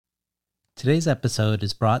Today's episode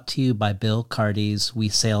is brought to you by Bill Carty's We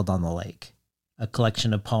Sailed on the Lake, a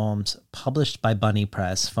collection of poems published by Bunny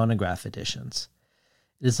Press Phonograph Editions.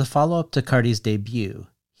 It is a follow-up to Carty's debut,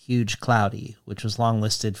 Huge Cloudy, which was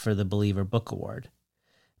longlisted for the Believer Book Award.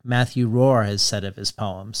 Matthew Rohr has said of his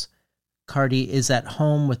poems, Carty is at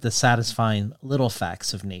home with the satisfying little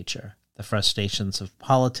facts of nature, the frustrations of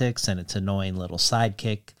politics and its annoying little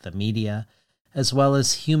sidekick, the media, as well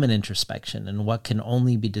as human introspection and what can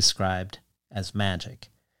only be described as magic.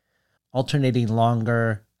 Alternating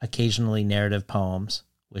longer, occasionally narrative poems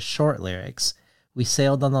with short lyrics, We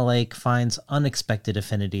Sailed on the Lake finds unexpected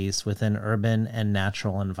affinities within urban and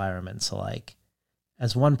natural environments alike.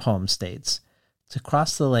 As one poem states, to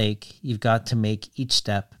cross the lake, you've got to make each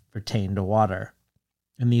step pertain to water.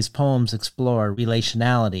 And these poems explore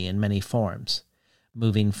relationality in many forms,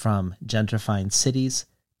 moving from gentrifying cities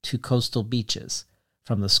to coastal beaches,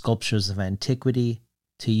 from the sculptures of antiquity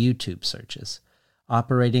to YouTube searches,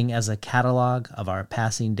 operating as a catalog of our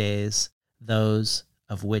passing days, those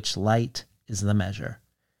of which light is the measure.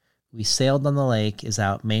 We Sailed on the Lake is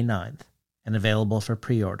out May 9th and available for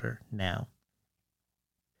pre-order now.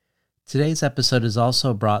 Today's episode is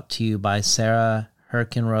also brought to you by Sarah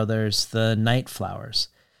Herkenrother's The Night Flowers,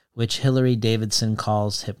 which Hilary Davidson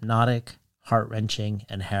calls hypnotic, heart-wrenching,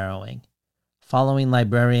 and harrowing. Following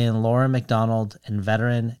librarian Laura MacDonald and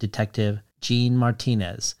veteran detective Jean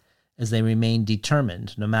Martinez as they remain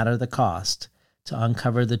determined, no matter the cost, to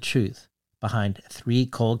uncover the truth behind 3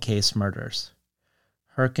 cold case murders.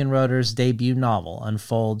 Herkenrother's debut novel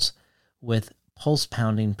unfolds with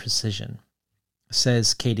pulse-pounding precision.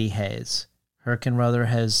 Says Katie Hayes, Herkenrother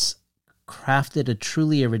has crafted a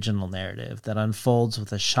truly original narrative that unfolds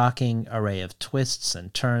with a shocking array of twists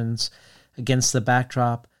and turns against the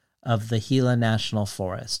backdrop of the Gila National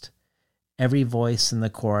Forest. Every voice in the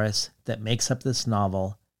chorus that makes up this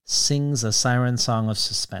novel sings a siren song of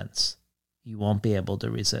suspense. You won't be able to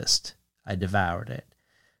resist. I devoured it.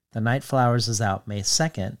 The Night Flowers is out May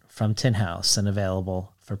 2nd from Tin House and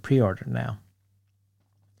available for pre-order now.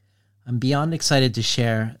 I'm beyond excited to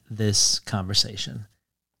share this conversation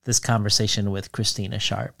with Christina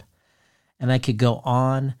Sharpe. And I could go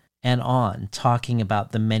on and on talking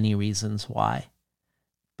about the many reasons why.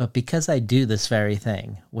 But because I do this very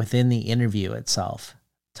thing within the interview itself,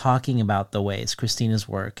 talking about the ways Christina's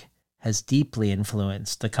work has deeply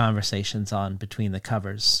influenced the conversations on Between the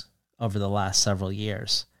Covers over the last several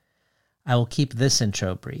years, I will keep this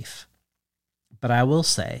intro brief. But I will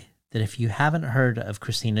say that if you haven't heard of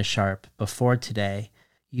Christina Sharpe before today,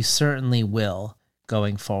 you certainly will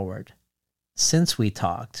going forward. Since we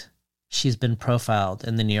talked, she's been profiled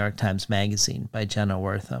in the New York Times Magazine by Jenna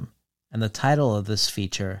Wortham, and the title of this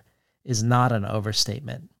feature is not an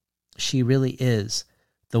overstatement. She really is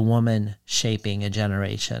the woman shaping a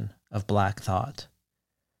generation of Black thought.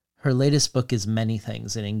 Her latest book is many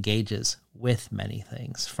things and engages with many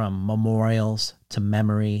things, from memorials to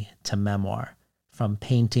memory to memoir, from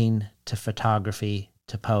painting to photography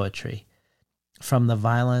to poetry, from the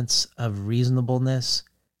violence of reasonableness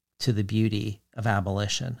to the beauty of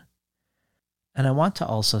abolition. And I want to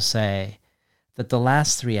also say that the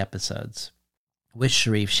last 3 episodes, with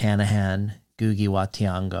Sharif Shanahan, Gugi wa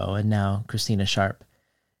Thiong'o, and now Christina Sharpe,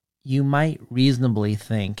 you might reasonably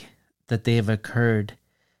think that they have occurred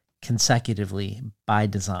consecutively by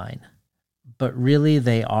design, but really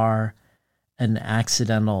they are an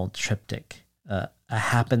accidental triptych, a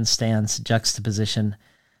happenstance juxtaposition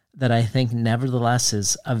that I think nevertheless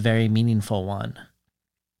is a very meaningful one,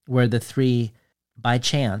 where the 3 by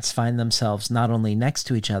chance find themselves not only next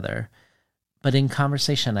to each other, but in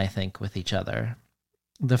conversation, I think, with each other.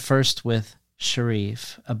 The first with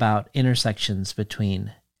Sharif about intersections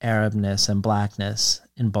between Arabness and Blackness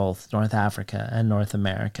in both North Africa and North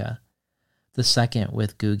America. The second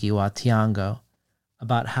with Gugi wa Thiong'o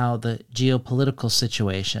about how the geopolitical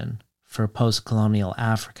situation for post-colonial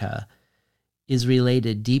Africa is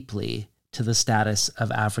related deeply to the status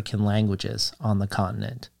of African languages on the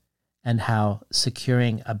continent, and how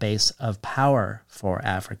securing a base of power for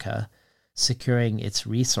Africa, securing its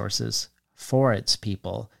resources for its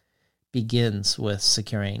people, begins with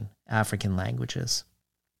securing African languages.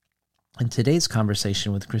 In today's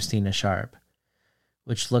conversation with Christina Sharpe,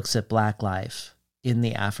 which looks at Black life in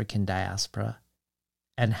the African diaspora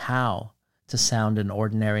and how to sound an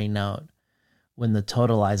ordinary note when the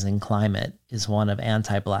totalizing climate is one of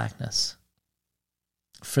anti-Blackness.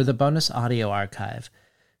 For the bonus audio archive,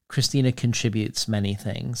 Christina contributes many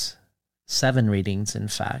things, 7 readings in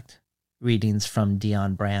fact, readings from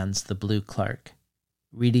Dion Brand's The Blue Clerk,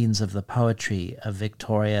 readings of the poetry of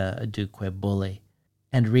Victoria Adukwe Bully,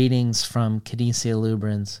 and readings from Kinesia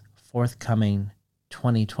Lubrin's forthcoming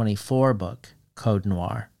 2024 book, Code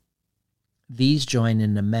Noir. These join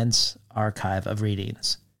an immense archive of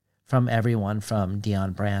readings from everyone from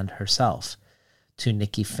Dion Brand herself to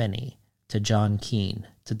Nikki Finney to John Keane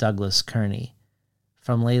to Douglas Kearney,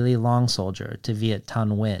 from Layli Long Soldier to Viet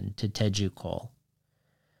Thanh Nguyen to Teju Cole.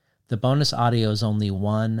 The bonus audio is only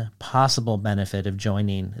one possible benefit of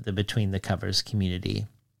joining the Between the Covers community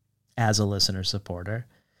as a listener supporter.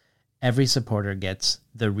 Every supporter gets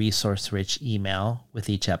the resource-rich email with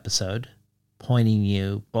each episode, pointing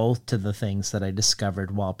you both to the things that I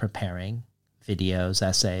discovered while preparing, videos,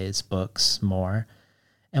 essays, books, more,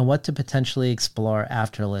 and what to potentially explore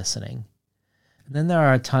after listening. And then there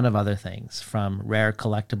are a ton of other things, from rare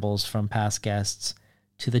collectibles from past guests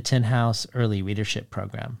to the Tin House Early Readership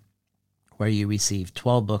Program, where you receive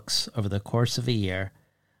 12 books over the course of a year,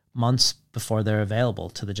 months before they're available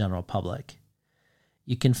to the general public.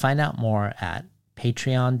 You can find out more at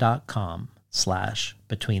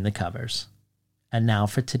patreon.com/betweenthecovers. And now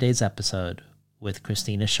for today's episode with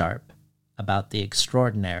Christina Sharpe about the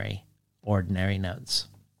extraordinary Ordinary Notes.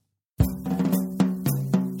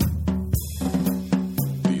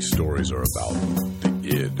 These stories are about the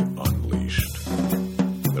id unleashed.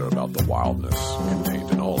 They're about the wildness contained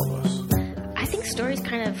in all of us. I think stories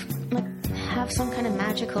kind of have some kind of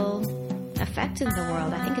magical effect in the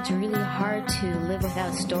world. I think it's really hard to live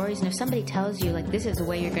without stories, and if somebody tells you, like, this is the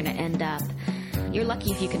way you're going to end up, you're lucky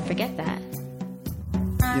if you can forget that.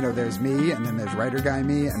 You know, there's me, and then there's writer guy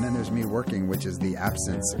me, and then there's me working, which is the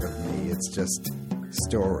absence of me. It's just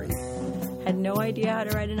story. Had no idea how to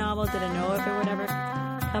write a novel, didn't know if it would ever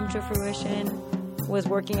come to fruition. Was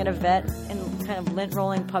working at a vet and kind of lint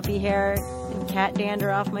rolling puppy hair and cat dander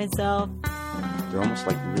off myself. They're almost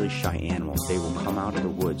like really shy animals. They will come out of the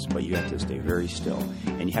woods, but you have to stay very still.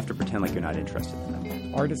 And you have to pretend like you're not interested in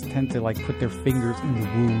them. Artists tend to put their fingers in the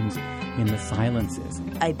wounds, in the silences.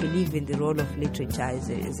 I believe in the role of literature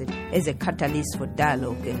as a catalyst for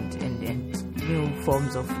dialogue and new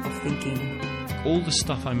forms of thinking. All the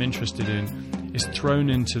stuff I'm interested in is thrown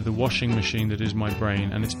into the washing machine that is my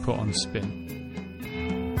brain, and it's put on spin.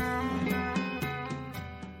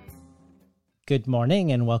 Good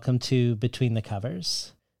morning and welcome to Between the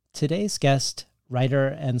Covers. Today's guest, writer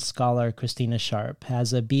and scholar Christina Sharpe,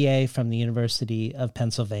 has a BA from the University of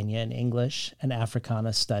Pennsylvania in English and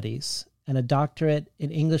Africana Studies and a doctorate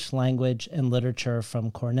in English language and literature from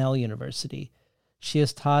Cornell University. She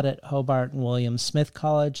has taught at Hobart and William Smith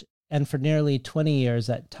College and for nearly 20 years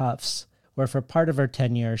at Tufts, where for part of her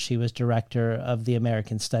tenure she was director of the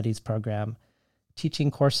American Studies program,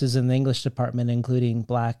 teaching courses in the English department including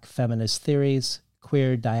Black feminist theories,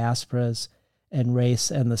 queer diasporas, and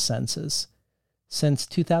race and the senses. Since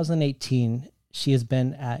 2018, she has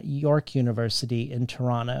been at York University in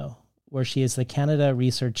Toronto, where she is the Canada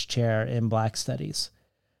Research Chair in Black Studies.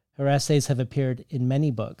 Her essays have appeared in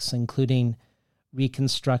many books, including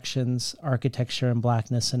Reconstructions, Architecture and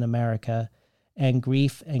Blackness in America, and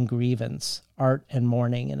Grief and Grievance, Art and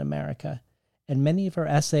Mourning in America. And many of her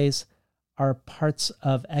essays are parts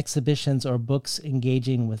of exhibitions or books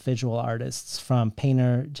engaging with visual artists, from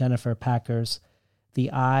painter Jennifer Packer's The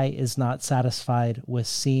Eye is Not Satisfied with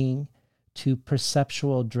Seeing to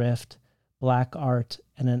Perceptual Drift, Black Art,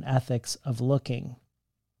 and an Ethics of Looking.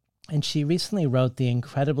 And she recently wrote the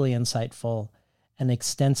incredibly insightful and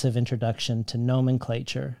extensive introduction to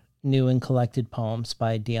Nomenclature, New and Collected Poems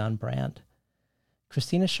by Dion Brand.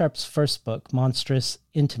 Christina Sharpe's first book, Monstrous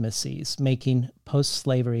Intimacies, Making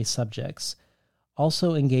Post-Slavery Subjects,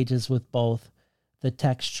 also engages with both the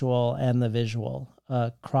textual and the visual,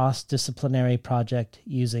 a cross-disciplinary project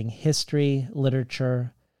using history,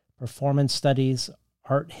 literature, performance studies,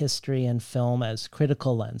 art history, and film as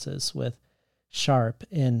critical lenses, with Sharpe,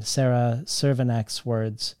 in Sarah Cervenak's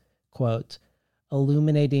words, quote,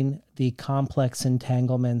 illuminating the complex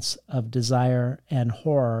entanglements of desire and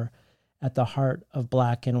horror at the heart of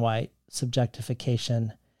black and white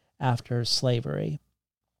subjectification after slavery.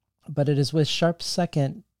 But it is with Sharpe's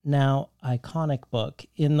second, now iconic book,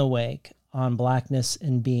 In the Wake, on Blackness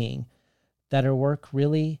and Being, that her work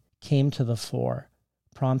really came to the fore,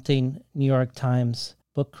 prompting New York Times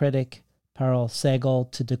book critic Parul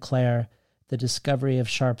Sehgal to declare the discovery of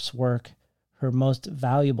Sharpe's work her most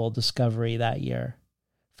valuable discovery that year.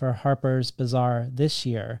 For Harper's Bazaar this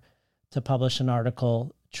year to publish an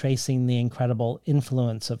article tracing the incredible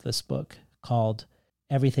influence of this book called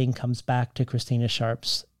Everything Comes Back to Christina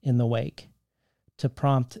Sharpe's In the Wake, to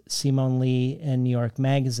prompt Simone Lee in New York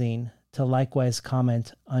Magazine to likewise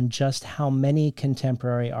comment on just how many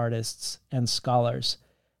contemporary artists and scholars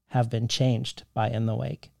have been changed by In the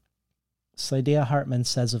Wake. Saidiya Hartman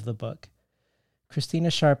says of the book,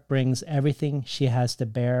 Christina Sharpe brings everything she has to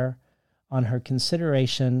bear on her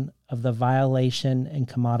consideration of the violation and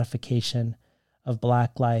commodification of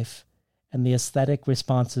Black life and the aesthetic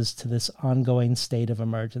responses to this ongoing state of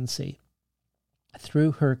emergency.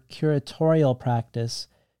 Through her curatorial practice,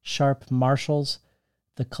 Sharpe marshals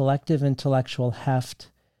the collective intellectual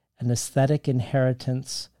heft and aesthetic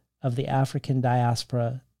inheritance of the African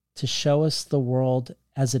diaspora to show us the world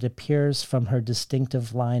as it appears from her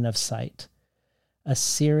distinctive line of sight, a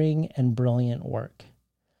searing and brilliant work.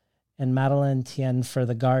 And Madeleine Tien for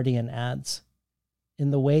The Guardian adds,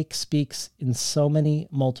 "In the Wake speaks in so many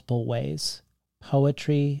multiple ways,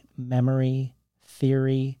 poetry, memory,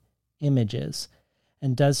 theory, images,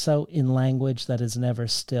 and does so in language that is never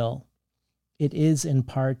still. It is in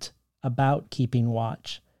part about keeping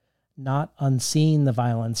watch, not unseeing the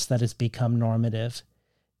violence that has become normative,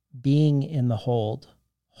 being in the hold,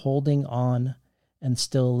 holding on, and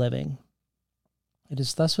still living." It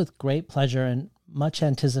is thus with great pleasure and much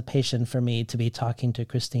anticipation for me to be talking to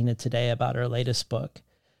Christina today about her latest book,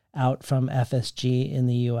 out from FSG in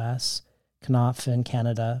the US, Knopf in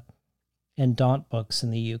Canada, and Daunt Books in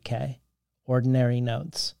the UK, Ordinary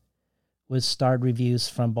Notes. With starred reviews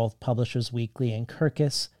from both Publishers Weekly and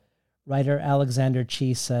Kirkus, writer Alexander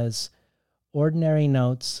Chee says, "Ordinary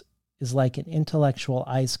Notes is like an intellectual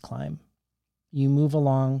ice climb. You move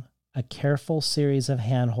along a careful series of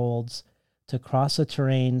handholds to cross a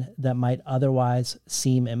terrain that might otherwise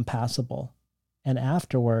seem impassable, and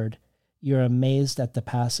afterward you're amazed at the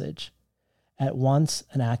passage, at once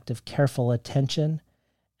an act of careful attention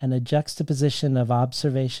and a juxtaposition of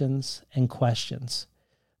observations and questions.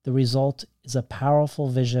 The result is a powerful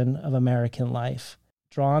vision of American life,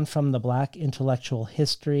 drawn from the Black intellectual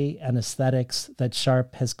history and aesthetics that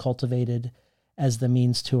Sharpe has cultivated as the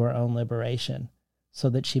means to her own liberation, so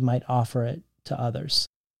that she might offer it to others."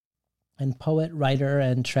 And poet, writer,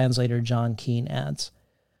 and translator John Keane adds,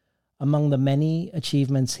 "Among the many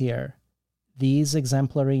achievements here, these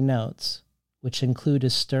exemplary notes, which include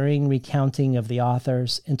a stirring recounting of the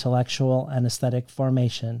author's intellectual and aesthetic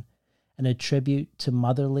formation, and a tribute to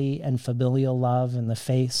motherly and familial love in the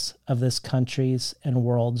face of this country's and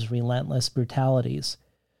world's relentless brutalities,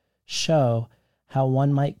 show how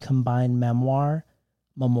one might combine memoir,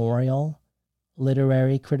 memorial,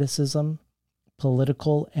 literary criticism,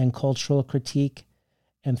 political and cultural critique,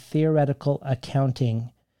 and theoretical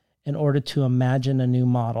accounting in order to imagine a new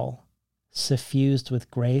model, suffused with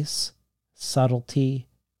grace, subtlety,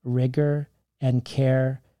 rigor, and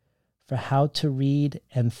care for how to read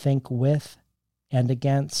and think with and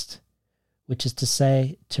against, which is to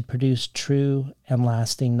say, to produce true and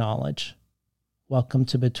lasting knowledge." Welcome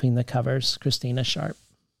to Between the Covers, Christina Sharpe.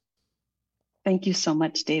 Thank you so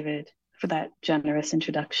much, David, for that generous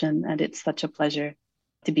introduction, and it's such a pleasure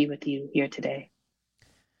to be with you here today.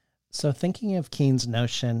 So thinking of Keane's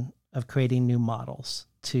notion of creating new models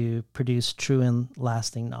to produce true and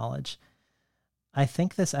lasting knowledge, I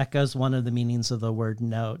think this echoes one of the meanings of the word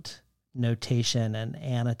note, notation and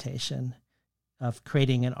annotation, of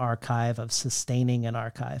creating an archive, of sustaining an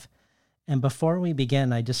archive. And before we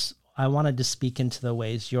begin, I wanted to speak into the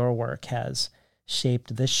ways your work has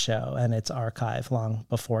shaped this show and its archive long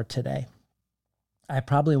before today. I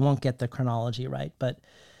probably won't get the chronology right, but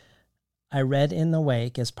I read In the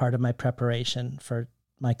Wake as part of my preparation for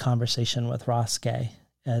my conversation with Ross Gay,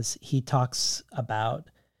 as he talks about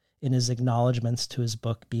in his acknowledgments to his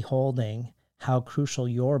book, Beholding, how crucial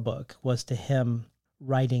your book was to him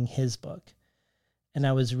writing his book. And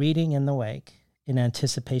I was reading In the Wake in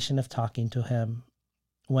anticipation of talking to him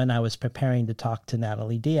when I was preparing to talk to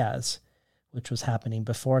Natalie Diaz, which was happening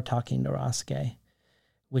before talking to Ross Gay,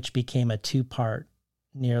 which became a two-part,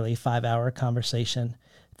 nearly 5-hour conversation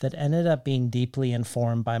that ended up being deeply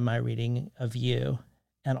informed by my reading of you,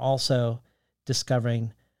 and also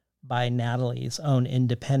discovering by Natalie's own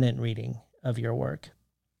independent reading of your work.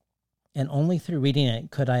 And only through reading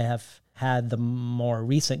it could I have had the more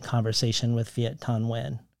recent conversation with Viet Thanh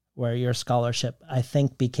Nguyen, where your scholarship, I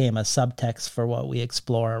think, became a subtext for what we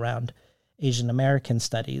explore around Asian American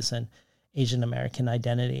studies and Asian American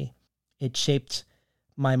identity. It shaped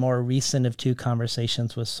my more recent of two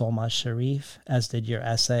conversations with Solmaz Sharif, as did your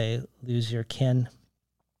essay, Lose Your Kin.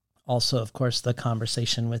 Also, of course, the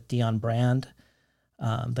conversation with Dion Brand,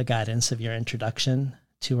 the guidance of your introduction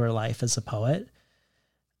to her life as a poet.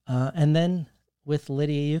 And then with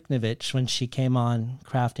Lydia Yuknavitch, when she came on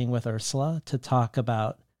Crafting with Ursula to talk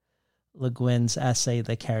about Le Guin's essay,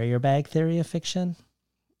 The Carrier Bag Theory of Fiction,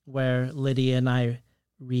 where Lydia and I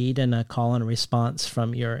read in a call and response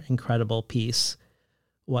from your incredible piece,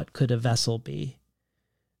 What Could a Vessel Be?,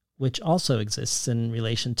 which also exists in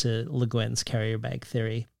relation to Le Guin's carrier bag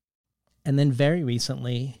theory. And then very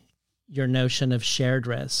recently, your notion of shared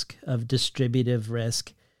risk, of distributive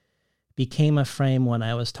risk, became a frame when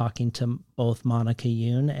I was talking to both Monica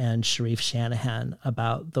Yoon and Sharif Shanahan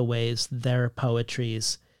about the ways their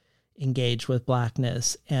poetries engage with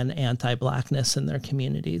Blackness and anti-Blackness in their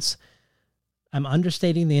communities. I'm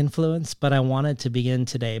understating the influence, but I wanted to begin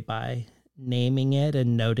today by naming it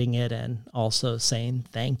and noting it and also saying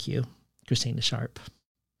thank you, Christina Sharpe.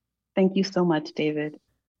 Thank you so much, David.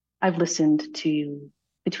 I've listened to you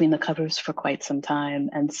Between the Covers for quite some time,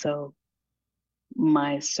 and so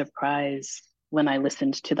my surprise when I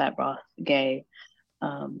listened to that Roth Gay,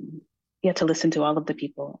 to listen to all of the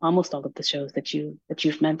people, almost all of the shows that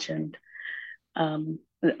you've mentioned,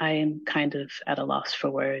 I am kind of at a loss for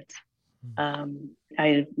words.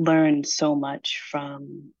 I learned so much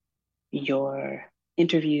from your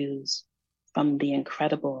interviews, from the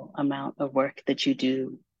incredible amount of work that you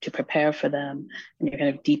do to prepare for them, and your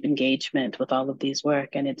kind of deep engagement with all of these work.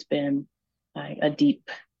 And it's been a deep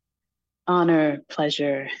honor,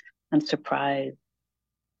 pleasure, and surprise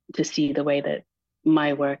to see the way that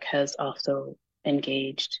my work has also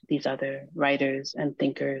engaged these other writers and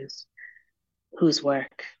thinkers whose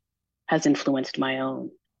work has influenced my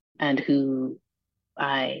own, and who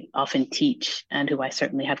I often teach, and who I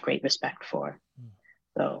certainly have great respect for.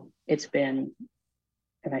 So it's been,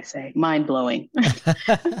 can I say, mind-blowing.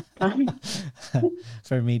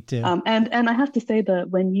 For me too. And I have to say that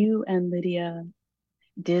when you and Lydia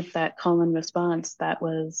did that call and response, that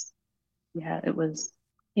was, it was,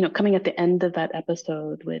 coming at the end of that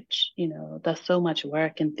episode, which, does so much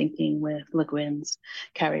work in thinking with Le Guin's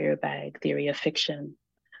carrier bag theory of fiction.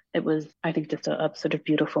 It was, I think, just a sort of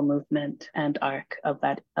beautiful movement and arc of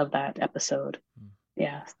that episode.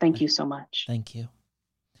 Yeah, thank you so much. Thank you.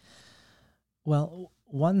 Well,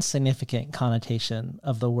 one significant connotation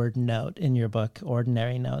of the word note in your book,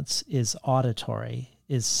 Ordinary Notes, is auditory,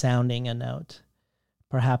 is sounding a note.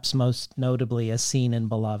 Perhaps most notably a scene in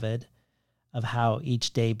Beloved of how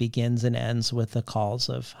each day begins and ends with the calls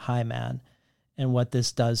of "Hi, man," and what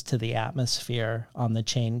this does to the atmosphere on the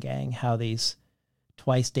chain gang, how these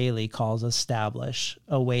twice daily calls establish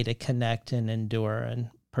a way to connect and endure and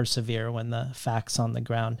persevere when the facts on the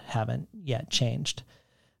ground haven't yet changed.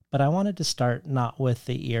 But I wanted to start not with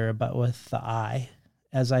the ear, but with the eye.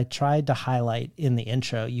 As I tried to highlight in the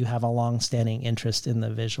intro, you have a long-standing interest in the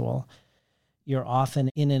visual. You're often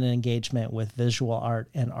in an engagement with visual art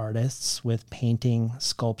and artists, with painting,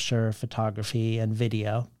 sculpture, photography, and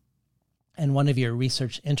video. And one of your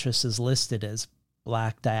research interests is listed as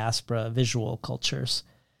Black diaspora visual cultures.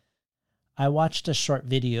 I watched a short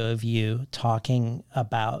video of you talking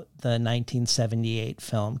about the 1978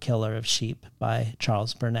 film Killer of Sheep by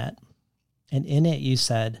Charles Burnett. And in it, you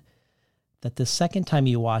said that the second time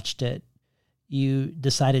you watched it, you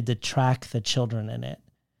decided to track the children in it.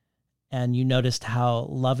 And you noticed how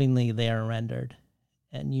lovingly they are rendered.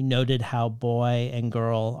 And you noted how boy and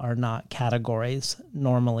girl are not categories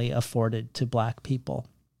normally afforded to Black people.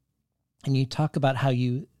 And you talk about how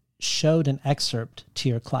you showed an excerpt to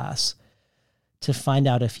your class to find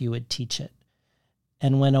out if you would teach it.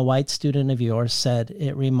 And when a white student of yours said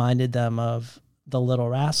it reminded them of The Little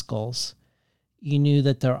Rascals, you knew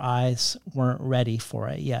that their eyes weren't ready for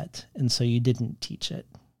it yet, and so you didn't teach it.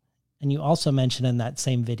 And you also mentioned in that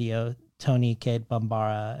same video Toni Cade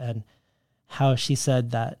Bambara and how she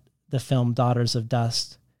said that the film Daughters of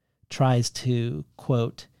Dust tries to,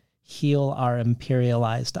 quote, heal our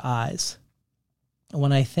imperialized eyes. And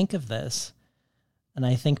when I think of this, and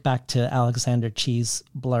I think back to Alexander Chee's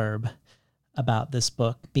blurb about this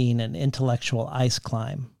book being an intellectual ice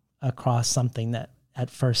climb across something that at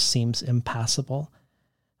first seems impassable,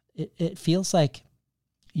 it feels like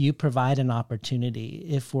you provide an opportunity,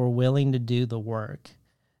 if we're willing to do the work,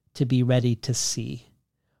 to be ready to see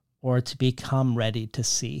or to become ready to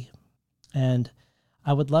see. And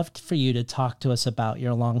I would love for you to talk to us about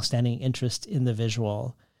your longstanding interest in the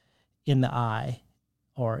visual, in the eye,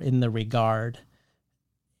 or in the regard,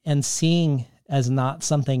 and seeing as not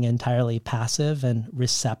something entirely passive and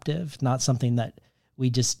receptive, not something that we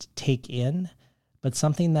just take in, but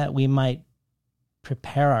something that we might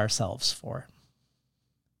prepare ourselves for.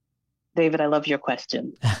 David, I love your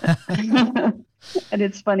question. And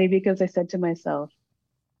it's funny because I said to myself,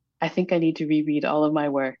 I think I need to reread all of my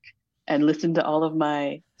work and listen to all of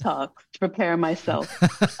my talks to prepare myself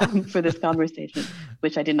for this conversation,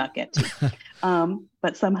 which I did not get to.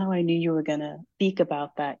 But somehow I knew you were going to speak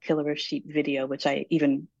about that Killer of Sheep video, which I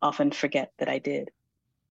even often forget that I did.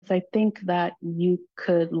 I think that you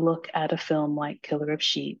could look at a film like Killer of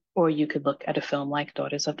Sheep, or you could look at a film like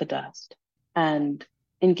Daughters of the Dust and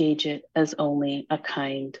engage it as only a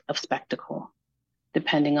kind of spectacle,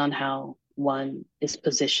 depending on how one is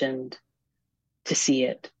positioned to see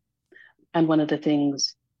it. And one of the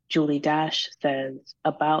things Julie Dash says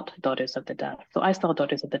about Daughters of the Dust. So I saw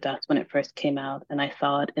Daughters of the Dust when it first came out, and I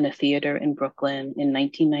saw it in a theater in Brooklyn in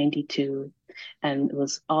 1992. And it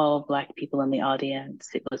was all Black people in the audience.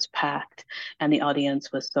 It was packed, and the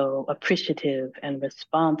audience was so appreciative and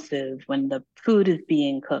responsive. When the food is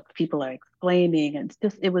being cooked, people are exclaiming, and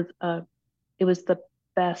it was the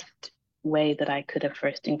best way that I could have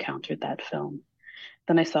first encountered that film.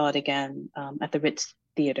 Then I saw it again at the Ritz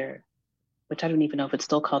Theater, which I don't even know if it's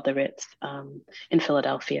still called the Ritz, in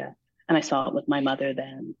Philadelphia. And I saw it with my mother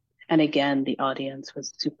then. And again, the audience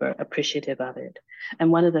was super appreciative of it. And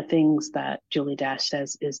one of the things that Julie Dash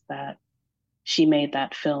says is that she made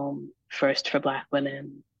that film first for Black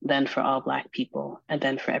women, then for all Black people, and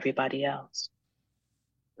then for everybody else.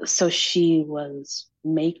 So she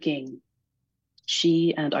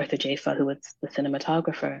and Arthur Jafa, who was the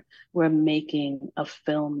cinematographer, were making a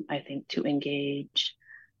film, I think, to engage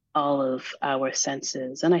all of our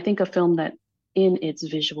senses. And I think a film that in its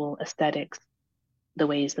visual aesthetics, the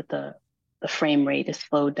ways that the frame rate is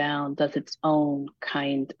slowed down, does its own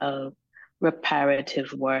kind of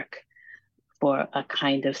reparative work for a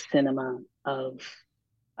kind of cinema of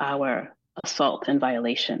our assault and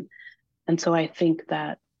violation. And so I think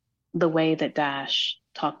that the way that Dash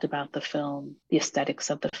talked about the film, the aesthetics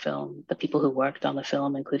of the film, the people who worked on the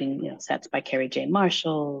film, including sets by Carrie J.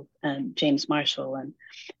 Marshall and James Marshall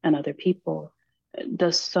and other people,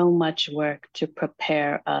 does so much work to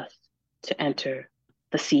prepare us to enter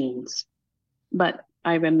the scenes. But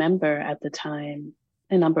I remember at the time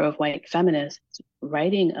a number of white feminists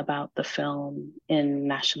writing about the film in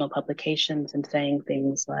national publications and saying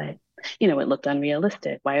things like, it looked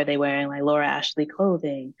unrealistic. Why are they wearing like Laura Ashley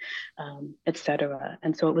clothing, et cetera?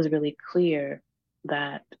 And so it was really clear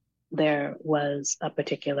that there was a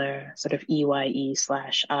particular sort of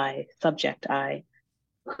EYE/I, subject I,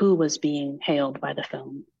 who was being hailed by the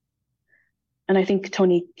film. And I think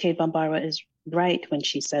Toni K. Bambara is right when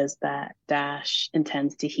she says that Dash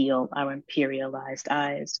intends to heal our imperialized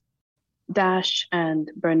eyes. Dash and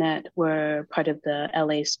Burnett were part of the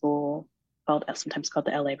LA school, sometimes called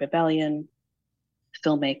the LA Rebellion,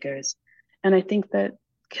 filmmakers. And I think that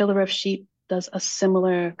Killer of Sheep does a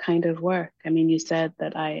similar kind of work. I mean, you said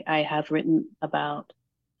that I have written about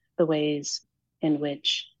the ways in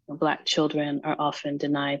which Black children are often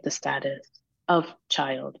denied the status of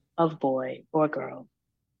child, of boy or girl.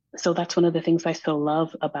 So that's one of the things I so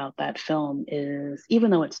love about that film is,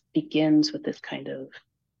 even though it begins with this kind of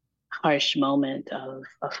harsh moment of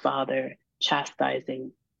a father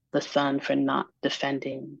chastising the son for not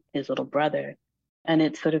defending his little brother, and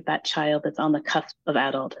it's sort of that child that's on the cusp of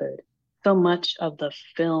adulthood. So much of the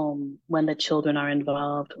film, when the children are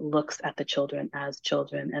involved, looks at the children as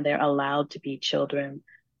children, and they're allowed to be children,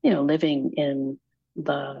 living in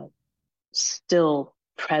the still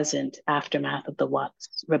present aftermath of the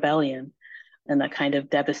Watts rebellion and that kind of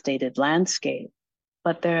devastated landscape,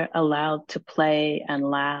 but they're allowed to play and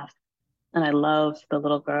laugh. And I love the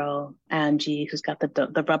little girl, Angie, who's got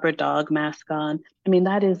the rubber dog mask on. I mean,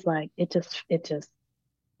 that is like, it just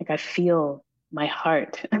like, I feel my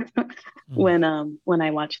heart when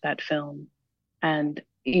I watch that film. And,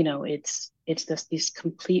 it's just these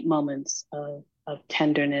complete moments of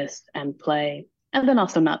tenderness and play. And then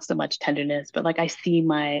also not so much tenderness, but like I see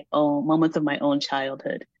my own moments of my own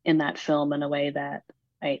childhood in that film in a way that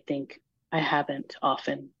I think I haven't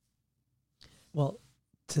often. Well,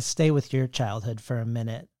 to stay with your childhood for a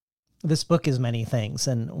minute, this book is many things,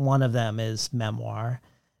 and one of them is memoir.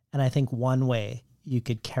 And I think one way you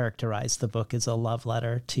could characterize the book is a love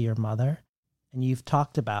letter to your mother. And you've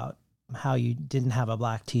talked about how you didn't have a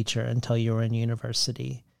Black teacher until you were in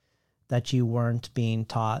university, that you weren't being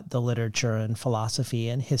taught the literature and philosophy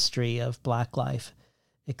and history of Black life,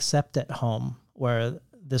 except at home, where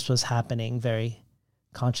this was happening very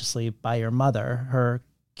consciously by your mother, her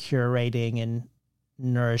curating and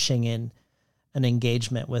nourishing in an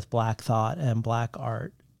engagement with Black thought and Black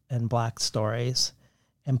art and Black stories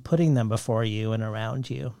and putting them before you and around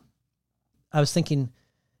you. I was thinking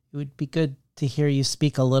it would be good to hear you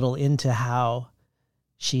speak a little into how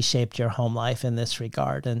she shaped your home life in this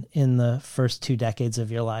regard and in the first 2 decades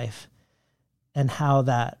of your life, and how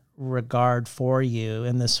that regard for you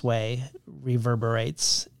in this way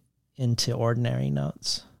reverberates into ordinary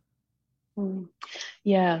notes.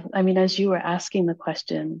 Yeah, I mean, as you were asking the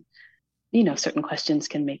question, certain questions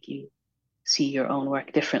can make you see your own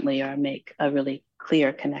work differently or make a really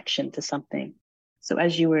clear connection to something. So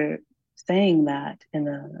as you were saying that in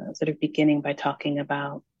the sort of beginning by talking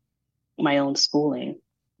about my own schooling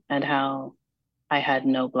and how I had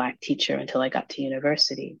no Black teacher until I got to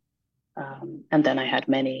university. And then I had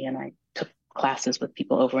many, and I took classes with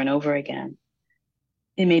people over and over again.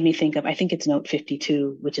 It made me think of, I think it's note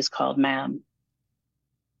 52, which is called Ma'am.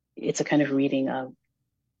 It's a kind of reading of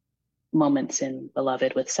moments in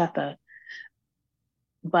Beloved with Setha,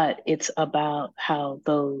 but it's about how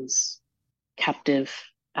those captive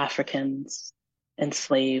Africans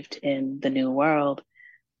enslaved in the New World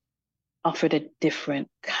offered a different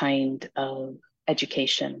kind of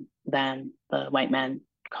education than the white man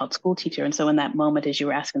called school teacher. And so in that moment, as you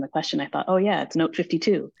were asking the question, I thought, oh yeah, it's note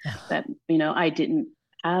 52, that, I didn't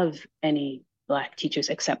have any Black teachers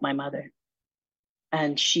except my mother.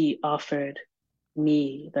 And she offered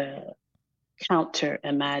me the counter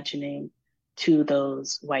imagining to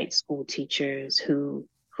those white school teachers who,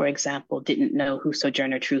 for example, didn't know who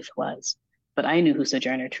Sojourner Truth was, but I knew who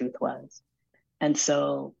Sojourner Truth was. And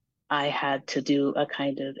so I had to do a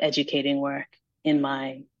kind of educating work in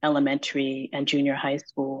my elementary and junior high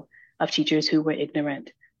school of teachers who were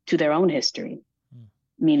ignorant to their own history,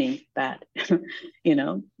 meaning that,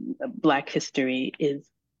 Black history is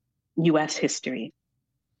US history.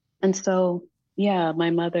 And so, yeah, my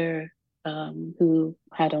mother, who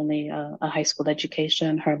had only a high school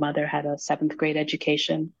education, her mother had a 7th grade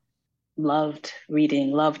education, loved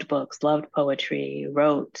reading, loved books, loved poetry,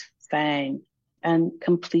 wrote, sang, and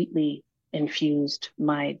completely infused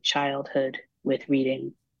my childhood with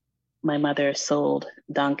reading. My mother sold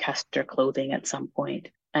Doncaster clothing at some point,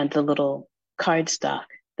 and the little cardstock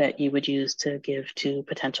that you would use to give to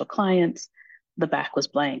potential clients, the back was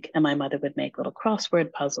blank, and my mother would make little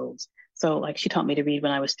crossword puzzles. So she taught me to read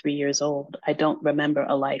when I was 3 years old. I don't remember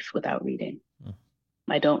a life without reading.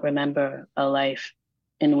 I don't remember a life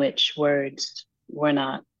in which words were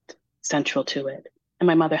not central to it. And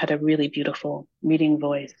my mother had a really beautiful reading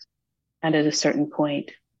voice. And at a certain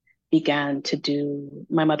point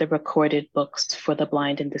my mother recorded books for the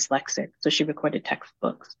blind and dyslexic. So she recorded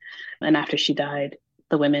textbooks. And after she died,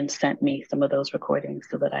 the women sent me some of those recordings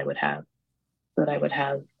so that I would have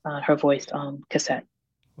her voice on cassette.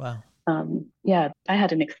 Wow. I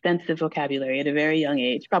had an extensive vocabulary at a very young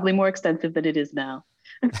age, probably more extensive than it is now,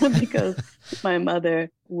 because my mother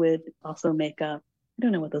would also make up, I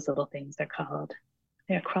don't know what those little things are called.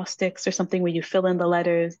 They're acrostics or something where you fill in the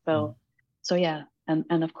letters. So yeah.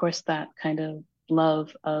 And of course, that kind of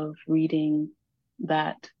love of reading,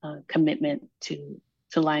 that commitment to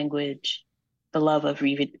language, the love of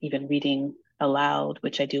even reading aloud,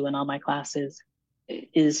 which I do in all my classes,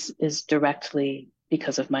 is directly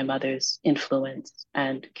because of my mother's influence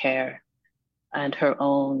and care and her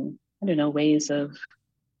own, ways of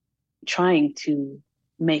trying to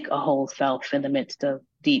make a whole self in the midst of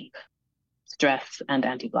deep stress and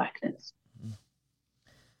anti-Blackness.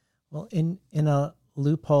 Well, in a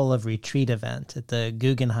Loophole of Retreat event at the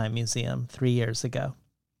Guggenheim Museum 3 years ago,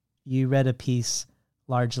 you read a piece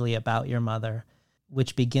largely about your mother,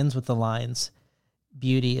 which begins with the lines,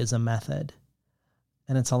 "Beauty is a method."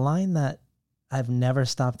 And it's a line that I've never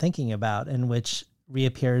stopped thinking about, and which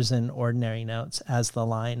reappears in Ordinary Notes as the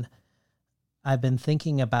line, "I've been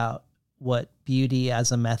thinking about what beauty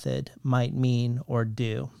as a method might mean or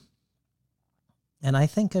do." And I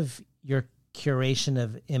think of your curation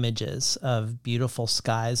of images of beautiful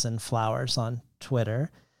skies and flowers on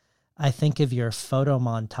Twitter. I think of your photo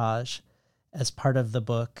montage as part of the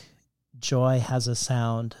book, Joy Has a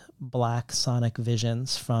Sound, Black Sonic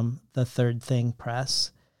Visions from the Third Thing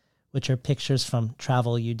Press, which are pictures from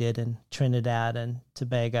travel you did in Trinidad and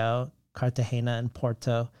Tobago, Cartagena and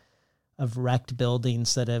Porto, of wrecked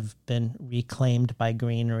buildings that have been reclaimed by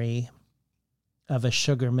greenery, of a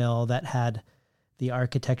sugar mill that had the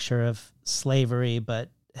architecture of slavery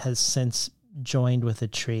but has since joined with a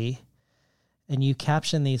tree. And you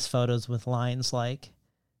caption these photos with lines like,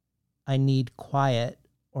 "I need quiet,"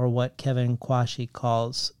 or what Kevin Kwashi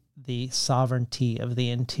calls the sovereignty of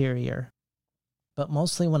the interior. But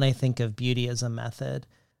mostly when I think of beauty as a method,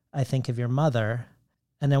 I think of your mother.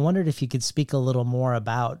 And I wondered if you could speak a little more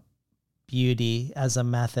about beauty as a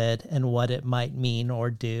method and what it might mean or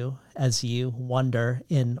do as you wonder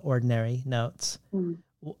in Ordinary Notes.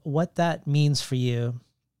 What that means for you,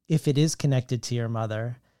 if it is connected to your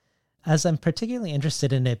mother, as I'm particularly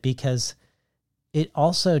interested in it because it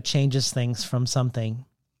also changes things from something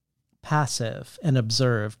passive and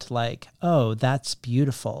observed, like, oh, that's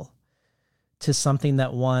beautiful, to something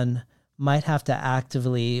that one might have to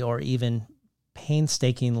actively or even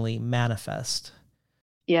painstakingly manifest.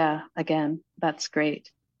 Yeah, again, that's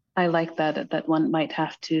great. I like that one might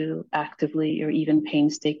have to actively or even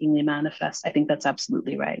painstakingly manifest. I think that's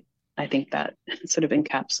absolutely right. I think that sort of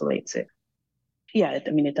encapsulates it. Yeah, I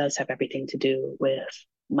mean, it does have everything to do with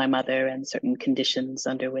my mother and certain conditions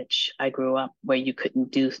under which I grew up, where you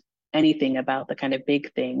couldn't do anything about the kind of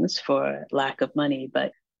big things for lack of money,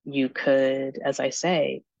 but you could, as I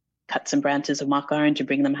say, cut some branches of mock orange and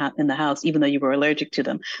bring them in the house, even though you were allergic to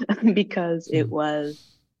them, because it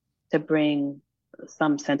was to bring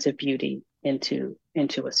some sense of beauty into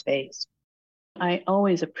a space. I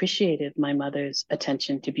always appreciated my mother's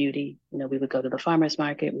attention to beauty. You know, we would go to the farmer's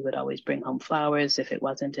market. We would always bring home flowers if it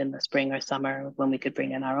wasn't in the spring or summer when we could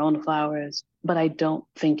bring in our own flowers. But I don't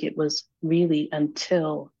think it was really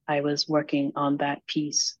until I was working on that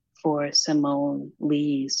piece for Simone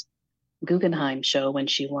Lee's Guggenheim show when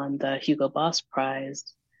she won the Hugo Boss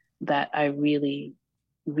Prize that I really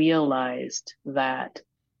realized that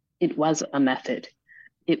it was a method,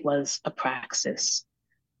 it was a praxis.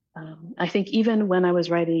 I think even when I was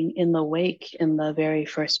writing In the Wake in the very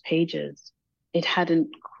first pages, it hadn't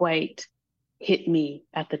quite hit me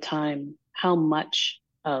at the time how much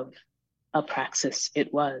of a praxis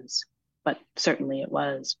it was, but certainly it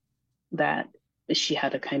was, that she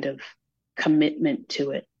had a kind of commitment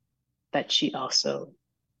to it that she also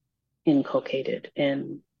inculcated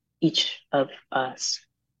in each of us.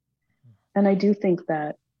 And I do think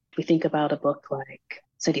that we think about a book like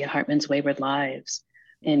Saidiya Hartman's Wayward Lives,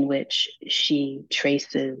 in which she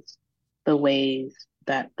traces the ways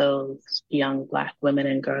that those young Black women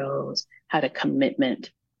and girls had a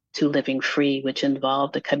commitment to living free, which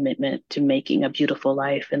involved a commitment to making a beautiful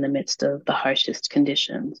life in the midst of the harshest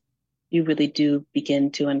conditions. You really do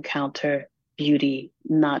begin to encounter beauty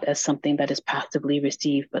not as something that is passively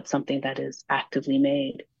received, but something that is actively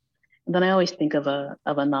made. And then I always think of a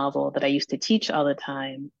novel that I used to teach all the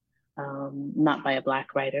time, not by a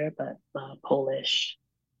Black writer, but a Polish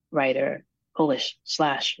writer,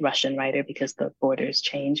 Polish/Russian writer, because the borders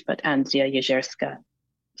change, but Andrzej Jeziorska,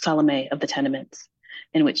 Salome of the Tenements,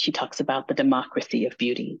 in which she talks about the democracy of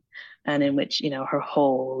beauty, and in which, you know, her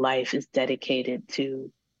whole life is dedicated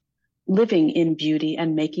to living in beauty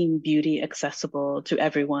and making beauty accessible to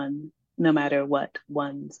everyone, no matter what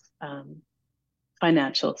one's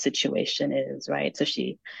financial situation is, right? So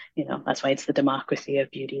she, you know, that's why it's the democracy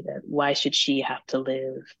of beauty, that why should she have to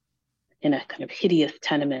live in a kind of hideous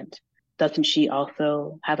tenement? Doesn't she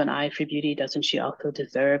also have an eye for beauty? Doesn't she also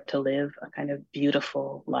deserve to live a kind of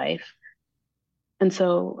beautiful life? And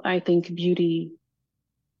so I think beauty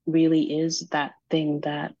really is that thing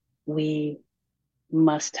that we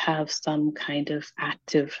must have some kind of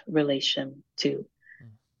active relation to.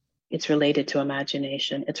 It's related to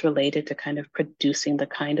imagination. It's related to kind of producing the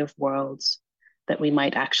kind of worlds that we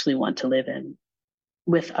might actually want to live in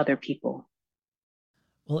with other people.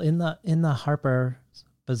 Well, in the Harper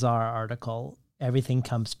Bazaar article, everything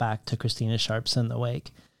comes back to Christina Sharpe's In the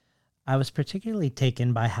Wake. I was particularly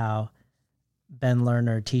taken by how Ben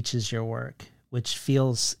Lerner teaches your work, which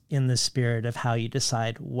feels in the spirit of how you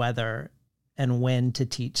decide whether and when to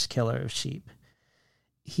teach Killer of Sheep.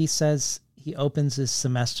 He says he opens his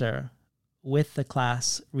semester with the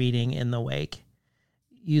class reading In the Wake,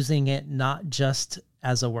 using it not just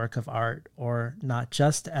as a work of art or not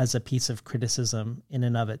just as a piece of criticism in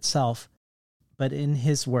and of itself, but in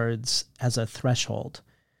his words, as a threshold.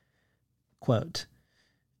 Quote,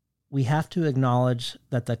 "We have to acknowledge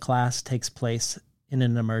that the class takes place in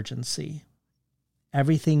an emergency.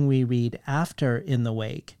 Everything we read after In the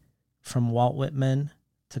Wake, from Walt Whitman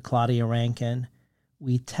to Claudia Rankine,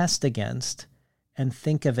 we test against and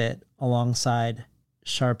think of it alongside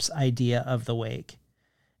Sharpe's idea of the wake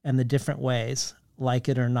and the different ways, like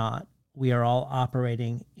it or not, we are all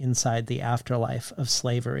operating inside the afterlife of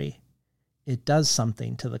slavery. It does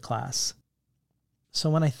something to the class." So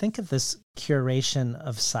when I think of this curation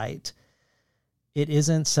of sight, it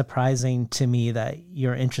isn't surprising to me that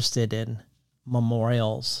you're interested in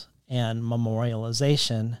memorials and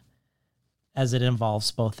memorialization, as it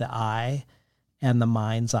involves both the eye and the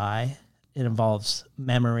mind's eye. It involves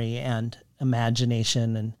memory and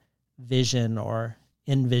imagination and vision or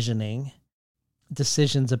envisioning,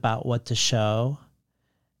 decisions about what to show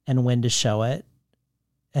and when to show it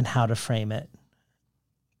and how to frame it.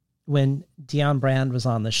 When Dion Brand was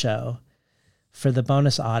on the show, for the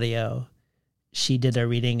bonus audio, she did a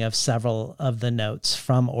reading of several of the notes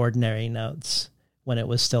from Ordinary Notes when it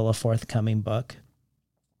was still a forthcoming book.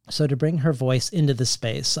 So to bring her voice into the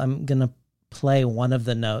space, I'm going to play one of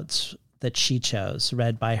the notes that she chose,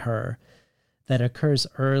 read by her, that occurs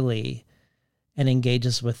early and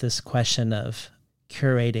engages with this question of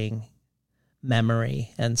curating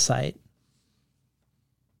memory and sight.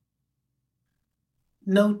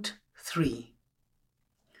 Note 3.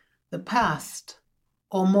 The past,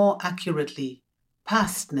 or more accurately,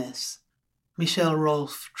 pastness, Michel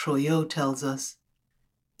Rolf Troyot tells us,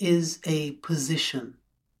 is a position.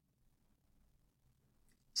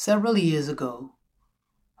 Several years ago,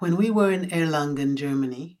 when we were in Erlangen,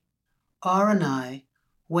 Germany, R and I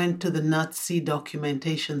went to the Nazi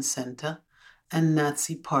Documentation Center and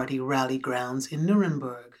Nazi Party rally grounds in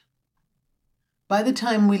Nuremberg. By the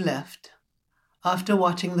time we left, after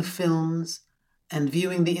watching the films and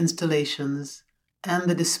viewing the installations and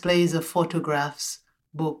the displays of photographs,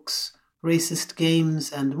 books, racist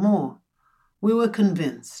games, and more, we were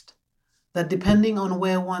convinced that depending on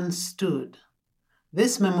where one stood,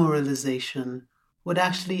 this memorialization would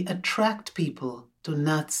actually attract people to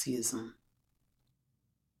Nazism.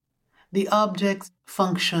 The objects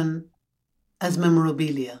function as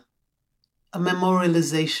memorabilia, a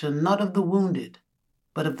memorialization not of the wounded,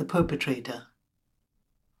 but of the perpetrator.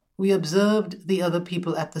 We observed the other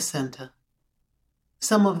people at the center.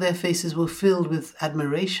 Some of their faces were filled with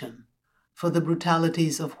admiration for the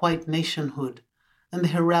brutalities of white nationhood and the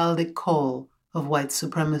heraldic call of white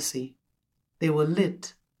supremacy. They were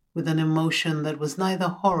lit with an emotion that was neither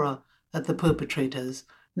horror at the perpetrators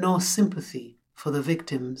nor sympathy for the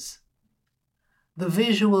victims. The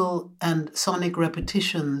visual and sonic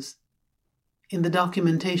repetitions in the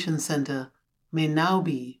documentation center may now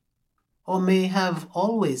be, or may have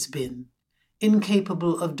always been,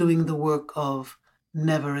 incapable of doing the work of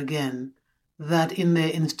never again that in their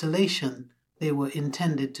installation they were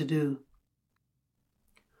intended to do.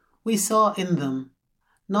 We saw in them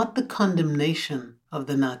not the condemnation of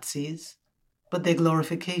the Nazis, but their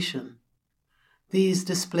glorification. These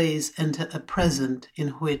displays enter a present in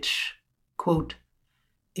which, quote,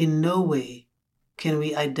 in no way can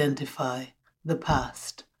we identify the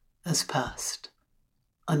past as past,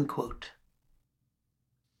 unquote.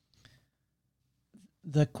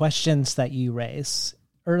 The questions that you raise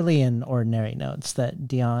early in Ordinary Notes that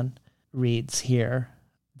Dion reads here,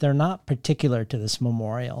 they're not particular to this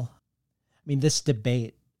memorial. I mean, this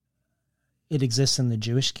debate, it exists in the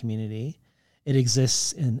Jewish community, it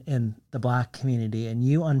exists in the Black community, and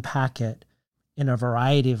you unpack it in a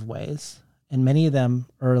variety of ways, and many of them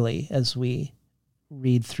early as we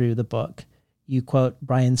read through the book. You quote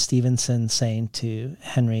Brian Stevenson saying to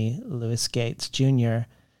Henry Louis Gates Jr.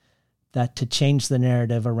 that to change the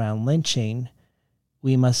narrative around lynching,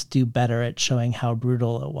 we must do better at showing how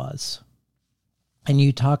brutal it was. And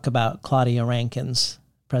you talk about Claudia Rankin's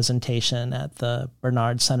presentation at the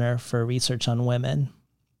Bernard Center for Research on Women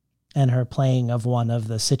and her playing of one of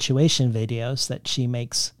the situation videos that she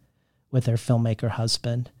makes with her filmmaker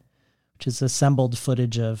husband, which is assembled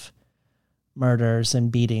footage of murders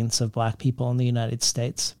and beatings of Black people in the United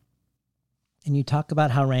States. And you talk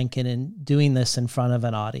about how Rankin, in doing this in front of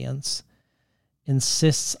an audience,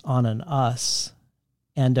 insists on an us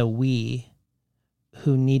and a we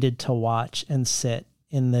who needed to watch and sit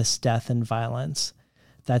in this death and violence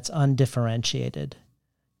that's undifferentiated.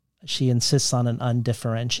 She insists on an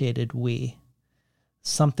undifferentiated we,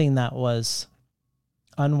 something that was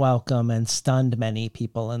unwelcome and stunned many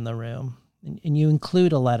people in the room. And you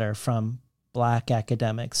include a letter from Black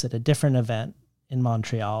academics at a different event in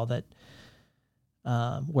Montreal that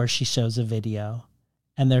where she shows a video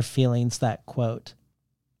and their feelings that, quote,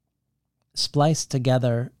 spliced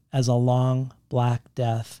together as a long Black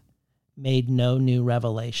death made no new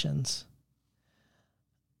revelations.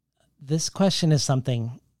 This question is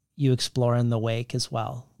something you explore in The Wake as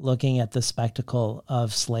well, looking at the spectacle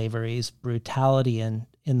of slavery's brutality in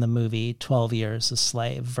the movie 12 Years a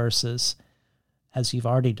Slave versus, as you've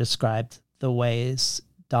already described, the ways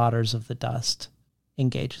Daughters of the Dust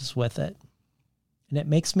engages with it. And it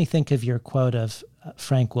makes me think of your quote of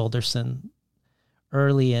Frank Wilderson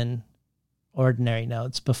early in Ordinary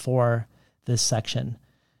Notes before this section,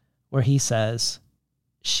 where he says,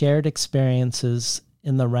 shared experiences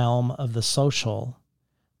in the realm of the social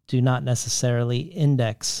do not necessarily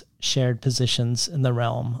index shared positions in the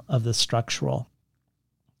realm of the structural.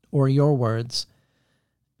 Or your words,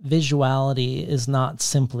 visuality is not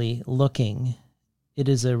simply looking. It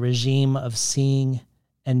is a regime of seeing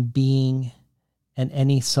and being, and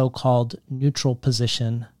any so-called neutral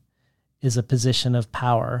position is a position of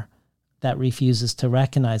power that refuses to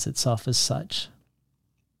recognize itself as such.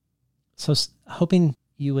 So hoping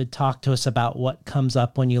you would talk to us about what comes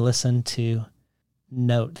up when you listen to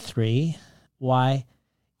Note 3, why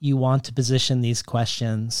you want to position these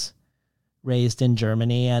questions raised in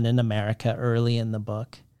Germany and in America early in the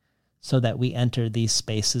book so that we enter these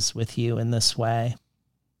spaces with you in this way,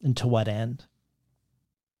 and to what end?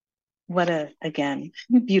 What a, again,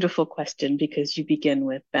 beautiful question, because you begin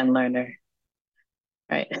with Ben Lerner,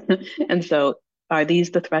 right? And so are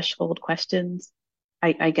these the threshold questions?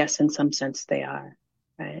 I guess in some sense they are,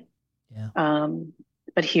 right? Yeah.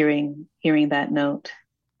 But hearing that note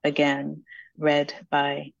again, read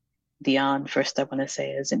by Dion, first I want to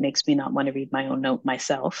say is it makes me not want to read my own note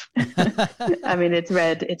myself. I mean, it's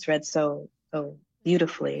read so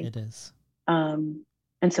beautifully. It is. And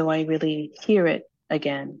so I really hear it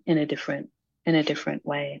again in a different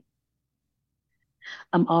way.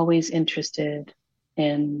 I'm always interested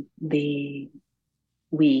in the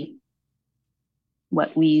we,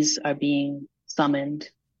 what we's are being summoned,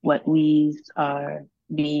 what we's are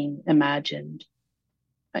being imagined.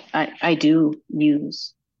 I do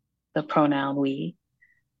use the pronoun we.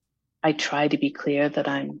 I try to be clear that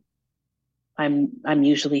I'm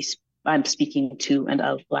usually I'm speaking to and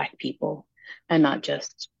of Black people, and not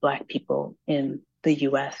just Black people in the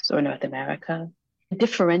US or North America.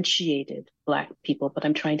 Differentiated Black people, but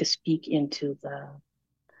I'm trying to speak into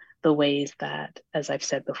the ways that, as I've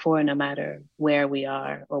said before, no matter where we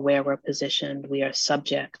are or where we're positioned, we are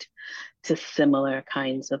subject to similar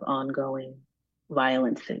kinds of ongoing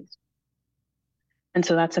violences. And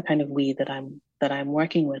so that's a kind of we that I'm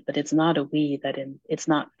working with, but it's not a we it's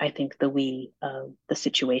not, I think, the we of the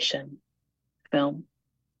Situation film.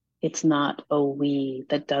 It's not a we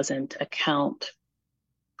that doesn't account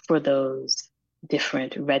for those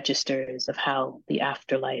different registers of how the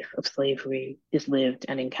afterlife of slavery is lived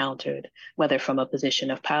and encountered, whether from a position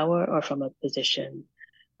of power or from a position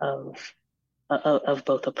of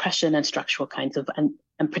both oppression and structural kinds of,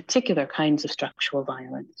 and particular kinds of structural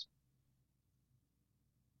violence.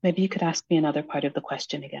 Maybe you could ask me another part of the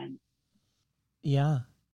question again. Yeah.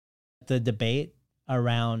 The debate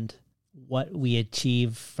around what we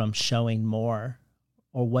achieve from showing more,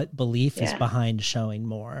 or what belief is behind showing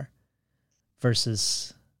more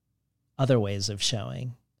versus other ways of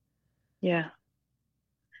showing. Yeah.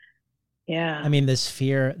 Yeah. I mean, this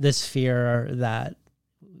fear that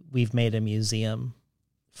we've made a museum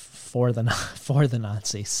for the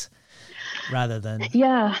Nazis rather than,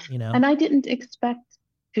 And I didn't expect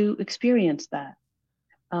to experience that.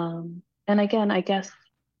 And again, I guess,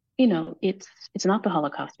 it's not the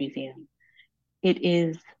Holocaust Museum. It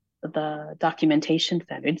is the documentation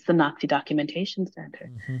center. It's the Nazi documentation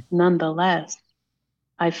center. Mm-hmm. Nonetheless,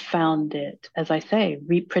 I found it, as I say,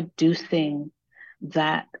 reproducing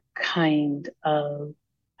that kind of,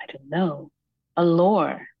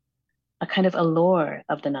 allure, a kind of allure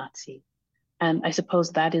of the Nazi. And I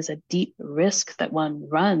suppose that is a deep risk that one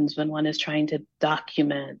runs when one is trying to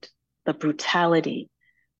document the brutality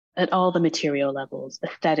at all the material levels,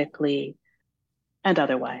 aesthetically and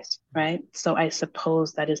otherwise, right? So I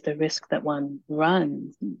suppose that is the risk that one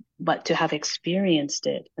runs. But to have experienced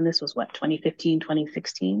it, and this was 2015,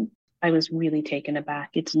 2016, I was really taken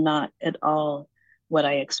aback. It's not at all what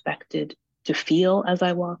I expected to feel as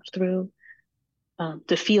I walked through.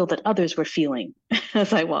 To feel that others were feeling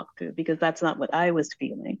as I walked through, because that's not what I was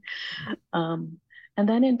feeling. And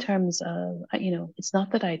then in terms of, it's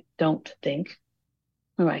not that I don't think,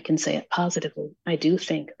 or I can say it positively, I do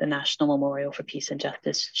think the National Memorial for Peace and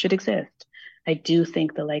Justice should exist. I do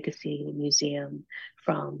think the Legacy Museum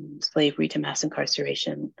from slavery to mass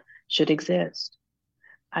incarceration should exist.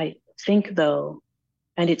 I think, though,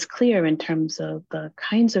 and it's clear in terms of the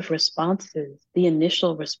kinds of responses, the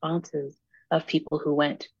initial responses of people who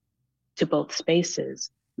went to both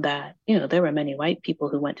spaces, that, there were many white people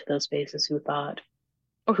who went to those spaces who thought,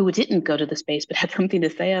 or who didn't go to the space, but had something to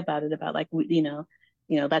say about it, about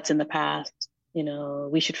that's in the past,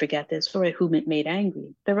 we should forget this, or who made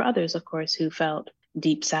angry. There were others, of course, who felt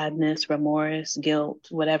deep sadness, remorse, guilt,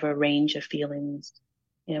 whatever range of feelings,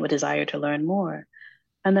 a desire to learn more.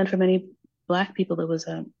 And then for many Black people, there was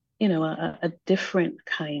a different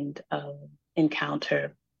kind of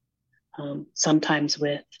encounter, sometimes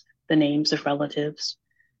with the names of relatives,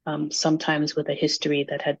 sometimes with a history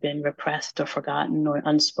that had been repressed or forgotten or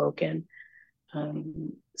unspoken,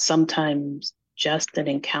 sometimes just an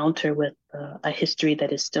encounter with a history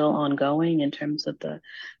that is still ongoing in terms of the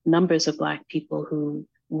numbers of Black people who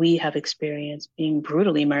we have experienced being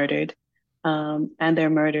brutally murdered, and their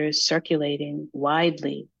murders circulating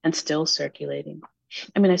widely and still circulating.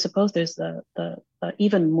 I mean, I suppose there's the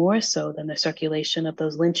even more so than the circulation of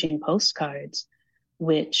those lynching postcards,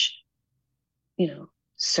 which,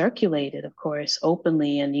 circulated, of course,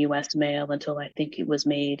 openly in U.S. mail until I think it was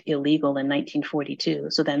made illegal in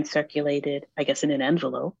 1942. So then circulated, I guess, in an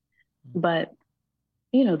envelope. But,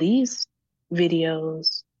 these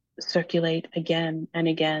videos circulate again and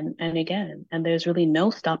again and again, and there's really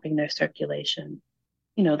no stopping their circulation.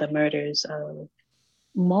 the murders of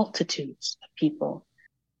multitudes of people.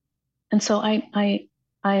 And so I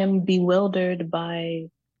am bewildered by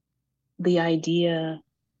the idea,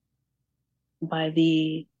 by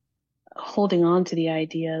the holding on to the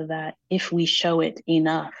idea that if we show it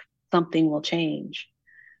enough, something will change.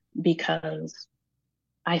 Because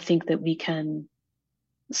I think that we can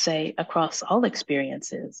say across all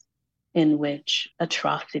experiences in which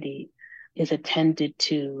atrocity is attended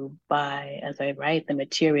to by, as I write, the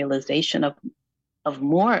materialization of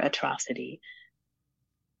more atrocity,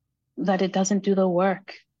 that it doesn't do the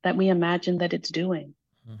work that we imagine that it's doing.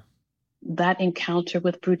 That encounter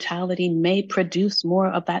with brutality may produce more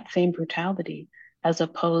of that same brutality, as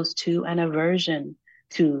opposed to an aversion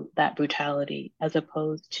to that brutality, as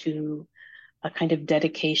opposed to a kind of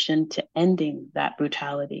dedication to ending that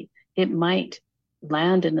brutality. It might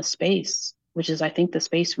land in a space, which is, I think, the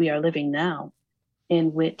space we are living now,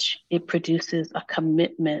 in which it produces a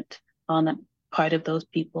commitment on the part of those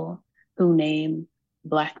people who name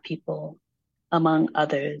Black people, among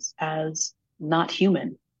others, as not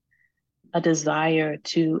human, a desire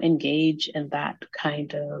to engage in that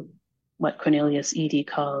kind of what Cornelius Eady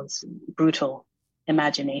calls brutal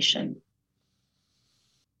imagination.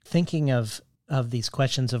 Thinking of these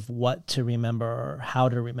questions of what to remember or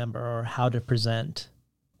how to present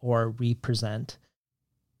or represent,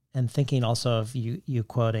 and thinking also of you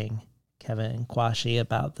quoting Kevin Kwashi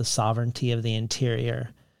about the sovereignty of the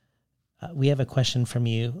interior. We have a question from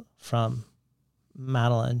you from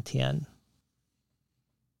Madeline Tien.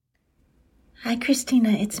 Hi,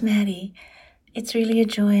 Christina. It's Maddie. It's really a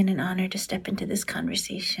joy and an honor to step into this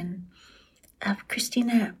conversation.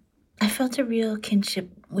 Christina, I felt a real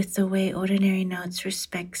kinship with the way Ordinary Notes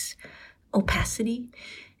respects opacity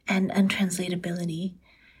and untranslatability,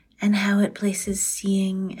 and how it places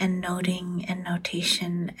seeing and noting and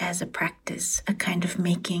notation as a practice, a kind of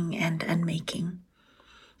making and unmaking.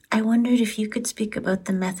 I wondered if you could speak about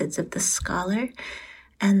the methods of the scholar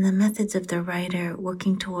and the methods of the writer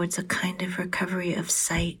working towards a kind of recovery of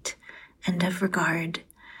sight and of regard.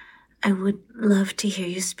 I would love to hear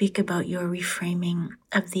you speak about your reframing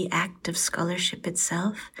of the act of scholarship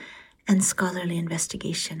itself and scholarly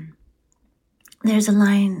investigation. There's a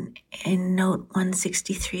line in note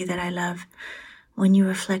 163 that I love. When you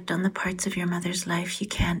reflect on the parts of your mother's life you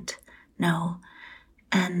can't know.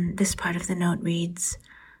 And this part of the note reads,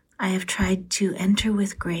 I have tried to enter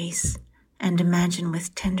with grace and imagine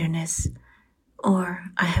with tenderness, or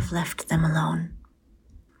I have left them alone.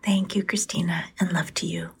 Thank you, Christina, and love to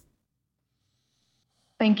you.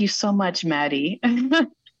 Thank you so much, Maddie.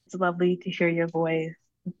 It's lovely to hear your voice.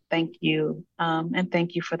 Thank you. And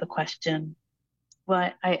thank you for the question.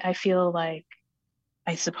 Well, I feel like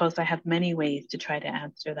I suppose I have many ways to try to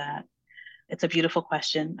answer that. It's a beautiful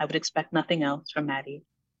question. I would expect nothing else from Maddie.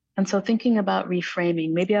 And so thinking about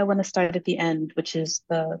reframing, maybe I want to start at the end, which is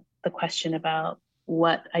the question about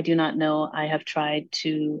what I do not know I have tried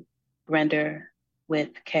to render with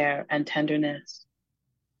care and tenderness.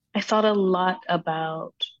 I thought a lot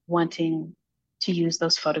about wanting to use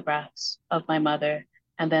those photographs of my mother,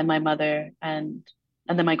 and then my mother, and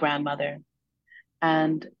then my grandmother,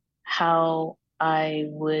 and how I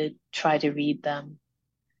would try to read them.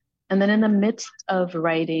 And then in the midst of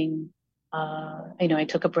writing, I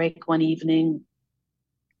took a break one evening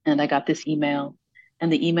and I got this email.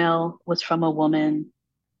 And the email was from a woman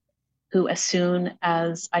who, as soon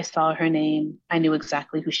as I saw her name, I knew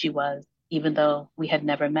exactly who she was, even though we had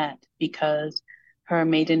never met, because her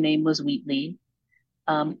maiden name was Wheatley.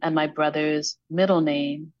 And my brother's middle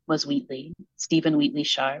name was Wheatley, Stephen Wheatley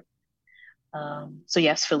Sharpe. So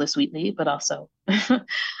yes, Phyllis Wheatley, but also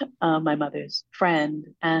my mother's friend.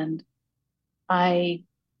 And I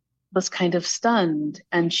was kind of stunned.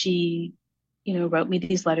 And she, wrote me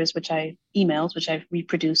these letters, emails, which I've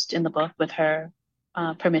reproduced in the book with her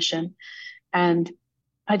permission. And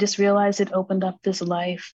I just realized it opened up this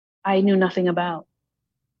life I knew nothing about,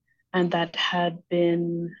 and that had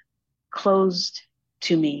been closed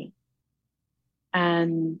to me.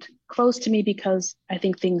 And closed to me because I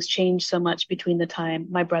think things changed so much between the time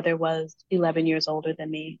my brother was 11 years older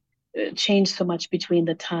than me. It changed so much between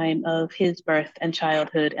the time of his birth and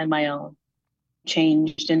childhood and my own.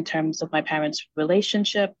 Changed in terms of my parents'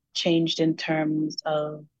 relationship, changed in terms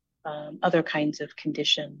of other kinds of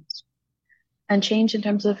conditions, and changed in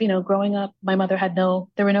terms of, growing up. My mother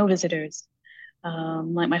there were no visitors.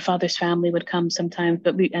 Like my father's family would come sometimes,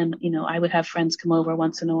 but I would have friends come over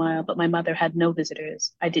once in a while, but my mother had no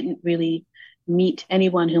visitors. I didn't really meet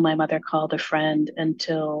anyone who my mother called a friend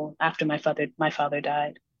until after my father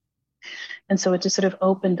died. And so it just sort of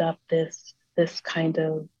opened up this kind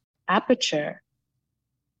of aperture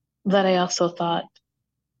that I also thought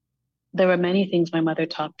there were many things my mother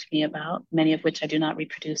talked to me about, many of which I do not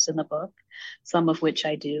reproduce in the book, some of which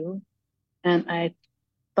I do. And I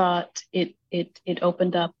thought it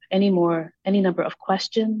opened up any number of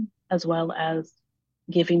questions, as well as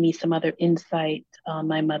giving me some other insight on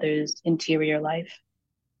my mother's interior life.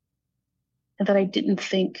 And that I didn't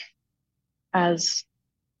think, as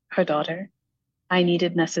her daughter, I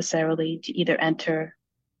needed necessarily to either enter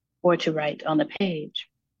or to write on the page.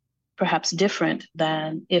 Perhaps different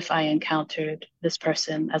than if I encountered this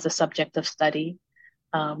person as a subject of study,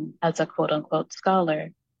 as a quote unquote scholar,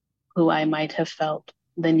 who I might have felt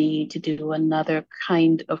the need to do another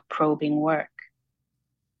kind of probing work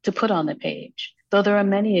to put on the page. Though there are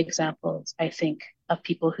many examples, I think, of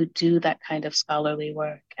people who do that kind of scholarly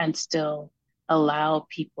work and still allow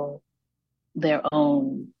people their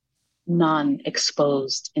own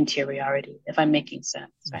non-exposed interiority, if I'm making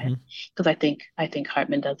sense, right? Because I think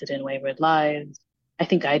Hartman does it in Wayward Lives. I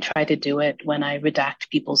think I try to do it when I redact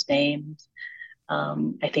people's names.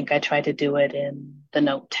 I think I try to do it in The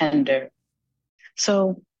Note Tender.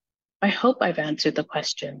 So I hope I've answered the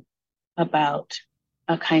question about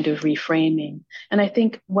a kind of reframing. And I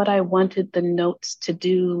think what I wanted the notes to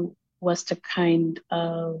do was to kind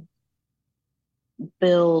of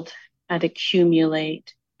build and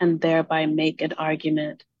accumulate and thereby make an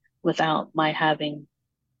argument without my having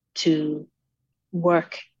to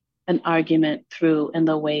work an argument through in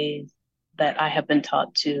the ways that I have been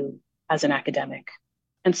taught to as an academic.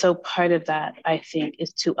 And so part of that, I think,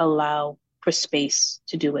 is to allow for space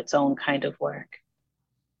to do its own kind of work.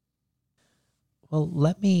 Well,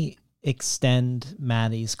 let me extend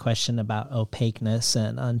Maddie's question about opaqueness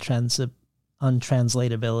and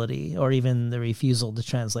untranslatability, or even the refusal to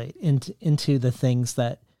translate, into the things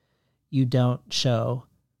that you don't show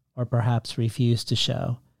or perhaps refuse to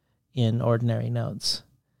show in ordinary notes.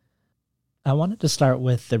 I wanted to start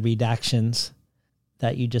with the redactions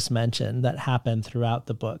that you just mentioned that happen throughout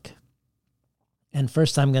the book. And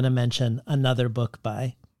first I'm going to mention another book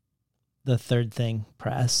by the Third Thing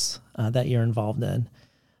Press that you're involved in,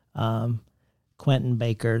 Quentin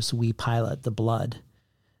Baker's We Pilot the Blood,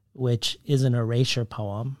 which is an erasure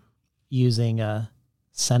poem using a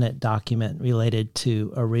Senate document related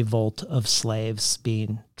to a revolt of slaves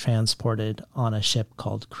being transported on a ship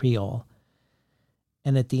called Creole.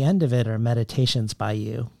 And at the end of it are meditations by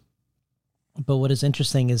you. But what is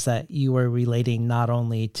interesting is that you are relating not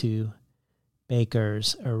only to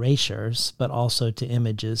Baker's erasures, but also to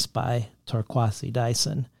images by Torkwasi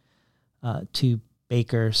Dyson, to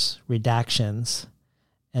Baker's redactions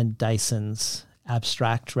and Dyson's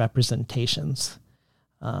abstract representations.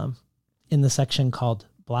 In the section called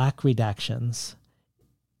Black Redactions,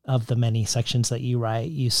 of the many sections that you write,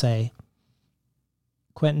 you say,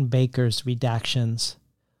 Quentin Baker's redactions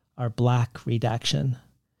are black redaction.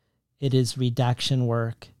 It is redaction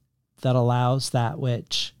work that allows that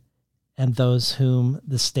which, and those whom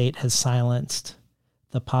the state has silenced,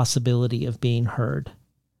 the possibility of being heard.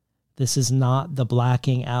 This is not the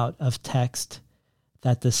blacking out of text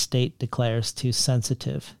that the state declares too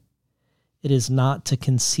sensitive. It is not to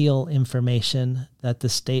conceal information that the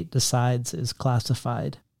state decides is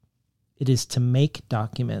classified. It is to make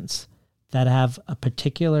documents that have a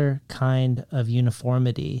particular kind of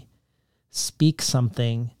uniformity speak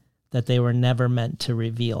something that they were never meant to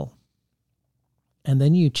reveal. And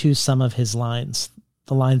then you choose some of his lines,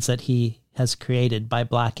 the lines that he has created by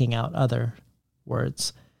blacking out other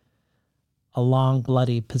words. A long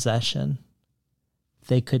bloody possession.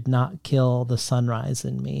 They could not kill the sunrise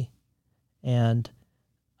in me. And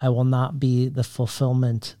I will not be the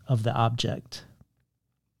fulfillment of the object.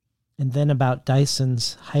 And then about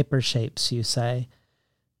Dyson's hypershapes, you say,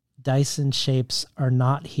 Dyson shapes are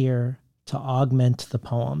not here to augment the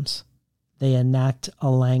poems. They enact a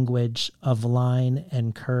language of line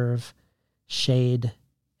and curve, shade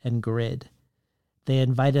and grid. They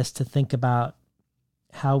invite us to think about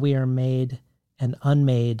how we are made and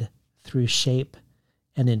unmade through shape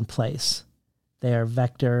and in place. They are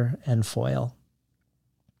vector and foil.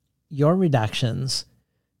 Your redactions,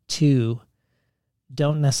 too,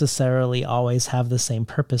 don't necessarily always have the same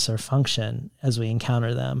purpose or function as we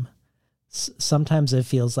encounter them. Sometimes it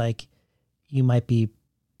feels like you might be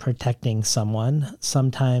protecting someone.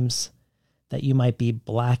 Sometimes that you might be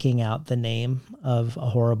blacking out the name of a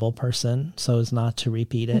horrible person so as not to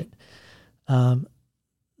repeat it.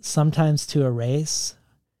 Sometimes to erase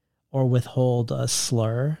or withhold a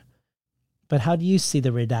slur. But how do you see the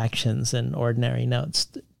redactions in ordinary notes?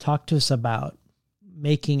 Talk to us about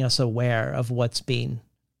making us aware of what's being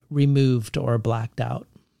removed or blacked out.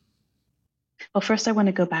 Well, first, I want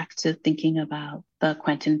to go back to thinking about the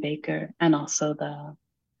Quentin Baker and also the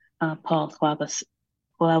Paul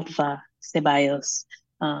Huelva Ceballos.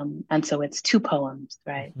 And so it's two poems,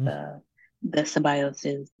 right? Mm-hmm. The Ceballos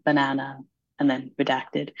is Banana and then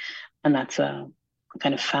Redacted, and that's a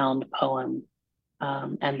kind of found poem.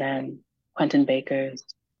 And then Quentin Baker's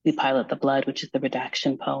We Pilot the Blood, which is the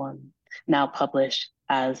redaction poem, now published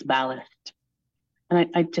as Ballast. And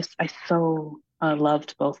I so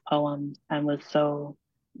loved both poems and was so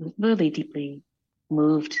really deeply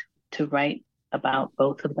moved to write about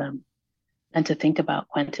both of them and to think about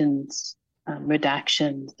Quentin's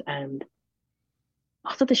redactions and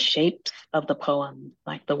also the shapes of the poems,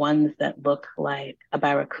 like the ones that look like a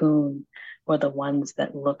barracoon or the ones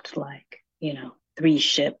that looked like, three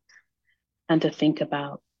ships, and to think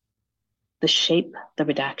about the shape the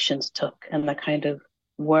redactions took and the kind of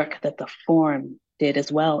work that the form did,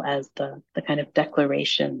 as well as the kind of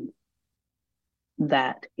declaration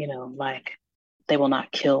that, like, they will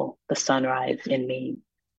not kill the sunrise in me.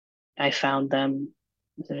 I found them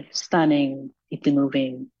sort of stunning, deeply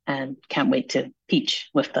moving, and can't wait to teach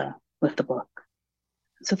with the book.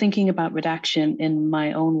 So thinking about redaction in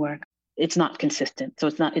my own work, it's not consistent. So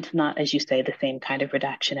it's not, as you say, the same kind of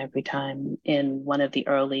redaction every time. In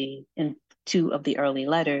two of the early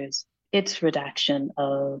letters, it's redaction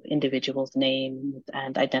of individuals' names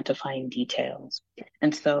and identifying details.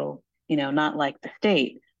 And so, not like the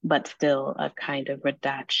state, but still a kind of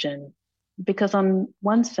redaction, because on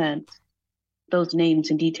one sense, those names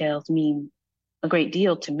and details mean a great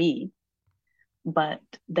deal to me, but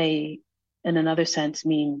they, in another sense,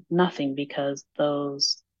 mean nothing because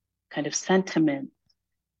those kind of sentiments,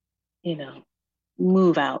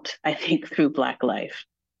 move out, I think, through Black life,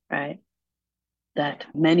 right? That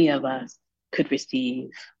many of us could receive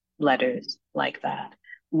letters like that.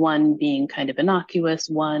 One being kind of innocuous,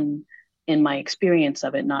 one, in my experience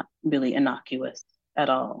of it, not really innocuous at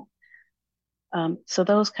all. So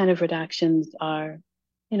those kind of redactions are,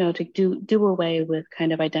 to do away with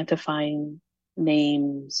kind of identifying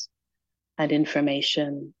names and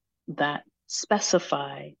information that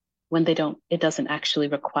specify when it doesn't actually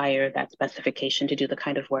require that specification to do the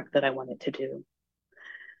kind of work that I want it to do.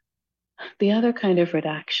 The other kind of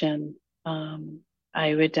redaction, I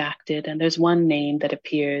redacted, and there's one name that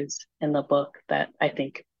appears in the book that I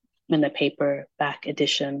think in the paperback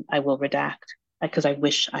edition I will redact because I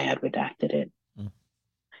wish I had redacted it. Mm.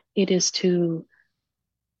 It is to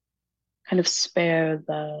kind of spare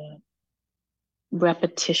the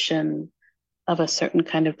repetition of a certain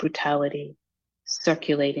kind of brutality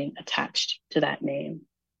circulating attached to that name,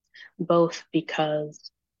 both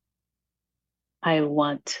because I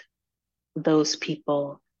want those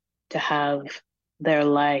people to have their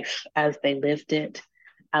life as they lived it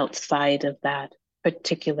outside of that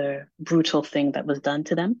particular brutal thing that was done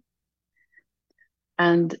to them.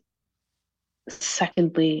 And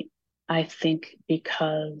secondly, I think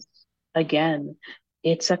because, again,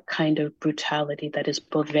 it's a kind of brutality that is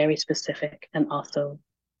both very specific and also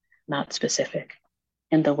not specific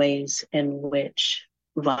in the ways in which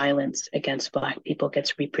violence against Black people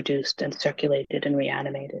gets reproduced and circulated and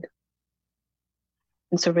reanimated.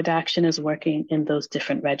 And so redaction is working in those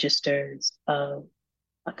different registers of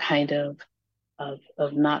a kind of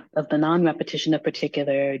the non-repetition of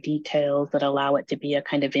particular details that allow it to be a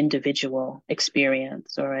kind of individual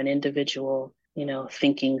experience or an individual,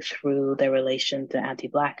 thinking through their relation to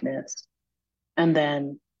anti-Blackness. And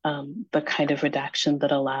then the kind of redaction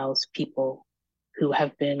that allows people who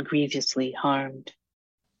have been grievously harmed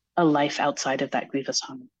a life outside of that grievous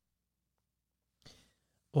harm.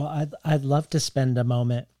 Well, I'd love to spend a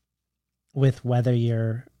moment with whether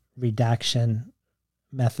your redaction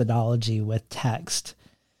methodology with text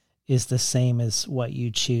is the same as what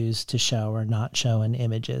you choose to show or not show in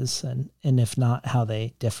images, and if not, how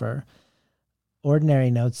they differ.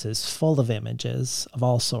 Ordinary Notes is full of images of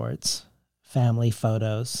all sorts, family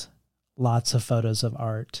photos, lots of photos of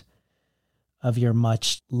art, of your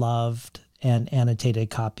much loved and annotated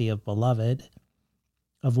copy of Beloved,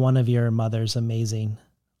 of one of your mother's amazing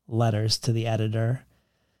letters to the editor,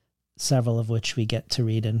 several of which we get to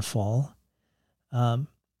read in full.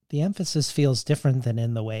 The emphasis feels different than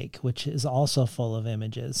in The Wake, which is also full of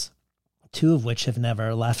images, two of which have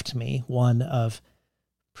never left me. One of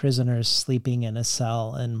prisoners sleeping in a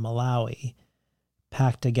cell in Malawi,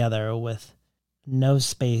 packed together with no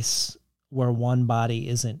space where one body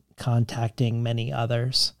isn't contacting many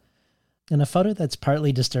others. And a photo that's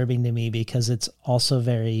partly disturbing to me because it's also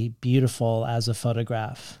very beautiful as a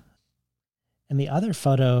photograph. And the other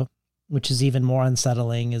photo, which is even more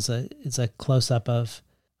unsettling, is a close-up of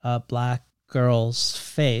a Black girl's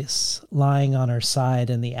face lying on her side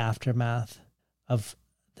in the aftermath of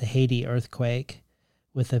the Haiti earthquake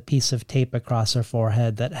with a piece of tape across her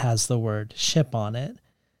forehead that has the word ship on it.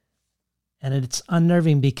 And it's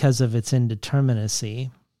unnerving because of its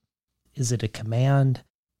indeterminacy. Is it a command?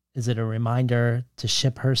 Is it a reminder to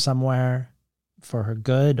ship her somewhere for her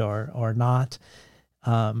good or not?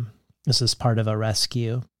 This is part of a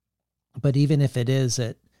rescue. But even if it is,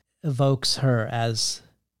 it evokes her as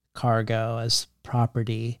cargo, as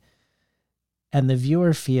property. And the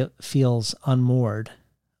viewer feels unmoored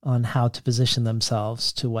on how to position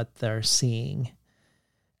themselves to what they're seeing.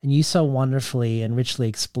 And you so wonderfully and richly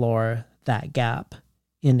explore that gap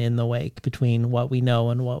in the wake between what we know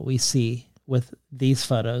and what we see with these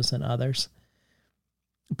photos and others.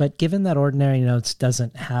 But given that Ordinary Notes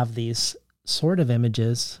doesn't have these sort of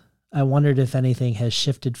images, I wondered if anything has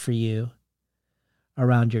shifted for you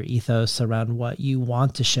around your ethos, around what you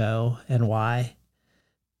want to show and why.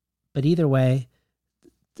 But either way,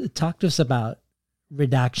 talk to us about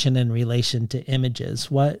redaction in relation to images,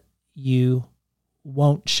 what you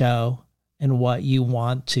won't show and what you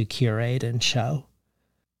want to curate and show.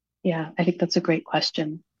 Yeah, I think that's a great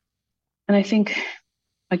question. And I think,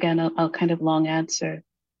 again, I'll kind of long answer,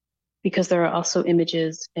 because there are also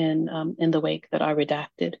images in the wake that are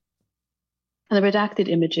redacted. And the redacted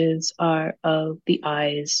images are of the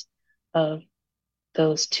eyes of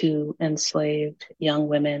those two enslaved young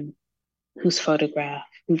women whose photograph,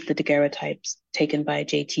 who's the daguerreotypes taken by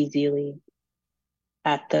J.T. Zealy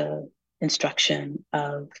at the instruction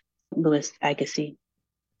of Louis Agassiz.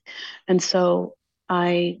 And so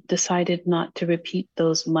I decided not to repeat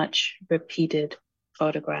those much repeated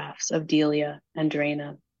photographs of Delia and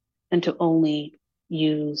Drana, and to only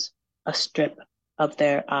use a strip of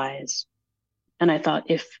their eyes. And I thought,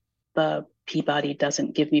 if the Peabody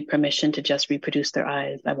doesn't give me permission to just reproduce their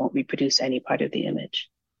eyes, I won't reproduce any part of the image.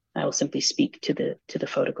 I will simply speak to the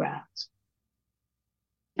photographs.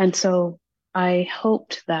 And so I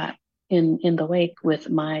hoped that in the wake, with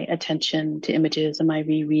my attention to images and my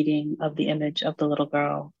rereading of the image of the little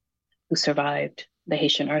girl who survived the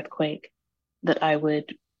Haitian earthquake, that I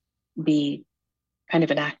would be kind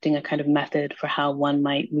of enacting a kind of method for how one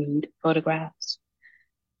might read photographs,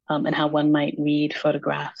 and how one might read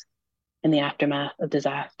photographs in the aftermath of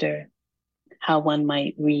disaster, how one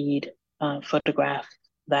might read photographs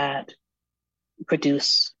that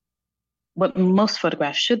produce what most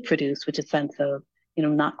photographs should produce, which is a sense of,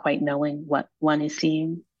 not quite knowing what one is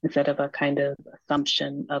seeing, instead of a kind of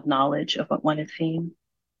assumption of knowledge of what one is seeing.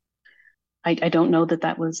 I don't know that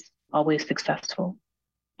that was always successful.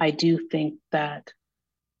 I do think that,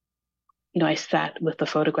 I sat with the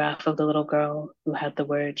photograph of the little girl who had the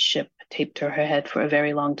word ship taped to her head for a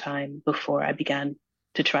very long time before I began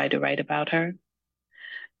to try to write about her.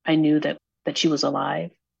 I knew that she was alive.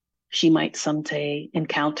 She might someday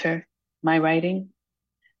encounter my writing.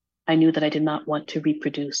 I knew that I did not want to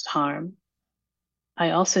reproduce harm.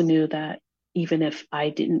 I also knew that even if I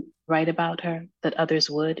didn't write about her, that others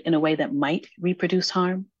would, in a way that might reproduce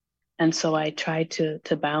harm. And so I tried to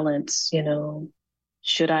balance,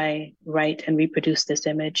 should I write and reproduce this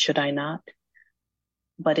image? Should I not?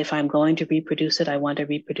 But if I'm going to reproduce it, I want to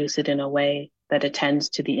reproduce it in a way that attends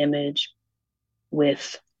to the image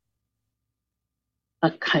with a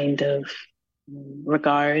kind of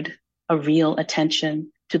regard, a real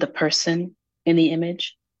attention to the person in the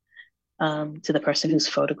image, to the person whose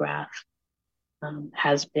photograph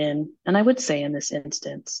has been, and I would say in this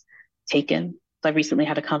instance, taken. I recently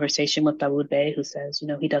had a conversation with Dawood Bey, who says,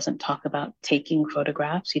 he doesn't talk about taking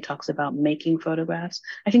photographs. He talks about making photographs.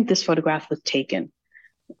 I think this photograph was taken.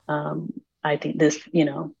 I think this,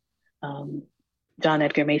 John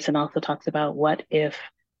Edgar Mason also talks about, what if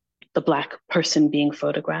the Black person being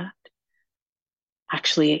photographed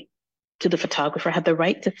actually, to the photographer, had the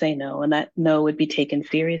right to say no, and that no would be taken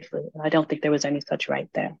seriously. I don't think there was any such right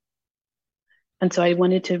there. And so I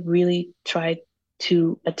wanted to really try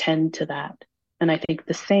to attend to that. And I think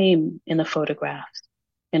the same in the photographs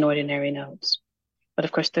in Ordinary Notes. But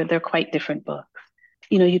of course, they're quite different books.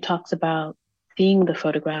 You talks about seeing the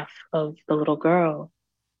photograph of the little girl,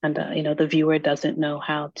 and the viewer doesn't know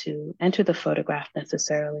how to enter the photograph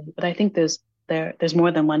necessarily. But I think there's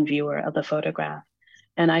more than one viewer of the photograph.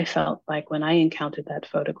 And I felt like when I encountered that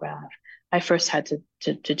photograph, I first had to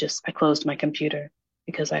I closed my computer,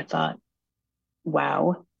 because I thought,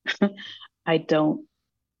 wow,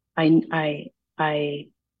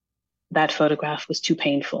 that photograph was too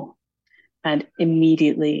painful, and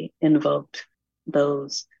immediately invoked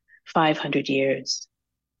those 500 years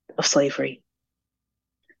of slavery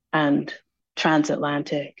and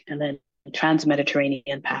transatlantic and then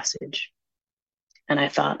trans-Mediterranean passage And I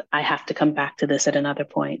thought, I have to come back to this at another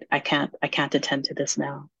point. I can't attend to this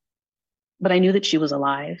now. But I knew that she was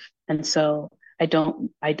alive. And so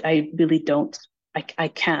I really don't, I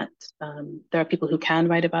can't. There are people who can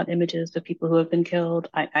write about images of people who have been killed.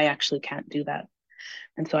 I actually can't do that.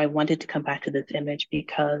 And so I wanted to come back to this image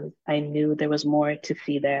because I knew there was more to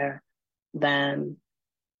see there than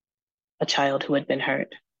a child who had been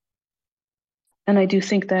hurt. And I do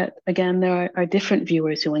think that, again, there are different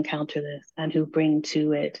viewers who encounter this and who bring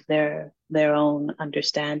to it their own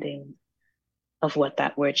understanding of what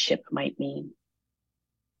that word ship might mean.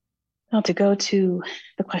 Now, to go to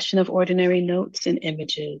the question of ordinary notes and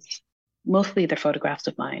images, mostly they're photographs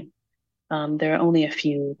of mine. There are only a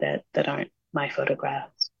few that aren't my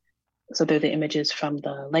photographs. So they're the images from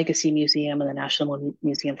the Legacy Museum and the National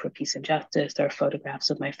Museum for Peace and Justice. There are photographs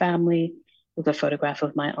of my family. There's a photograph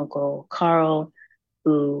of my uncle Carl,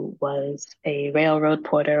 who was a railroad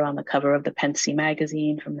porter on the cover of the Pensy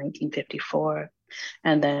magazine from 1954.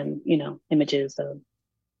 And then, images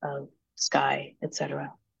of sky,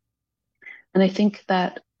 etc. And I think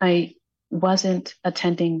that I wasn't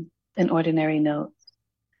attending an ordinary note,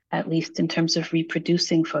 at least in terms of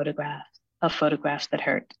reproducing photographs that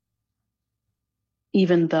hurt,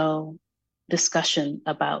 even though discussion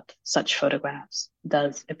about such photographs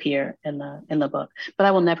does appear in the book. But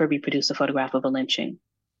I will never reproduce a photograph of a lynching.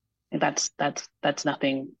 And that's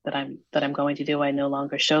nothing that I'm going to do. I no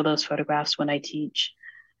longer show those photographs when I teach.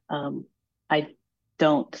 I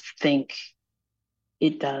don't think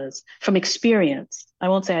it does. From experience, I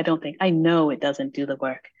won't say I don't think, I know it doesn't do the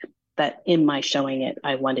work that in my showing it,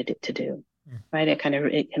 I wanted it to do, right? It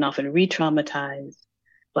can often re-traumatize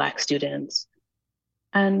Black students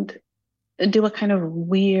and do a kind of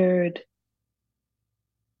weird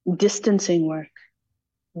distancing work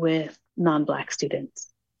with non-Black students.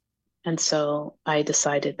 And so I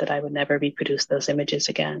decided that I would never reproduce those images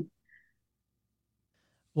again.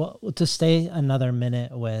 Well, to stay another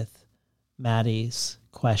minute with Maddie's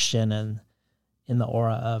question and in the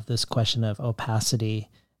aura of this question of opacity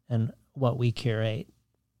and what we curate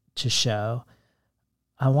to show,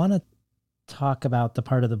 I want to talk about the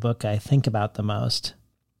part of the book I think about the most.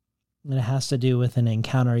 And it has to do with an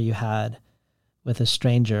encounter you had with a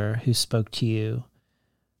stranger who spoke to you,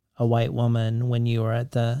 a white woman, when you were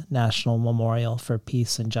at the National Memorial for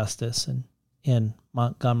Peace and Justice in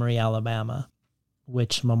Montgomery, Alabama,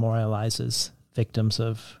 which memorializes victims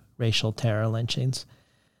of racial terror lynchings.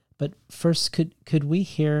 But first, could we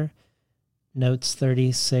hear notes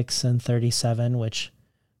 36 and 37, which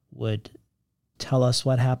would tell us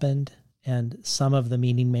what happened and some of the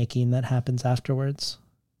meaning making that happens afterwards?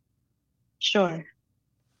 Sure.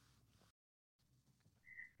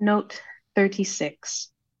 Note 36,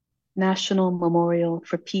 National Memorial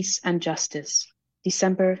for Peace and Justice,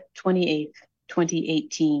 December 28th,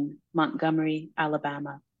 2018, Montgomery,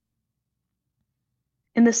 Alabama.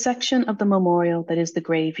 In the section of the memorial that is the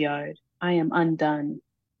graveyard, I am undone,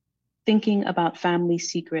 thinking about family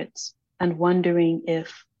secrets and wondering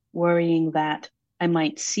if, worrying that, I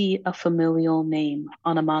might see a familial name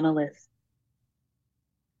on a monolith.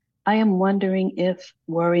 I am wondering if,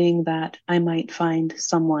 worrying that, I might find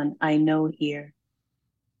someone I know here.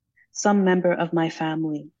 Some member of my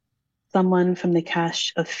family, someone from the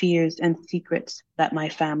cache of fears and secrets that my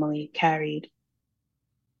family carried.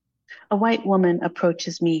 A white woman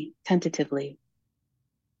approaches me tentatively.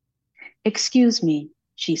 "Excuse me,"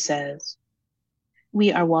 she says.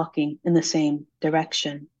 We are walking in the same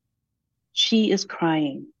direction. She is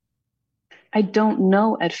crying. I don't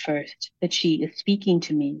know at first that she is speaking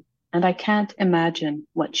to me, and I can't imagine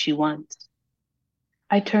what she wants.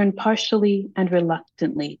 I turn partially and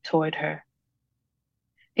reluctantly toward her.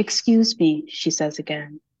 "Excuse me," she says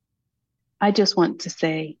again. "I just want to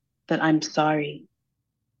say that I'm sorry."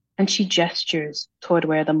 And she gestures toward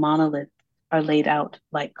where the monoliths are laid out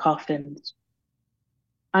like coffins.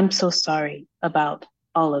 "I'm so sorry about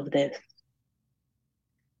all of this."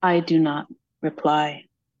 I do not reply.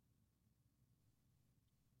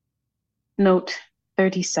 Note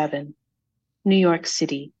 37, New York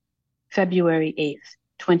City, February 8th,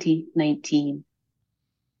 2019.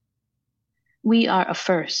 We are a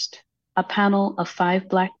first, a panel of 5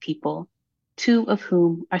 Black people, 2 of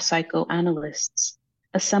whom are psychoanalysts,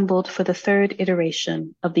 assembled for the 3rd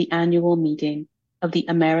iteration of the annual meeting of the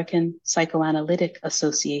American Psychoanalytic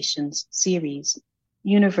Association's series,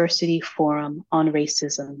 University Forum on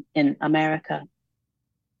Racism in America.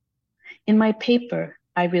 In my paper,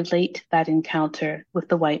 I relate that encounter with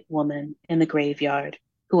the white woman in the graveyard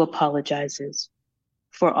who apologizes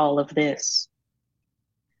for all of this.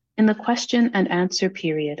 In the question and answer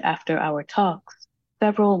period after our talks,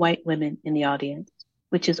 several white women in the audience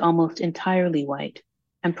which is almost entirely white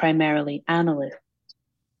and primarily analysts,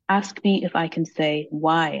 ask me if I can say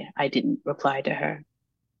why I didn't reply to her.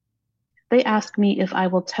 They ask me if I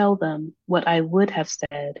will tell them what I would have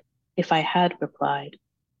said if I had replied.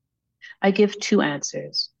 I give two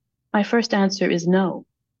answers. My first answer is no.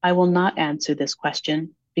 I will not answer this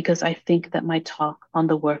question because I think that my talk on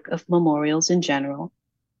the work of memorials in general,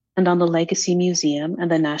 and on the Legacy Museum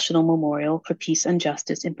and the National Memorial for Peace and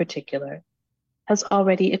Justice in particular, has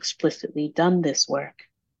already explicitly done this work.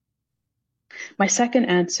 My second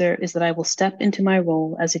answer is that I will step into my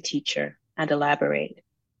role as a teacher and elaborate.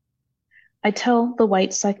 I tell the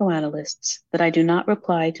white psychoanalysts that I do not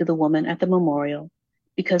reply to the woman at the memorial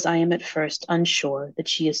because I am at first unsure that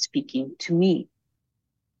she is speaking to me.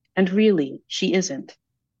 And really, she isn't.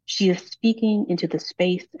 She is speaking into the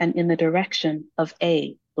space and in the direction of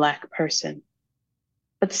a Black person.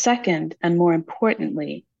 But second, and more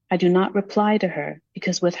importantly, I do not reply to her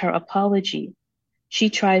because with her apology, she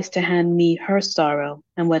tries to hand me her sorrow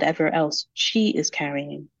and whatever else she is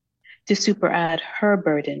carrying, to superadd her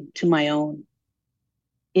burden to my own.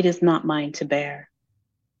 It is not mine to bear.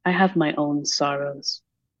 I have my own sorrows.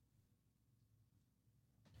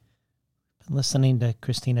 Been listening to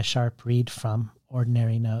Christina Sharpe read from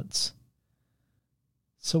Ordinary Notes.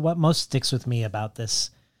 So what most sticks with me about this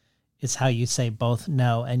is how you say both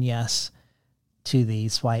no and yes to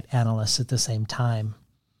these white analysts at the same time,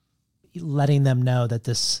 letting them know that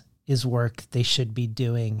this is work they should be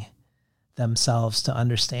doing themselves to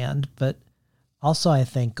understand. But also, I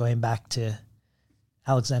think, going back to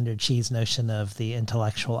Alexander Chi's notion of the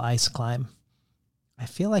intellectual ice climb, I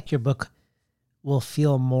feel like your book will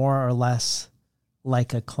feel more or less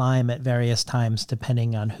like a climb at various times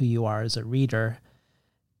depending on who you are as a reader.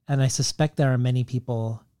 And I suspect there are many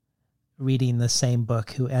people reading the same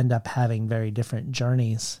book who end up having very different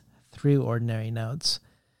journeys through Ordinary Notes.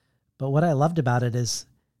 But what I loved about it is,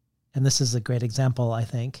 and this is a great example, I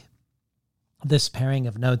think, this pairing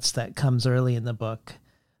of notes that comes early in the book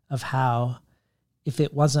of how, if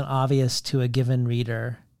it wasn't obvious to a given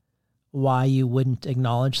reader why you wouldn't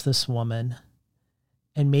acknowledge this woman,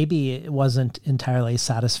 and maybe it wasn't entirely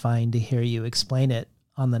satisfying to hear you explain it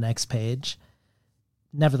on the next page,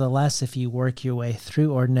 nevertheless, if you work your way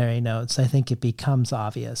through Ordinary Notes, I think it becomes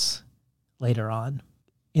obvious later on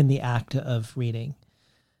in the act of reading,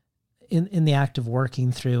 in the act of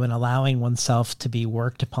working through and allowing oneself to be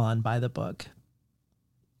worked upon by the book.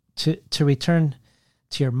 To return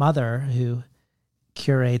to your mother, who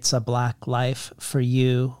curates a Black life for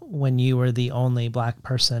you when you were the only Black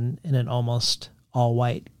person in an almost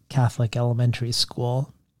all-white Catholic elementary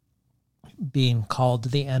school, being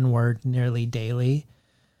called the N-word nearly daily,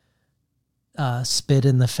 spit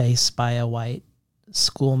in the face by a white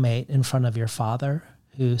schoolmate in front of your father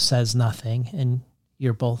who says nothing, and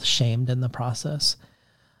you're both shamed in the process.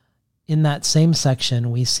 In that same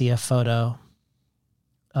section, we see a photo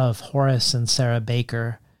of Horace and Sarah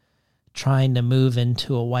Baker trying to move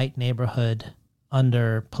into a white neighborhood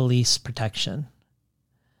under police protection.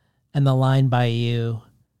 And the line by you,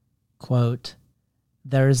 quote,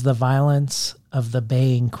 "There is the violence of the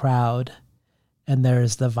baying crowd, and there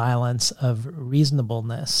is the violence of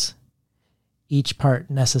reasonableness, each part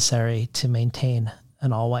necessary to maintain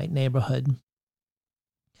an all-white neighborhood."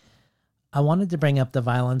 I wanted to bring up the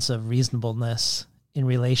violence of reasonableness in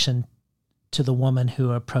relation to the woman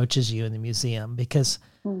who approaches you in the museum, because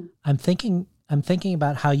I'm thinking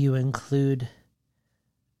about how you include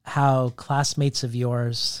how classmates of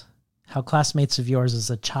yours as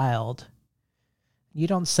a child, you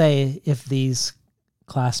don't say if these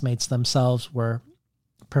classmates themselves were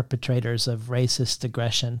perpetrators of racist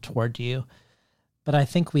aggression toward you, but I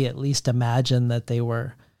think we at least imagine that they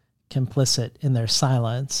were complicit in their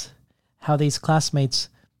silence. How these classmates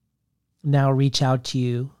now reach out to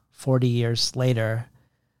you 40 years later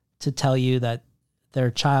to tell you that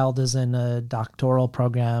their child is in a doctoral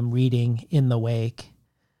program reading In the Wake,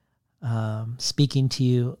 speaking to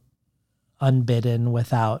you unbidden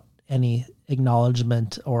without any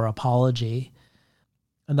acknowledgement or apology.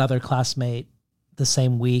 Another classmate the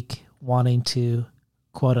same week wanting to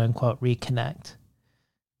quote unquote reconnect,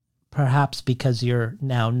 perhaps because you're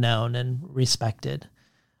now known and respected.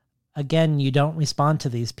 Again, you don't respond to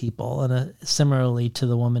these people, and similarly to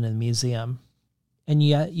the woman in the museum. And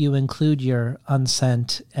yet you include your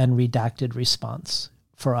unsent and redacted response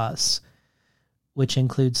for us, which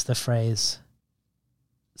includes the phrase,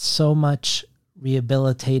 "So much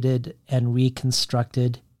rehabilitated and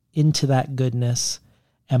reconstructed into that goodness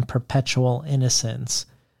and perpetual innocence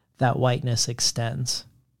that whiteness extends."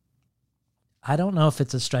 I don't know if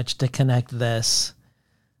it's a stretch to connect this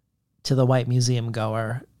to the white museum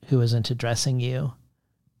goer who isn't addressing you,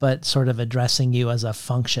 but sort of addressing you as a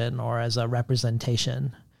function or as a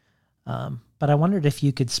representation. But I wondered if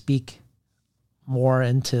you could speak more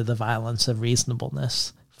into the violence of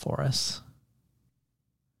reasonableness for us.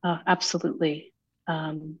 Absolutely.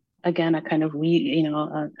 Again, a kind of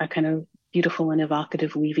a kind of beautiful and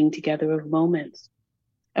evocative weaving together of moments.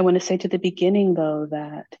 I want to say to the beginning, though,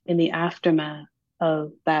 that in the aftermath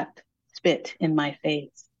of that spit in my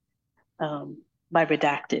face, by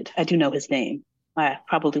Redacted, I do know his name. I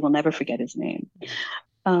probably will never forget his name.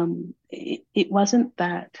 It wasn't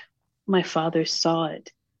that my father saw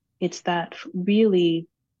it. It's that really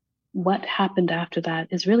what happened after that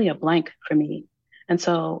is really a blank for me. And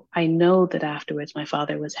so I know that afterwards my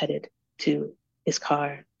father was headed to his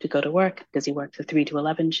car to go to work because he worked the 3 to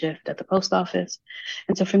 11 shift at the post office.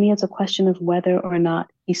 And so for me, it's a question of whether or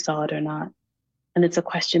not he saw it or not. And it's a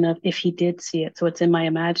question of if he did see it. So it's in my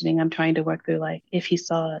imagining, I'm trying to work through like, if he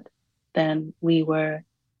saw it, then we were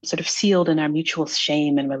sort of sealed in our mutual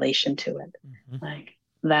shame in relation to it. Like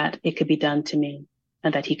that it could be done to me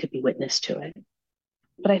and that he could be witness to it.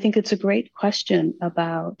 But I think it's a great question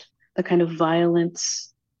about the kind of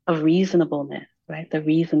violence of reasonableness, right? The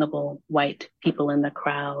reasonable white people in the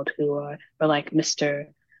crowd who are like Mr.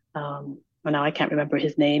 Well, now I can't remember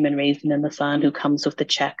his name in Raisin in the Sun, who comes with the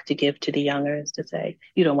check to give to the youngers to say,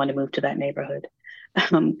 you don't want to move to that neighborhood.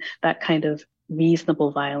 That kind of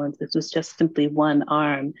reasonable violence. This was just simply one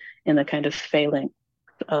arm in the kind of phalanx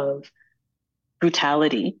of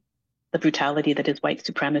brutality, the brutality that is white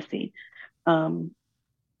supremacy.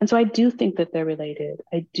 And so I do think that they're related.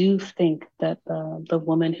 I do think that the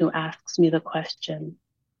woman who asks me the question,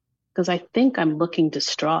 because I think I'm looking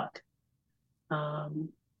distraught,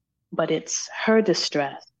 but it's her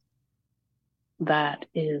distress that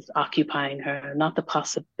is occupying her, not the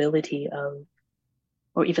possibility of,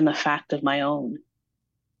 or even the fact of my own.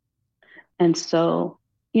 And so,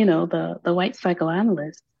 the white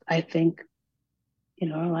psychoanalysts, I think,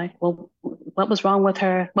 are like, well, what was wrong with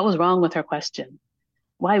her? What was wrong with her question?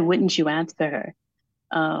 Why wouldn't you answer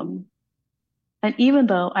her? And even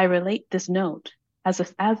though I relate this note as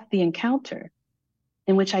the encounter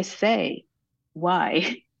in which I say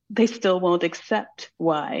why, they still won't accept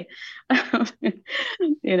why. And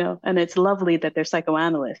it's lovely that they're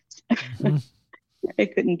psychoanalysts. Mm-hmm.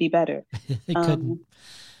 It couldn't be better. It couldn't.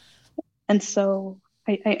 And so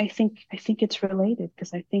I think it's related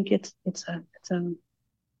because I think it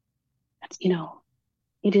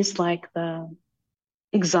is like the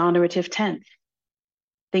exonerative tense.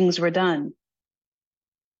 Things were done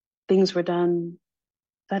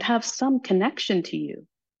that have some connection to you.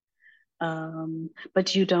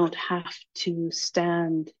 But you don't have to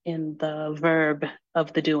stand in the verb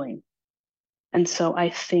of the doing. And so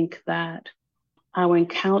I think that our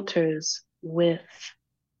encounters with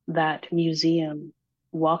that museum,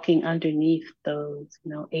 walking underneath those,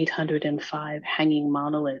 805 hanging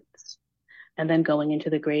monoliths, and then going into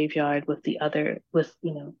the graveyard with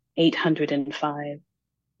 805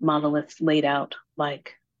 monoliths laid out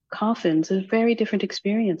like coffins, are very different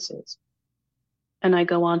experiences. And I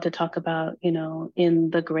go on to talk about, in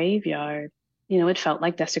the graveyard, it felt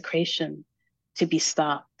like desecration to be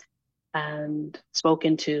stopped and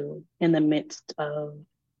spoken to in the midst of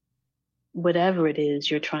whatever it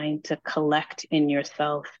is you're trying to collect in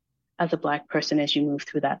yourself as a Black person as you move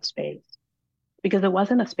through that space. Because it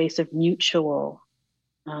wasn't a space of mutual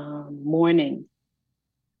mourning,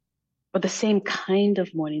 but the same kind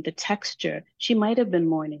of mourning, the texture. She might have been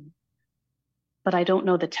mourning, but I don't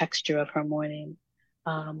know the texture of her mourning.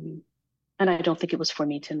 And I don't think it was for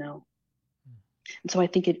me to know. And so I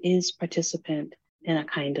think it is participant in a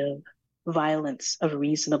kind of violence of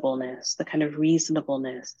reasonableness, the kind of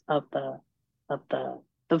reasonableness of the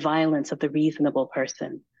violence of the reasonable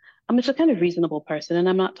person. It's a kind of reasonable person, and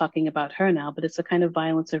I'm not talking about her now, but it's a kind of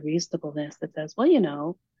violence of reasonableness that says,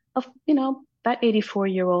 well, that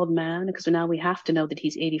 84-year-old man, because now we have to know that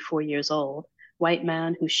he's 84 years old, white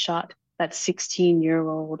man who shot that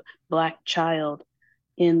 16-year-old Black child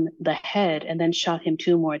in the head and then shot him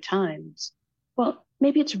 2 more times. Well,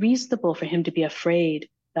 maybe it's reasonable for him to be afraid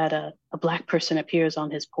that a Black person appears on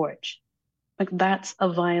his porch. Like that's a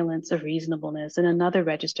violence of reasonableness. In another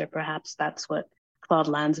register, perhaps that's what Claude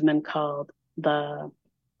Lanzmann called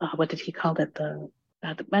what did he call it? I'm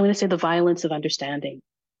going to say the violence of understanding,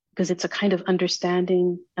 because it's a kind of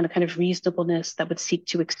understanding and a kind of reasonableness that would seek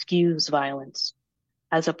to excuse violence,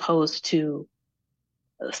 as opposed to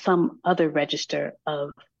some other register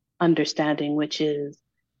of understanding, which is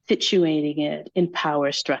situating it in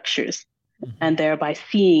power structures and thereby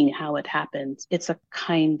seeing how it happens. It's a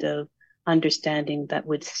kind of understanding that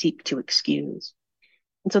would seek to excuse.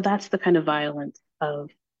 And so that's the kind of violence of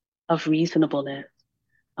reasonableness,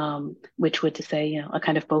 which would to say, a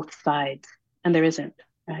kind of both sides, and there isn't,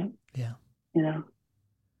 right? Yeah.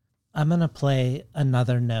 I'm going to play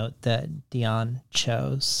another note that Dion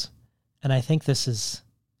chose. And I think it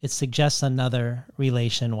suggests another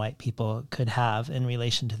relation white people could have in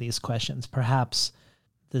relation to these questions. Perhaps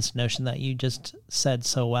this notion that you just said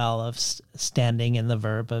so well of standing in the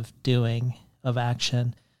verb of doing, of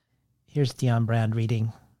action. Here's Dion Brand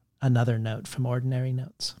reading another note from Ordinary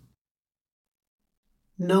Notes.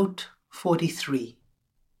 Note 43.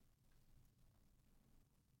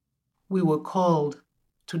 We were called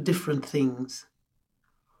to different things.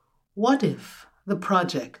 What if the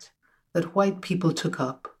project that white people took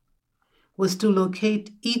up was to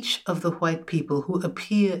locate each of the white people who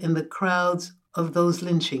appear in the crowds of those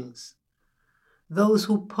lynchings, those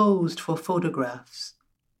who posed for photographs,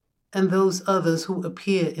 and those others who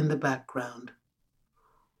appear in the background?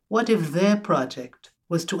 What if their project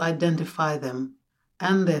was to identify them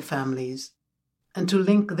and their families, and to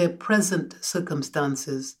link their present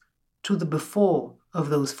circumstances to the before of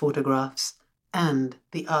those photographs and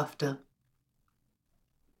the after?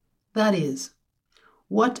 That is,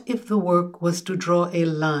 what if the work was to draw a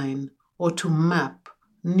line or to map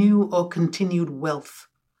new or continued wealth,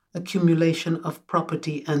 accumulation of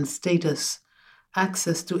property and status,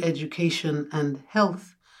 access to education and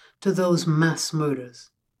health to those mass murders?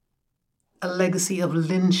 A legacy of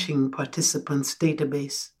lynching participants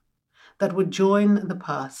database that would join the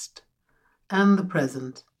past and the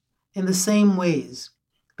present in the same ways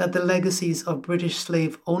that the legacies of British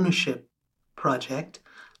slave ownership project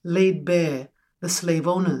laid bare the slave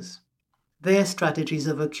owners, their strategies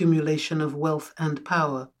of accumulation of wealth and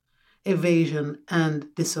power, evasion and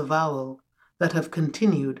disavowal that have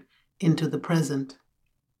continued into the present.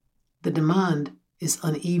 The demand is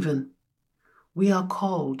uneven. We are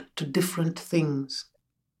called to different things.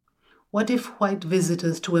 What if white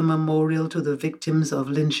visitors to a memorial to the victims of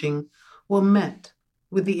lynching were met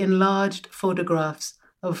with the enlarged photographs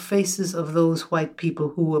of faces of those white people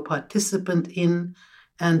who were participant in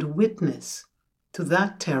and witness to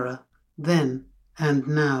that terror then and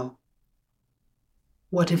now?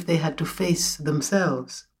 What if they had to face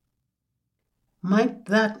themselves? Might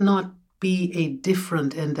that not be a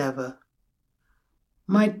different endeavor?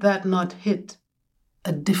 Might that not hit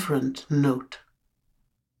a different note?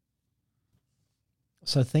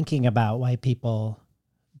 So thinking about white people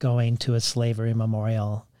going to a slavery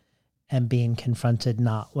memorial and being confronted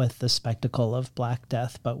not with the spectacle of Black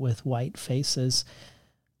Death, but with white faces,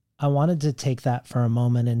 I wanted to take that for a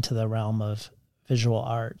moment into the realm of visual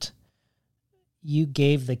art. You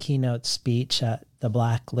gave the keynote speech at the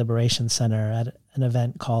Black Liberation Center at an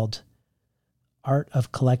event called Art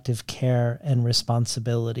of Collective Care and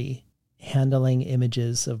Responsibility, Handling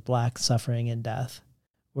Images of Black Suffering and Death,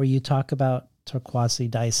 where you talk about Torkwasi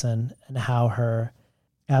Dyson and how her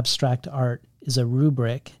abstract art is a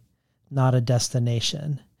rubric, not a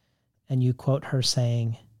destination. And you quote her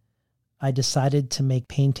saying, "I decided to make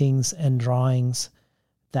paintings and drawings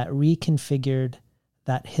that reconfigured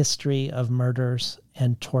that history of murders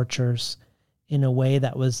and tortures in a way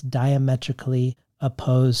that was diametrically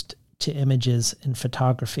opposed to images in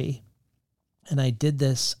photography. And I did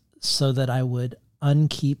this so that I would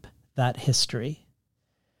unkeep that history."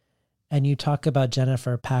 And you talk about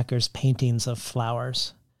Jennifer Packer's paintings of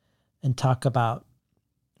flowers and talk about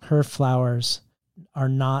her flowers are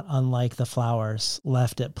not unlike the flowers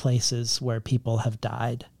left at places where people have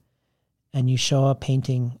died. And you show a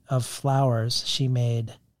painting of flowers she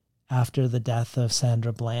made after the death of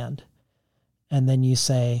Sandra Bland. And then you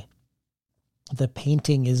say, the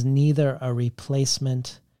painting is neither a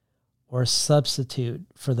replacement or substitute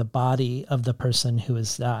for the body of the person who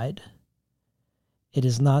has died. It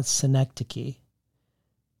is not synecdoche.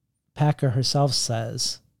 Packer herself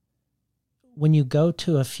says, when you go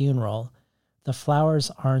to a funeral, the flowers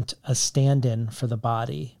aren't a stand-in for the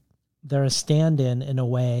body. They're a stand-in in a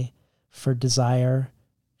way for desire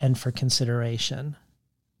and for consideration.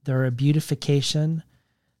 They're a beautification,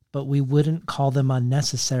 but we wouldn't call them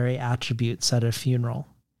unnecessary attributes at a funeral.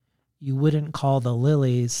 You wouldn't call the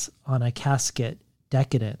lilies on a casket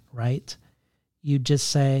decadent, right? You'd just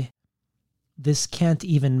say, this can't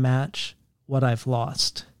even match what I've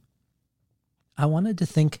lost. I wanted to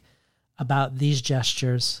think about these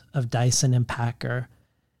gestures of Dyson and Packer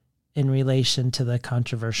in relation to the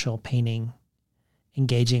controversial painting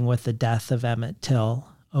engaging with the death of Emmett Till,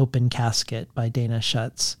 Open Casket by Dana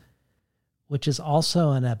Schutz, which is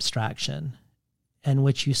also an abstraction and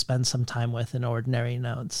which you spend some time with in Ordinary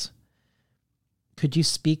Notes. Could you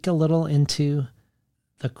speak a little into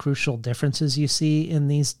the crucial differences you see in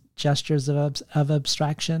these gestures of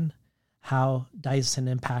abstraction? How Dyson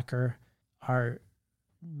and Packer are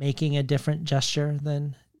making a different gesture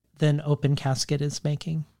than Open Casket is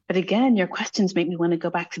making? But again, your questions make me want to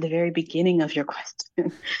go back to the very beginning of your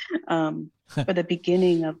question, or the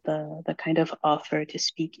beginning of the kind of offer to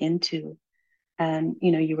speak into. And,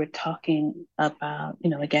 you were talking about,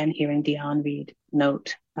 again, hearing Dion read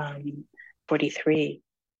note 43.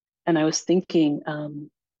 And I was thinking,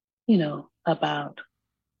 about,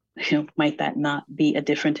 might that not be a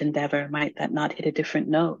different endeavor? Might that not hit a different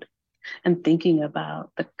note? And thinking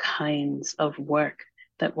about the kinds of work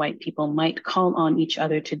that white people might call on each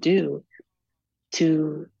other to do,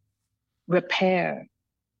 to repair,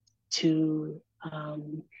 to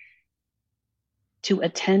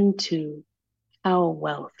attend to how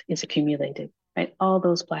wealth is accumulated, right? All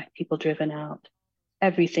those Black people driven out,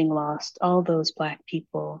 everything lost, all those Black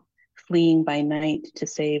people fleeing by night to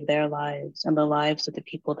save their lives and the lives of the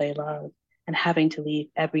people they love, and having to leave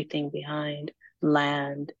everything behind,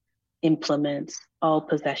 land, implements, all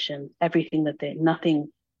possessions, everything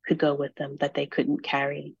nothing could go with them that they couldn't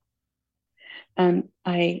carry. And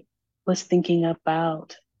I was thinking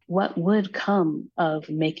about what would come of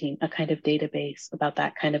making a kind of database about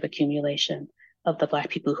that kind of accumulation of the Black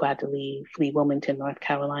people who had to flee Wilmington, North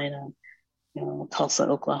Carolina, Tulsa,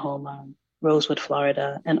 Oklahoma, Rosewood,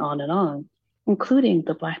 Florida, and on, including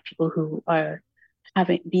the Black people who are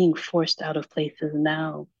being forced out of places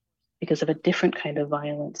now because of a different kind of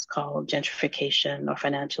violence called gentrification or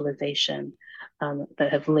financialization,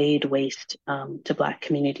 that have laid waste to Black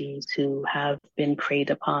communities who have been preyed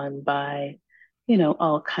upon by,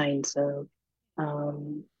 all kinds of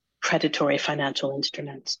predatory financial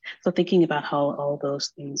instruments. So thinking about how all those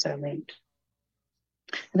things are linked.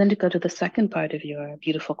 And then to go to the second part of your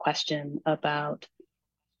beautiful question about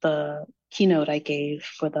the keynote I gave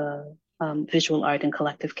for the Visual Art and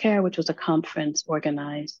Collective Care, which was a conference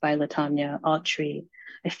organized by Latanya Autry,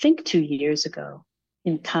 I think 2 years ago.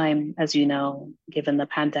 In time, as you know, given the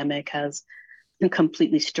pandemic has been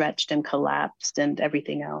completely stretched and collapsed and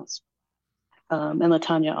everything else. And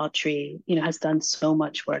Latanya Autry, has done so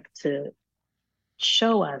much work to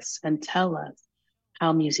show us and tell us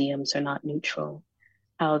how museums are not neutral,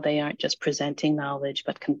 how they aren't just presenting knowledge,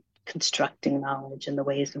 but constructing knowledge in the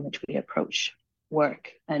ways in which we approach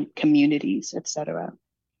work and communities, etc.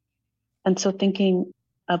 And so thinking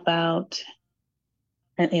about,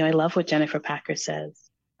 and I love what Jennifer Packer says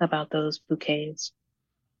about those bouquets.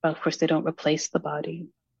 Well, of course, they don't replace the body.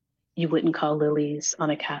 You wouldn't call lilies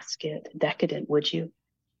on a casket decadent, would you?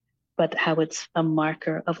 But how it's a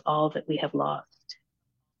marker of all that we have lost.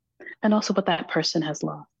 And also what that person has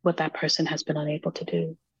lost, what that person has been unable to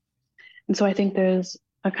do. And so I think there's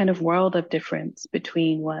a kind of world of difference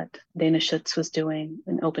between what Dana Schutz was doing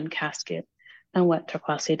in Open Casket and what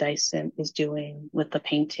Torkwase Dyson is doing with the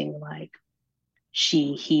painting like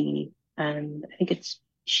She, He, and I think it's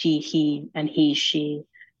She, He, and He, She,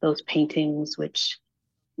 those paintings which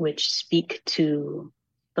speak to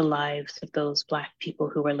the lives of those Black people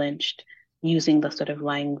who were lynched, using the sort of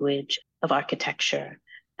language of architecture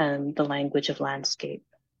and the language of landscape.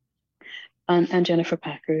 And Jennifer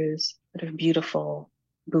Packer's sort of beautiful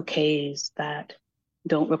bouquets that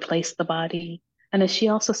don't replace the body. And as she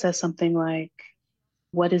also says something like,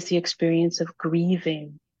 what is the experience of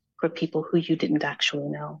grieving for people who you didn't actually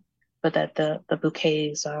know? But that the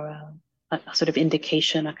bouquets are a sort of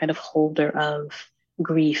indication, a kind of holder of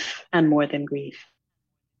grief and more than grief.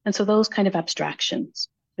 And so those kind of abstractions,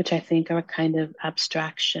 which I think are a kind of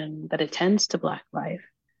abstraction that attends to Black life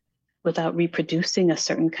without reproducing a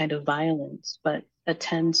certain kind of violence, but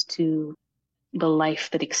attends to the life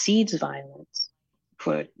that exceeds violence,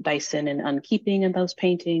 for Dyson and Unkeeping and those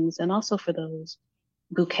paintings, and also for those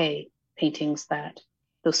bouquet paintings,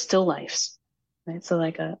 those still lifes, right? So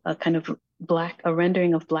like a kind of a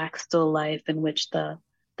rendering of Black still life in which the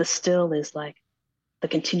still is like the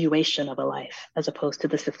continuation of a life as opposed to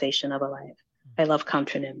the cessation of a life. I love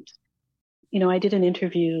contronyms. I did an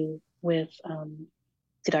interview with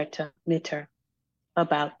Siddhartha Mitter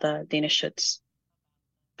about the Dana Schutz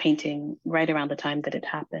painting right around the time that it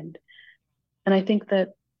happened. And I think that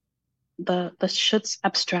the Schutz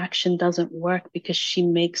abstraction doesn't work because she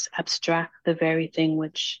makes abstract the very thing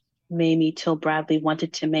which Mamie Till Bradley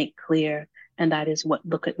wanted to make clear, and that is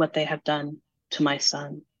look at what they have done to my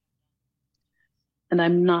son. And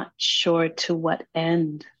I'm not sure to what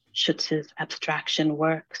end Schutz's abstraction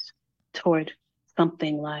works toward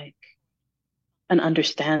something like an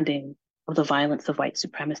understanding of the violence of white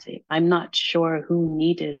supremacy. I'm not sure who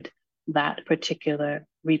needed that particular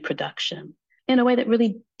reproduction. in a way that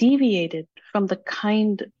really deviated from the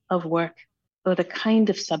kind of work or the kind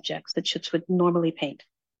of subjects that Schutz would normally paint,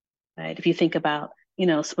 right? If you think about,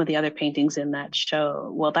 some of the other paintings in that show,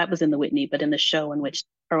 well, that was in the Whitney, but in the show in which,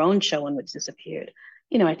 her own show in which this appeared,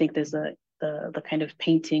 I think there's the kind of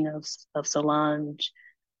painting of Solange,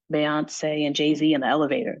 Beyonce, and Jay-Z in the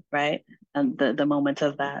elevator, right? And the moment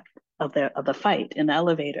of that, of the fight in the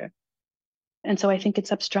elevator. And so I think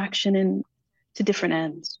it's abstraction to different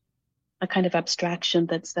ends, a kind of abstraction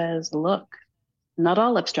that says, look, not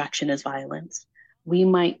all abstraction is violence. We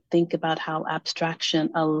might think about how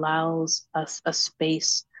abstraction allows us a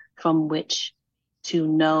space from which to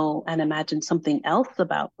know and imagine something else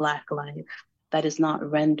about Black life that is not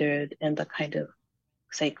rendered in the kind of,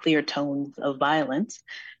 say, clear tones of violence,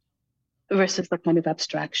 versus the kind of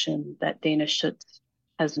abstraction that Dana Schutz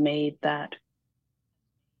has made that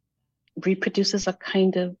reproduces a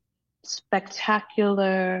kind of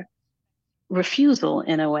spectacular refusal,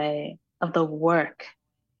 in a way, of the work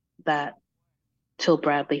that Till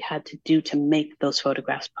Bradley had to do to make those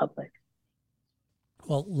photographs public.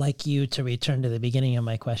 Well, like you, to return to the beginning of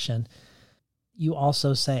my question, you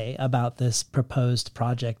also say about this proposed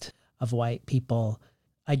project of white people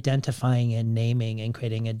identifying and naming and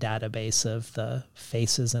creating a database of the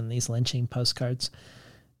faces in these lynching postcards,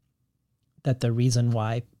 that the reason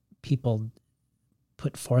why people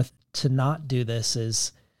put forth to not do this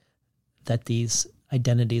is that these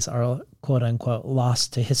identities are, quote unquote,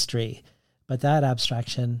 lost to history. But that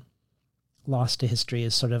abstraction, lost to history,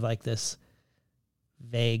 is sort of like this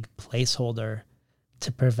vague placeholder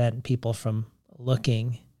to prevent people from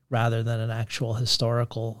looking rather than an actual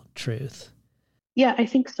historical truth. Yeah, I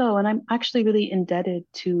think so. And I'm actually really indebted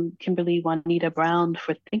to Kimberly Juanita Brown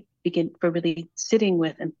for really sitting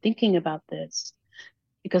with and thinking about this,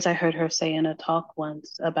 because I heard her say in a talk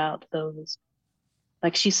once about those,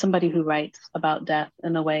 like, she's somebody who writes about death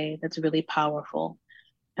in a way that's really powerful.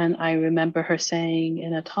 And I remember her saying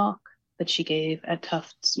in a talk that she gave at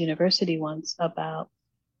Tufts University once about,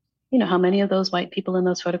 how many of those white people in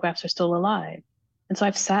those photographs are still alive. And so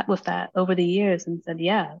I've sat with that over the years and said,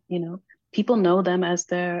 yeah, people know them as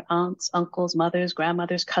their aunts, uncles, mothers,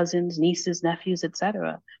 grandmothers, cousins, nieces, nephews,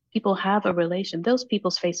 etc. People have a relation. Those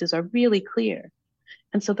people's faces are really clear.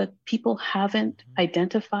 And so that people haven't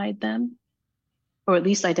identified them, or at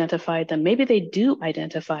least identified them. Maybe they do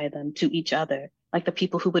identify them to each other, like the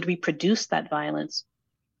people who would reproduce that violence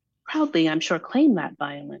proudly, I'm sure, claim that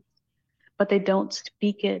violence, but they don't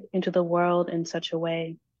speak it into the world in such a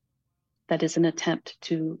way that is an attempt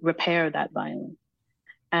to repair that violence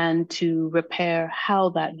and to repair how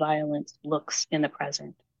that violence looks in the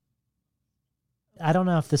present. I don't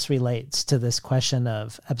know if this relates to this question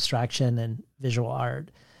of abstraction and visual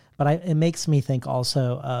art, but it makes me think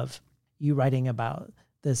also of you writing about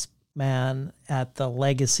this man at the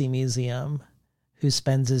Legacy Museum who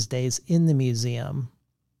spends his days in the museum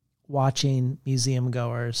watching museum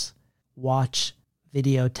goers watch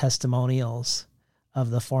video testimonials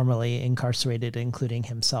of the formerly incarcerated, including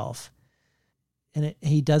himself. And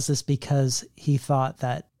he does this because he thought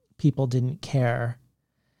that people didn't care.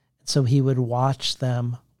 So he would watch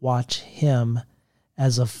them watch him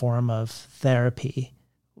as a form of therapy,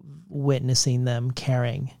 witnessing them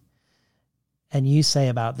caring. And you say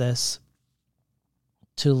about this,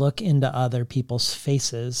 to look into other people's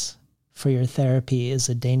faces for your therapy is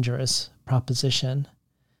a dangerous proposition.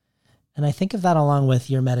 And I think of that along with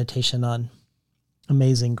your meditation on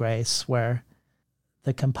Amazing Grace, where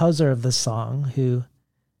the composer of the song, who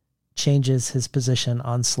changes his position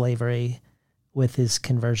on slavery with his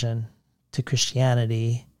conversion to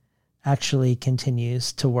Christianity, actually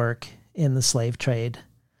continues to work in the slave trade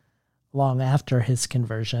long after his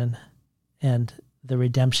conversion. And the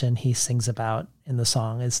redemption he sings about in the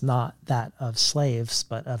song is not that of slaves,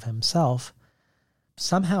 but of himself.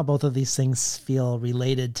 Somehow both of these things feel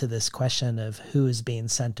related to this question of who is being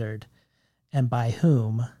centered and by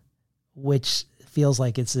whom, which feels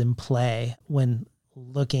like it's in play when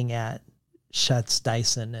looking at Schutz,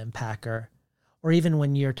 Dyson, and Packer, or even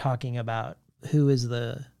when you're talking about who is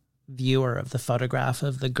the viewer of the photograph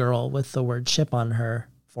of the girl with the word ship on her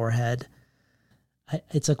forehead.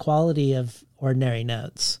 It's a quality of Ordinary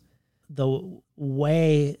Notes. The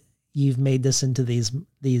way you've made this into these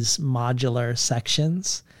modular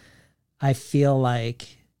sections, I feel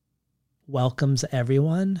like welcomes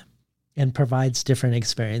everyone and provides different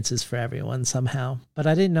experiences for everyone somehow. But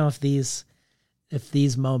I didn't know if these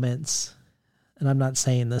moments, and I'm not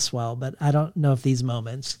saying this well, but I don't know if these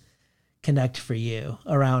moments connect for you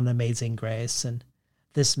around Amazing Grace and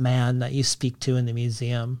this man that you speak to in the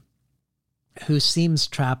museum who seems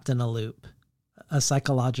trapped in a loop a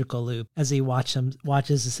psychological loop as he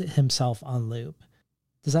watches himself on loop.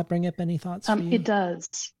 Does that bring up any thoughts for you? It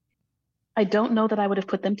does. I don't know that I would have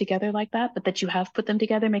put them together like that, but that you have put them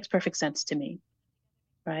together makes perfect sense to me.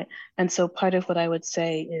 Right. And so part of what I would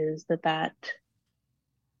say is that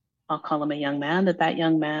I'll call him a young man, that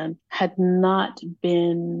young man had not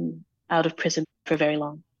been out of prison for very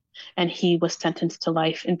long. And he was sentenced to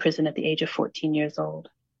life in prison at the age of 14 years old.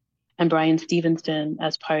 And Brian Stevenson,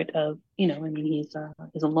 as part of, he's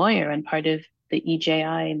a lawyer, and part of the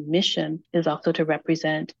EJI mission is also to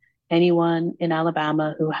represent anyone in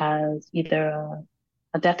Alabama who has either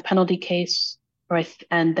a death penalty case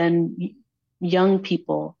and then young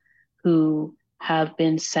people who have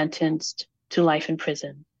been sentenced to life in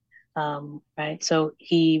prison. Right. So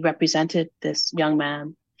he represented this young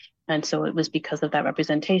man. And so it was because of that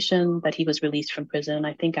representation that he was released from prison,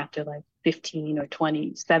 I think after like 15 or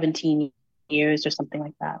 20, 17 years or something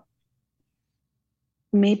like that.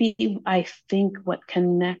 Maybe I think what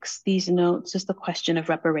connects these notes is the question of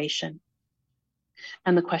reparation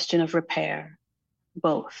and the question of repair,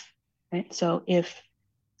 both. Right? So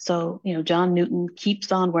John Newton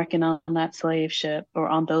keeps on working on that slave ship or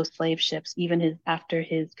on those slave ships, even after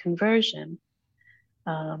his conversion,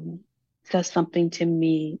 says something to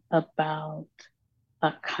me about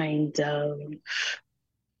a kind of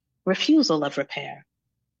refusal of repair,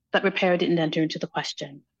 that repair didn't enter into the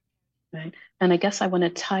question, right? And I guess I want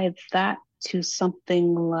to tie that to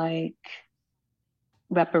something like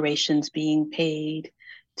reparations being paid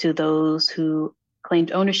to those who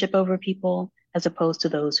claimed ownership over people as opposed to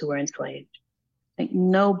those who were enslaved. Like,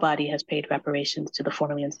 nobody has paid reparations to the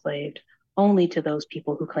formerly enslaved, only to those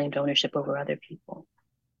people who claimed ownership over other people.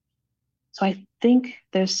 So I think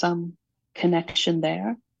there's some connection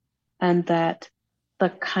there, and that the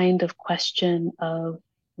kind of question of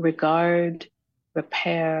regard,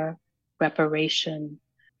 repair, reparation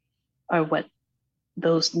are what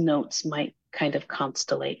those notes might kind of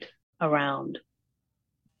constellate around.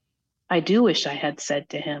 I do wish I had said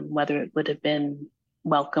to him, whether it would have been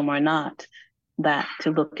welcome or not, that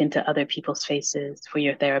to look into other people's faces for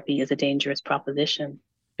your therapy is a dangerous proposition,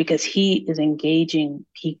 because he is engaging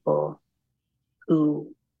people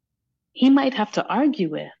who he might have to argue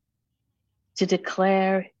with to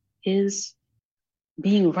declare his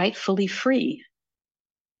being rightfully free.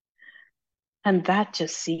 And that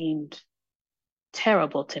just seemed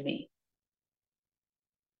terrible to me.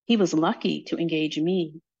 He was lucky to engage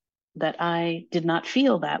me, that I did not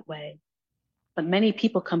feel that way. But many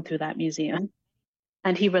people come through that museum,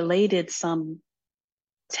 and he related some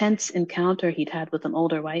tense encounter he'd had with an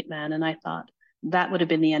older white man, and I thought that would have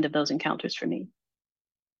been the end of those encounters for me.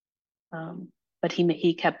 But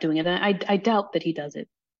he kept doing it. And I doubt that he does it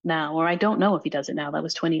now, or I don't know if he does it now. That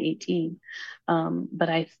was 2018. But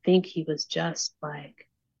I think he was just like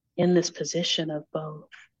in this position of both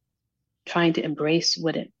trying to embrace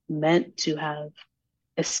what it meant to have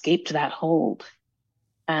escaped that hold,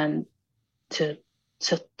 and to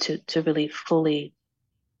really fully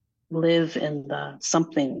live in the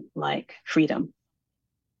something like freedom.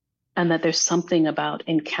 And that there's something about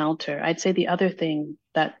encounter. I'd say the other thing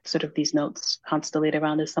that sort of these notes constellate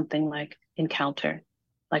around is something like encounter,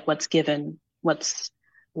 like what's given, what's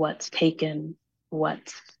taken,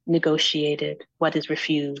 what's negotiated, what is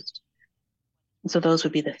refused. And so those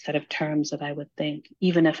would be the set of terms that I would think,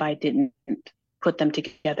 even if I didn't put them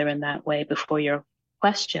together in that way before your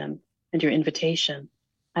question and your invitation,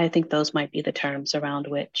 I think those might be the terms around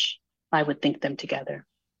which I would think them together.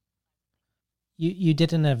 You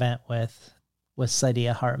did an event with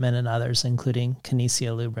Saidiya Hartman and others, including Canisia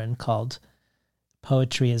Lubrin, called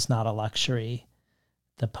Poetry is Not a Luxury,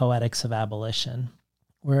 The Poetics of Abolition,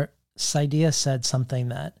 where Saidiya said something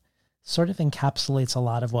that sort of encapsulates a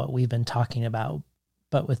lot of what we've been talking about,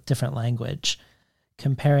 but with different language,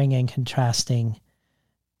 comparing and contrasting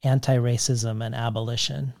anti-racism and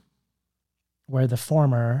abolition, where the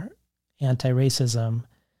former, anti-racism,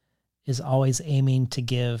 is always aiming to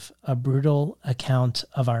give a brutal account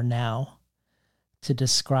of our now, to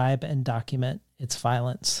describe and document its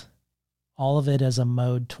violence, all of it as a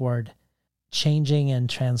mode toward changing and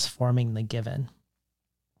transforming the given.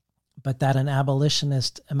 But that an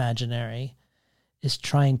abolitionist imaginary is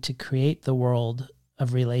trying to create the world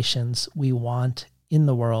of relations we want in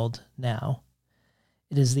the world now.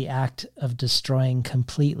 It is the act of destroying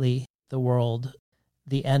completely the world,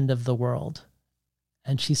 the end of the world.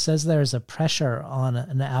 And she says there is a pressure on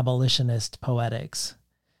an abolitionist poetics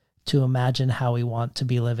to imagine how we want to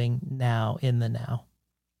be living now in the now,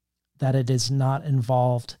 that it is not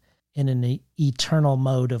involved in an eternal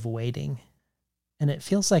mode of waiting. And it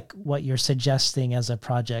feels like what you're suggesting as a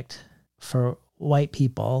project for white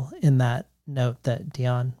people in that note that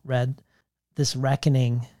Dion read, this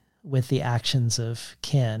reckoning with the actions of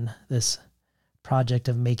kin, this project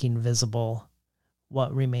of making visible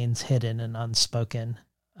what remains hidden and unspoken,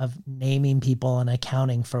 of naming people and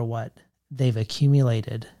accounting for what they've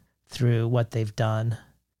accumulated through what they've done,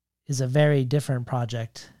 is a very different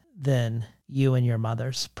project than you and your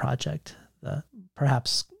mother's project.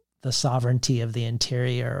 Perhaps the sovereignty of the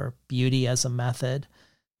interior, or beauty as a method,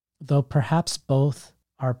 though perhaps both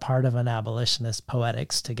are part of an abolitionist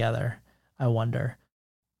poetics together, I wonder.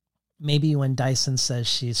 Maybe when Dyson says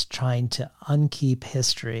she's trying to unkeep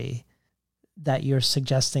history, that you're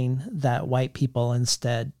suggesting that white people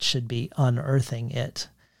instead should be unearthing it.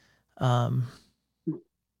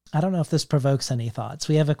 I don't know if this provokes any thoughts.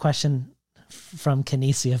 We have a question from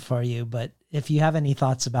Kinesia for you, but if you have any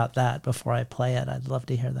thoughts about that before I play it, I'd love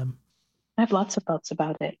to hear them. I have lots of thoughts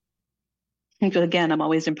about it. And again, I'm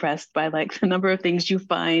always impressed by like the number of things you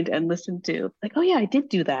find and listen to. Like, oh yeah, I did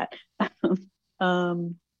do that.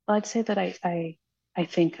 Well, I'd say that I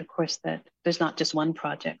think, of course, that there's not just one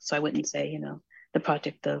project. So I wouldn't say, the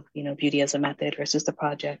project of, beauty as a method versus the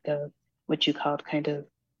project of what you called kind of,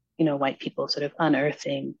 white people sort of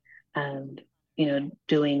unearthing and,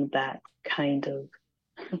 doing that kind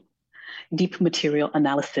of deep material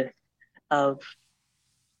analysis of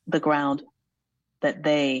the ground that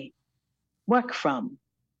they work from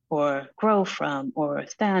or grow from or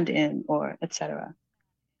stand in or etc.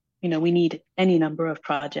 We need any number of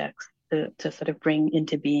projects to sort of bring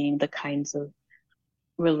into being the kinds of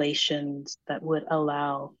relations that would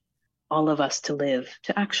allow all of us to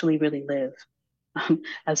actually really live,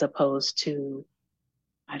 as opposed to,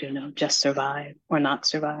 I don't know, just survive or not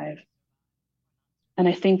survive. And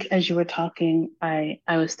I think as you were talking, I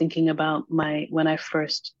was thinking about when I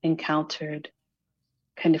first encountered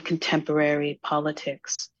kind of contemporary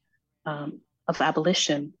politics of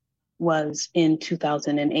abolition was in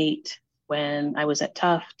 2008 when I was at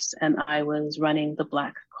Tufts and I was running the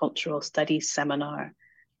Black Cultural Studies seminar,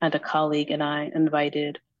 and a colleague and I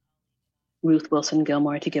invited Ruth Wilson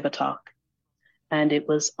Gilmore to give a talk. And it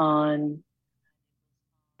was on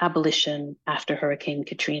abolition after Hurricane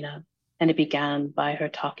Katrina. And it began by her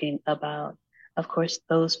talking about, of course,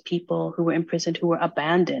 those people who were imprisoned who were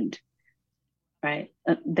abandoned, right?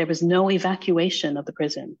 There was no evacuation of the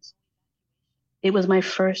prisons. It was my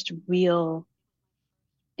first real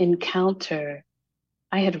encounter.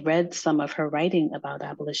 I had read some of her writing about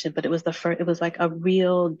abolition, but it was like a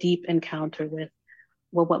real deep encounter with,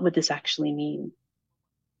 well, what would this actually mean?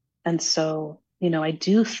 And so, I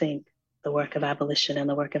do think the work of abolition and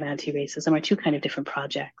the work of anti-racism are two kind of different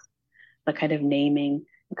projects, the kind of naming,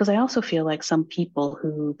 because I also feel like some people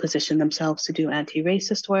who position themselves to do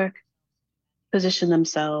anti-racist work position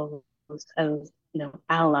themselves as,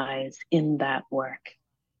 allies in that work,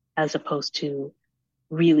 as opposed to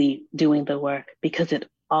really doing the work because it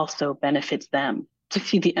also benefits them to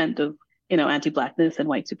see the end of, anti-Blackness and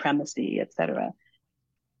white supremacy, etc.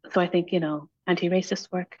 So I think,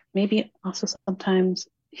 anti-racist work maybe also sometimes,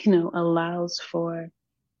 allows for,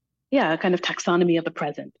 a kind of taxonomy of the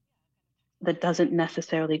present that doesn't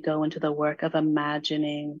necessarily go into the work of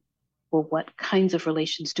imagining, well, what kinds of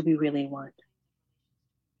relations do we really want?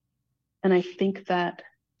 And I think that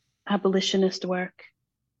abolitionist work,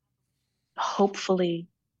 hopefully,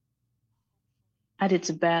 at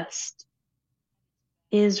its best,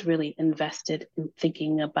 is really invested in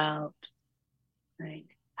thinking about, right,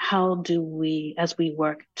 how do we, as we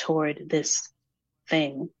work toward this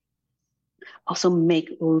thing, also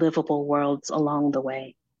make livable worlds along the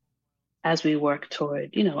way, as we work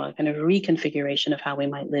toward, a kind of reconfiguration of how we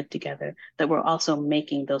might live together, that we're also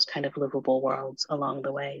making those kind of livable worlds along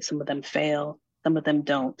the way. Some of them fail, some of them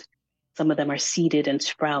don't. Some of them are seeded and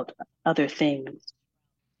sprout other things.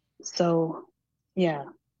 So, yeah,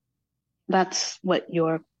 that's what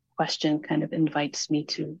your question kind of invites me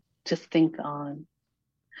to think on,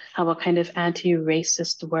 how a kind of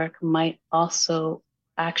anti-racist work might also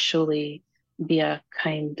actually be a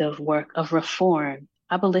kind of work of reform.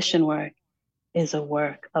 Abolition work is a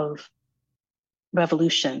work of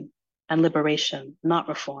revolution and liberation, not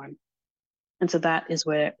reform. And so that is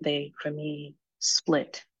where they, for me,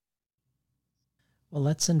 split. Well,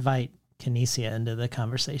 let's invite Kinesia into the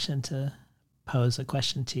conversation to pose a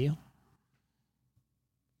question to you.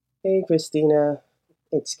 Hey, Christina,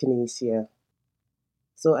 it's Kinesia.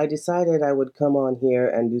 So I decided I would come on here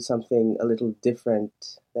and do something a little different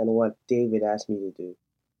than what David asked me to do.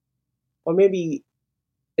 Or maybe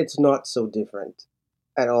it's not so different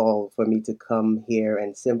at all for me to come here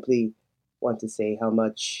and simply want to say how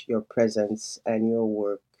much your presence and your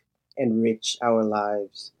work enrich our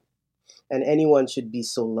lives And anyone should be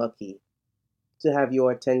so lucky to have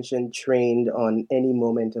your attention trained on any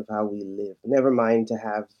moment of how we live. Never mind to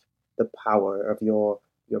have the power of your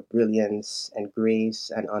brilliance and grace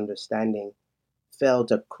and understanding felt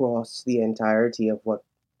across the entirety of what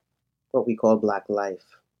we call Black life.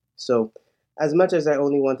 So, as much as I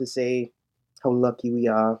only want to say how lucky we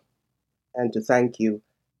are and to thank you,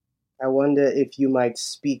 I wonder if you might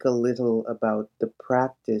speak a little about the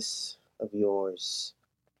practice of yours,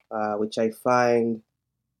 which I find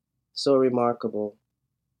so remarkable,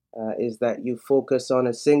 is that you focus on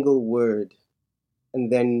a single word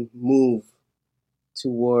and then move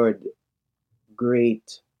toward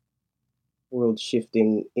great world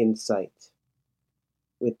shifting insight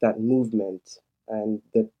with that movement and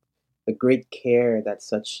the great care that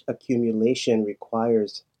such accumulation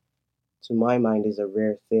requires, to my mind, is a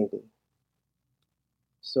rare thing.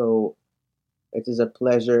 So it is a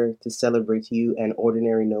pleasure to celebrate you and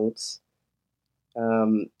Ordinary Notes.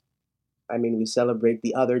 I mean, we celebrate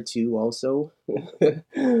the other two also,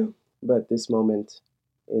 but this moment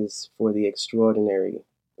is for the extraordinary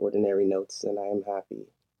Ordinary Notes, and I am happy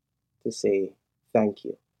to say thank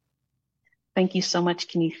you. Thank you so much,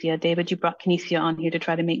 Kinesia. David, you brought Kinesia on here to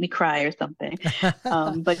try to make me cry or something.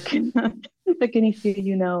 But Kinesia,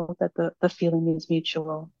 you know that the feeling is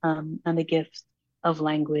mutual, and the gifts of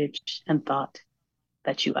language and thought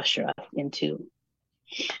that you usher us into.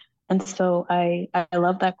 And so I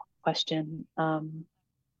love that question,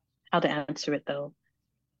 how to answer it though.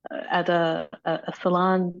 At a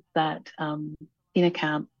salon that Tina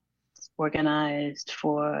Camp organized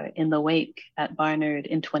for In the Wake at Barnard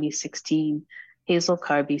in 2016, Hazel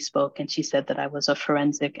Carby spoke, and she said that I was a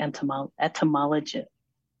forensic etymologist.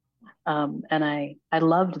 And I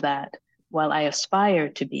loved that. While I aspire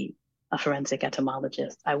to be a forensic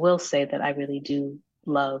etymologist, I will say that I really do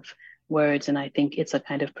love words, and I think it's a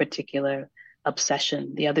kind of particular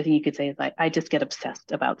obsession. The other thing you could say is like, I just get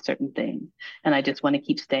obsessed about certain things, and I just want to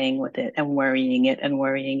keep staying with it and worrying it and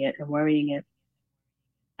worrying it and worrying it.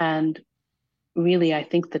 And really, I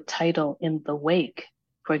think the title In the Wake,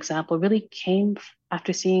 for example, really came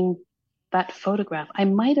after seeing that photograph. I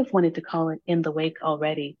might have wanted to call it In the Wake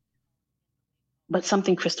already, but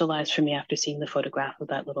something crystallized for me after seeing the photograph of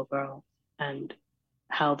that little girl and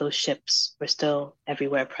how those ships were still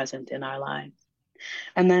everywhere present in our lives.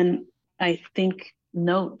 And then I think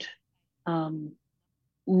Note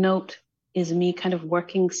is me kind of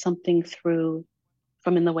working something through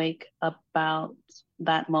from In the Wake about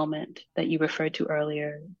that moment that you referred to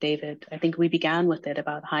earlier, David. I think we began with it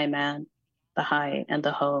about high man, the high and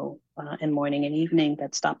the ho, in morning and evening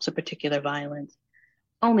that stops a particular violence,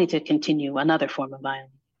 only to continue another form of violence,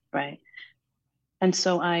 right? And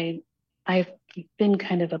so I've been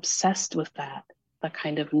kind of obsessed with that, the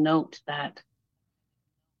kind of note that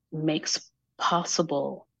makes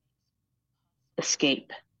possible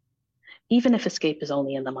escape, even if escape is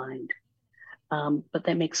only in the mind. But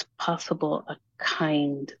that makes possible a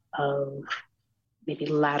kind of maybe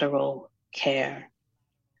lateral care.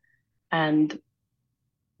 And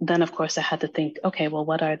then, of course, I had to think, okay, well,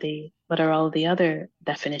 what are all the other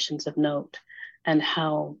definitions of note, and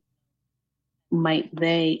how might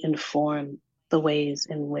they inform the ways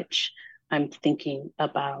in which I'm thinking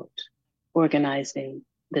about organizing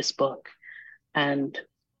this book and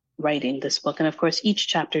writing this book? And of course, each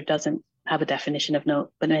chapter doesn't have a definition of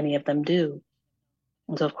note, but many of them do.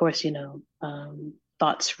 And so, of course,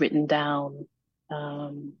 thoughts written down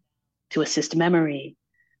to assist memory.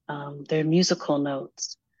 They're musical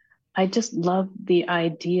notes. I just love the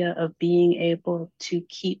idea of being able to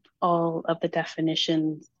keep all of the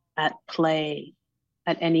definitions at play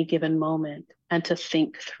at any given moment, and to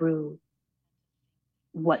think through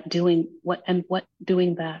what doing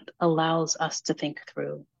that allows us to think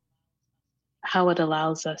through, how it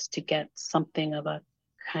allows us to get something of a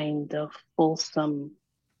kind of fulsome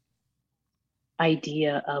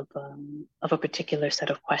idea of a particular set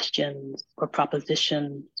of questions or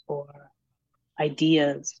propositions or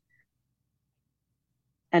ideas.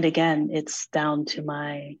 And again, it's down to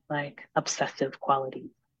my obsessive quality,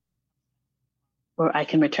 where I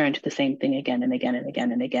can return to the same thing again and again and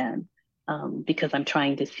again and again, because I'm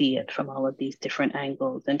trying to see it from all of these different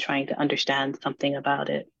angles and trying to understand something about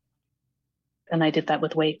it. And I did that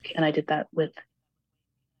with Wake, and I did that with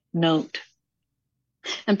Note.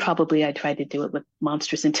 And probably I tried to do it with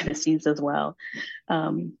Monstrous Intimacies as well.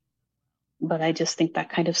 But I just think that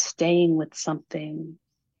kind of staying with something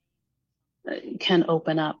can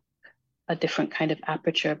open up a different kind of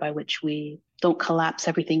aperture by which we don't collapse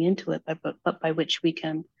everything into it, but by which we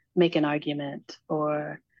can make an argument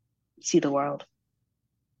or see the world.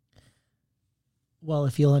 Well,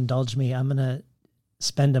 if you'll indulge me, I'm going to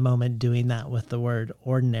spend a moment doing that with the word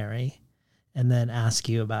ordinary and then ask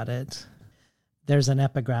you about it. There's an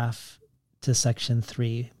epigraph to section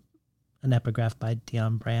 3, an epigraph by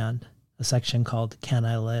Dion Brand, a section called Can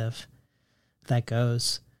I Live? That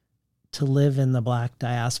goes, to live in the Black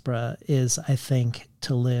diaspora is, I think,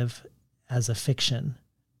 to live as a fiction,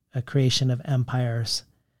 a creation of empires,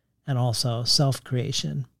 and also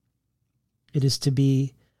self-creation. It is to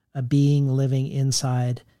be a being living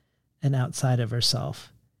inside and outside of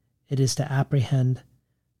herself. It is to apprehend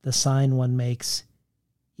the sign one makes,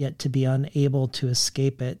 yet to be unable to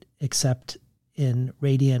escape it except in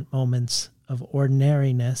radiant moments of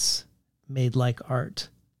ordinariness made like art.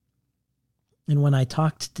 And when I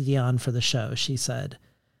talked to Dion for the show, she said,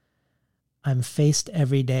 I'm faced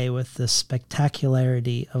every day with the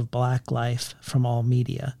spectacularity of Black life from all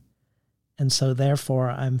media. And so therefore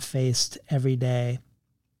I'm faced every day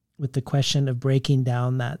with the question of breaking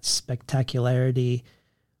down that spectacularity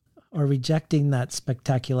or rejecting that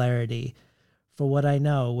spectacularity for what I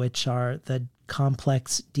know, which are the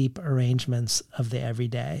complex, deep arrangements of the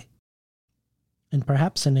everyday. And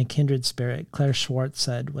perhaps in a kindred spirit, Claire Schwartz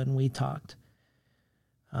said when we talked,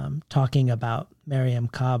 talking about Mariam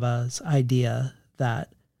Kaba's idea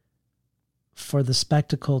that for the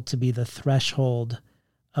spectacle to be the threshold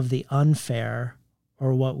of the unfair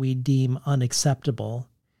or what we deem unacceptable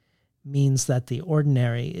means that the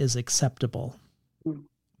ordinary is acceptable.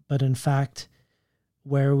 But in fact,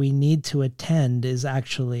 where we need to attend is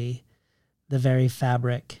actually the very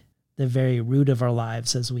fabric, the very root of our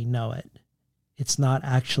lives as we know it. It's not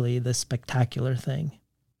actually the spectacular thing.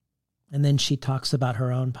 And then she talks about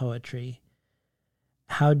her own poetry.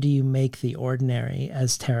 How do you make the ordinary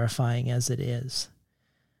as terrifying as it is?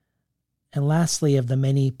 And lastly, of the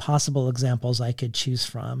many possible examples I could choose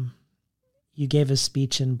from, you gave a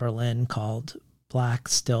speech in Berlin called Black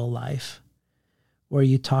Still Life, where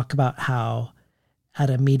you talk about how at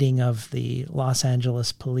a meeting of the Los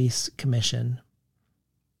Angeles Police Commission,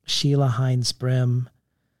 Sheila Hines Brim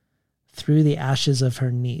threw the ashes of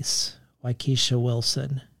her niece, Waikisha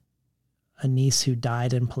Wilson, a niece who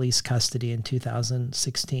died in police custody in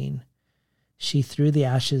 2016. She threw the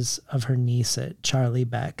ashes of her niece at Charlie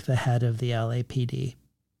Beck, the head of the LAPD.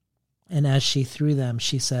 And as she threw them,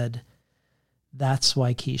 she said, "That's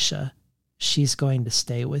Waikisha. She's going to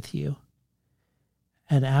stay with you."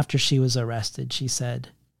 And after she was arrested, she said,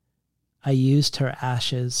 "I used her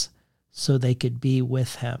ashes so they could be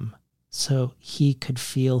with him, so he could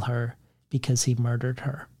feel her because he murdered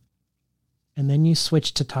her." And then you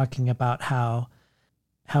switched to talking about how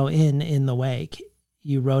in the wake,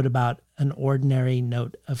 you wrote about an ordinary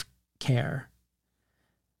note of care.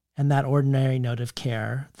 And that ordinary note of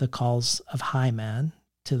care, the calls of High Man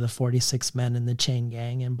to the 46 men in the chain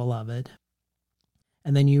gang and Beloved.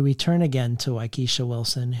 And then you return again to Waikisha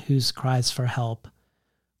Wilson, whose cries for help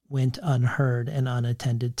went unheard and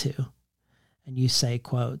unattended to. And you say,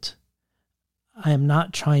 quote, "I am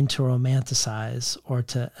not trying to romanticize or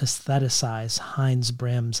to aestheticize Hines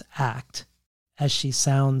Brim's act, as she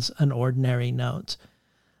sounds an ordinary note,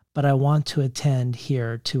 but I want to attend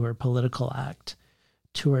here to her political act,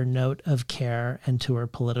 to her note of care, and to her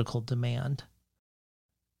political demand."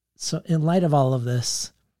 So in light of all of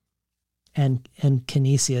this, and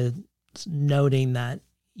Kinesia noting that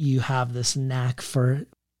you have this knack for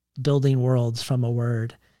building worlds from a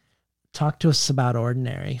word, talk to us about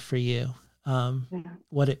ordinary for you,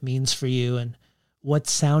 what it means for you and what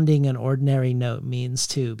sounding an ordinary note means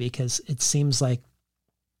too, because it seems like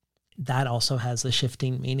that also has a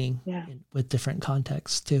shifting meaning with different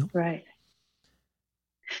contexts too. Right.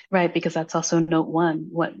 Right, because that's also note one,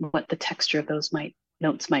 what the texture of those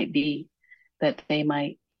notes might be, that they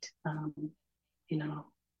might,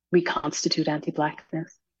 reconstitute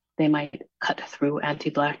anti-Blackness. They might cut through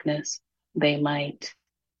anti-Blackness. They might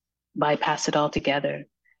bypass it altogether.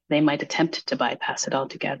 They might attempt to bypass it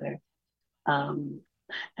altogether. And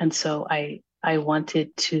so I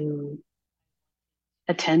wanted to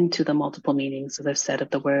attend to the multiple meanings, as I've said, of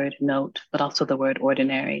the word note, but also the word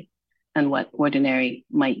ordinary, and what ordinary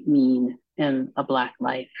might mean in a Black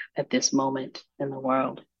life at this moment in the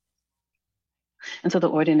world. And so the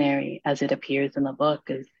ordinary, as it appears in the book,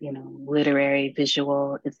 is, literary,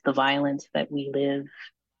 visual. It's the violence that we live,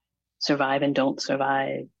 survive and don't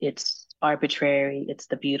survive. It's arbitrary. It's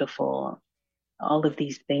the beautiful. All of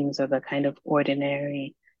these things are the kind of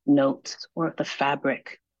ordinary notes or the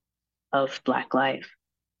fabric of Black life.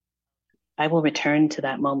 I will return to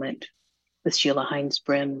that moment with Sheila Hines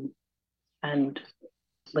Brim and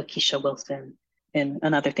Lakeisha Wilson in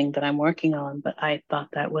another thing that I'm working on, but I thought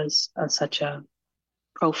that was such a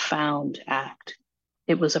profound act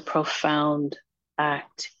it was a profound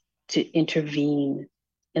act to intervene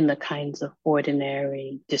in the kinds of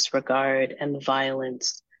ordinary disregard and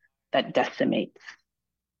violence that decimates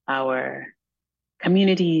our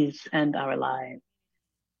communities and our lives.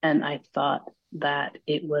 And I thought that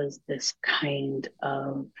it was this kind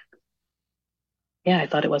of, I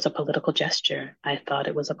thought it was a political gesture. I thought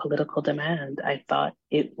it was a political demand. I thought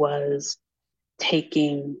it was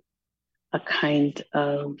taking a kind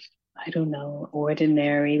of, I don't know,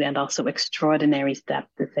 ordinary and also extraordinary step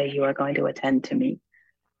to say, you are going to attend to me.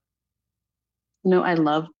 I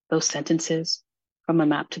love those sentences from A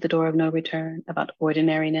Map to the Door of No Return about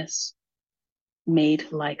ordinariness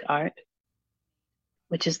made like art,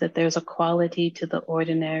 which is that there's a quality to the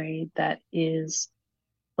ordinary that is,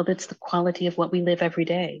 well, it's the quality of what we live every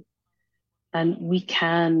day. And we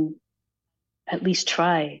can at least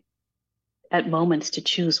try at moments to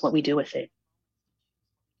choose what we do with it,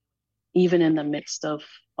 even in the midst of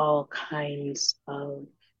all kinds of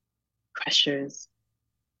pressures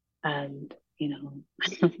and,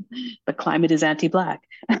 the climate is anti-Black.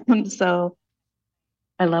 So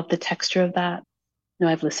I love the texture of that.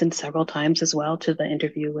 I've listened several times as well to the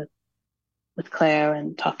interview with Claire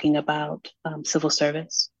and talking about civil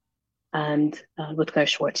service, and with Claire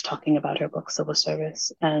Schwartz talking about her book, Civil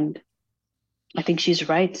Service. And I think she's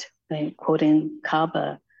right, quoting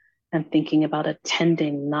Kaba and thinking about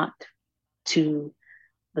attending not to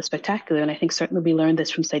the spectacular. And I think certainly we learned this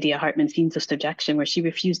from Saidiya Hartman's Scenes of Subjection, where she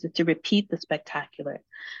refused to repeat the spectacular.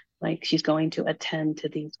 Like, she's going to attend to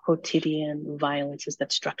these quotidian violences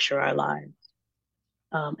that structure our lives,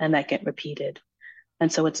 and that get repeated. And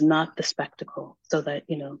so it's not the spectacle. So that,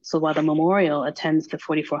 so while the memorial attends the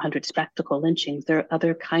 4,400 spectacle lynchings, there are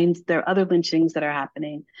other lynchings that are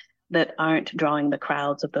happening that aren't drawing the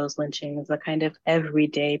crowds of those lynchings, the kind of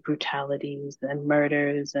everyday brutalities and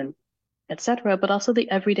murders and etc., but also the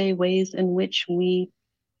everyday ways in which we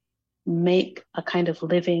make a kind of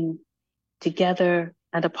living together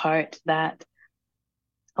and apart that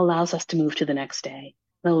allows us to move to the next day,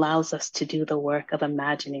 and allows us to do the work of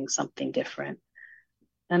imagining something different.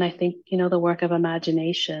 And I think, the work of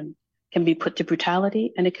imagination can be put to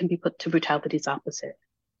brutality, and it can be put to brutality's opposite.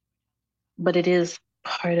 But it is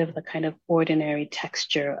part of the kind of ordinary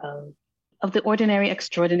texture of the ordinary,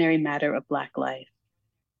 extraordinary matter of Black life.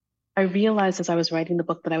 I realized as I was writing the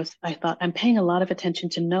book that I thought I'm paying a lot of attention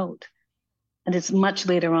to note. And it's much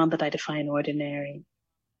later on that I define ordinary.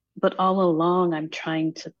 But all along, I'm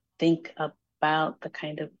trying to think about the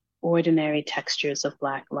kind of ordinary textures of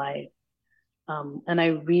Black life. And I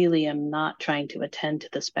really am not trying to attend to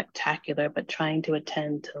the spectacular, but trying to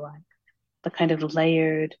attend to the kind of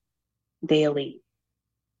layered daily,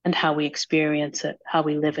 and how we experience it, how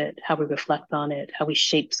we live it, how we reflect on it, how we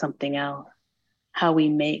shape something else, how we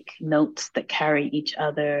make notes that carry each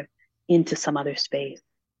other into some other space.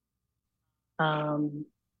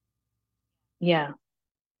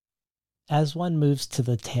 As one moves to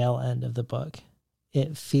the tail end of the book,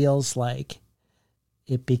 it feels like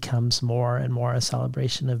it becomes more and more a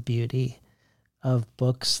celebration of beauty, of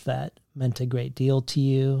books that meant a great deal to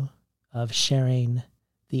you, of sharing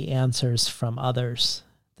the answers from others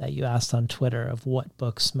that you asked on Twitter of what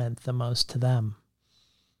books meant the most to them,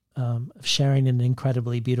 of sharing an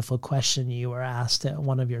incredibly beautiful question you were asked at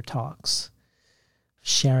one of your talks,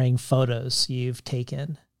 sharing photos you've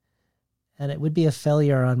taken. And it would be a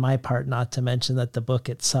failure on my part not to mention that the book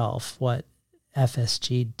itself, what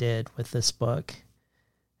FSG did with this book,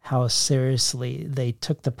 how seriously they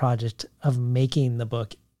took the project of making the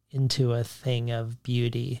book into a thing of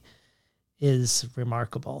beauty, is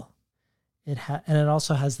remarkable. And it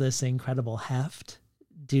also has this incredible heft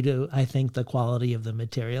due to, I think, the quality of the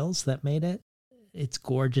materials that made it. It's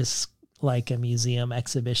gorgeous, like a museum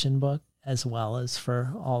exhibition book, as well as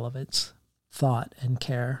for all of its thought and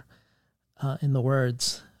care in the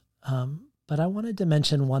words. But I wanted to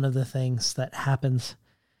mention one of the things that happens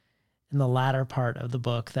in the latter part of the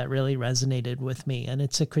book that really resonated with me, and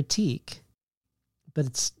it's a critique,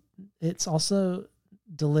 but it's also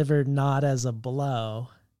delivered not as a blow.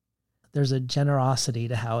 There's a generosity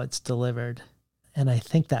to how it's delivered, and I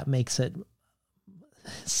think that makes it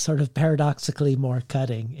sort of paradoxically more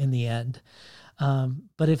cutting in the end.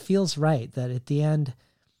 But it feels right that at the end,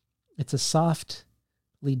 it's a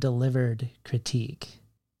softly delivered critique,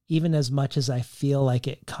 even as much as I feel like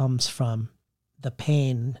it comes from the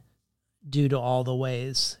pain due to all the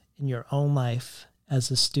ways in your own life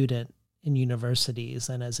as a student in universities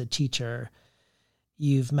and as a teacher,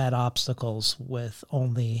 you've met obstacles with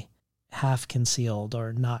only half concealed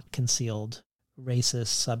or not concealed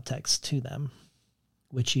racist subtext to them,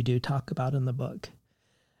 which you do talk about in the book.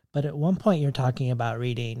 But at one point you're talking about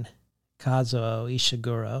reading Kazuo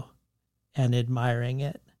Ishiguro and admiring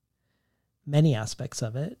it, many aspects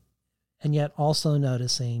of it, and yet also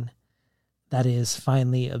noticing that his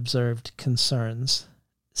finely observed concerns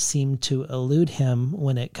seem to elude him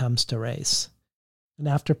when it comes to race. And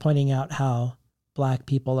after pointing out how Black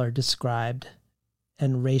people are described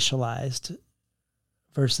and racialized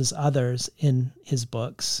versus others in his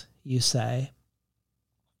books, you say,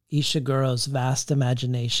 Ishiguro's vast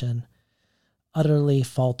imagination utterly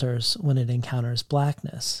falters when it encounters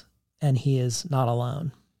Blackness, and he is not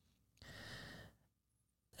alone.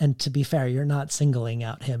 And to be fair, you're not singling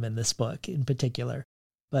out him in this book in particular.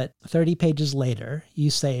 But 30 pages later, you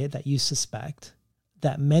say that you suspect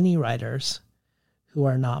that many writers who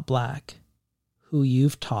are not Black, who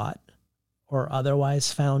you've taught or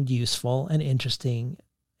otherwise found useful and interesting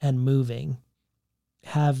and moving,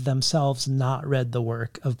 have themselves not read the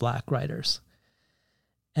work of Black writers.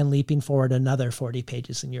 And leaping forward another 40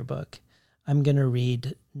 pages in your book, I'm going to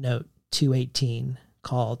read note 218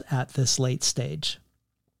 called At This Late Stage,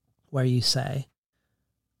 where you say,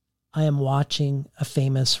 I am watching a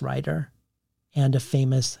famous writer and a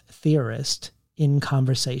famous theorist in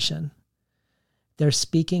conversation. They're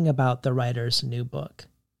speaking about the writer's new book.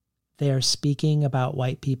 They are speaking about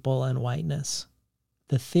white people and whiteness.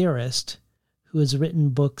 The theorist, who has written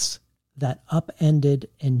books that upended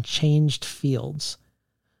and changed fields,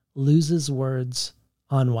 loses words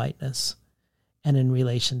on whiteness and in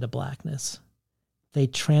relation to Blackness. They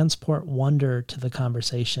transport wonder to the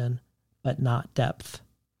conversation, but not depth.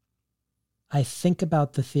 I think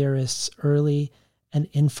about the theorist's early and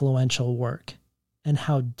influential work and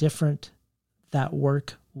how different that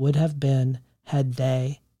work would have been had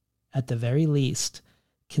they, at the very least,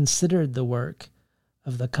 considered the work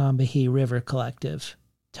of the Combahee River Collective,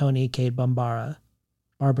 Tony Cade Bambara,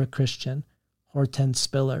 Barbara Christian, Hortense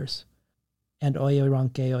Spillers, and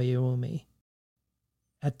Oyeronke Oyewumi.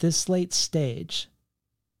 At this late stage,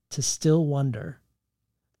 to still wonder,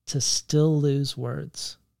 to still lose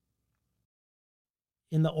words.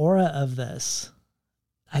 In the aura of this,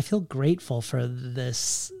 I feel grateful for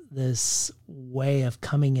this way of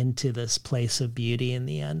coming into this place of beauty in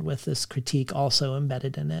the end with this critique also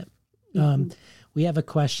embedded in it. We have a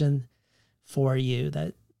question for you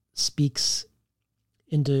that speaks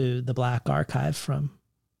into the Black archive from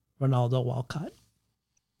Ronaldo Walcott.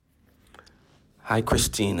 Hi,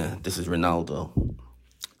 Christina. This is Ronaldo.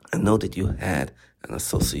 I know that you had an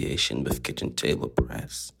association with Kitchen Table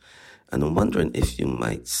Press, and I'm wondering if you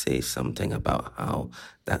might say something about how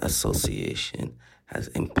that association has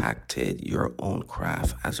impacted your own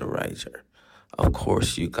craft as a writer. Of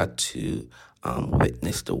course, you got to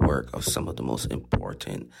witness the work of some of the most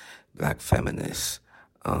important Black feminist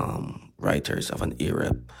writers of an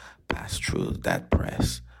era pass through that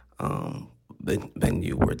press when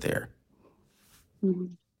you were there.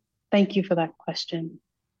 Thank you for that question.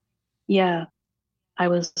 Yeah, I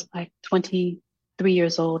was like 23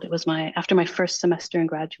 years old. It was after my first semester in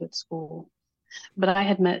graduate school. But I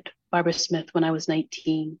had met Barbara Smith when I was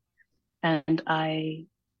 19, and I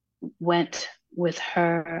went with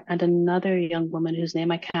her and another young woman whose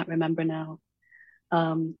name I can't remember now,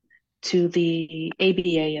 to the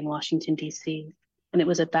ABA in Washington, D.C. And it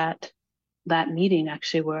was at that meeting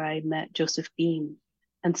actually where I met Joseph Beam.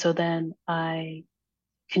 And so then I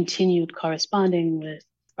continued corresponding with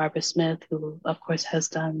Barbara Smith, who of course has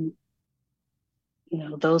done,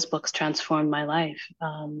 those books transformed my life.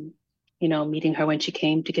 Meeting her when she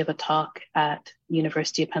came to give a talk at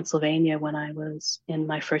University of Pennsylvania when I was in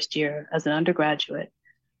my first year as an undergraduate,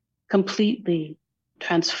 completely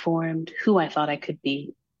transformed who I thought I could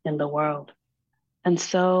be in the world. And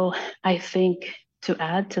so I think, to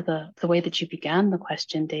add to the way that you began the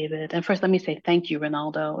question, David, and first let me say thank you,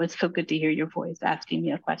 Ronaldo. It's so good to hear your voice asking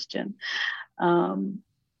me a question.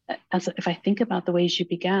 As if I think about the ways you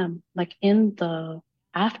began, like in the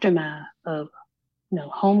aftermath of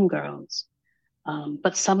homegirls,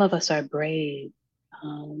 but some of us are brave,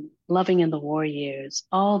 loving in the war years,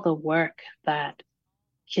 all the work that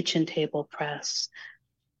Kitchen Table Press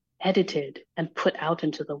edited and put out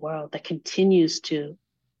into the world that continues to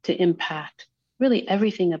impact really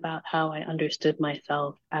everything about how I understood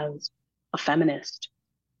myself as a feminist,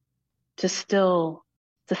 to still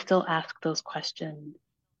ask those questions.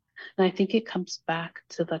 And I think it comes back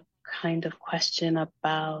to the kind of question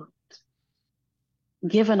about,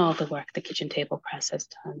 given all the work the Kitchen Table Press has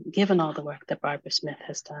done, given all the work that Barbara Smith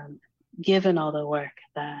has done, given all the work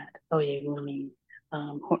that Oyewumi,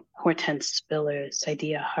 Hortense Spillers,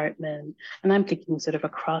 Saidiya Hartman, and I'm thinking sort of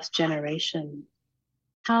across generations,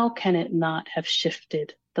 how can it not have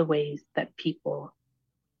shifted the ways that people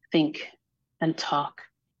think and talk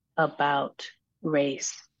about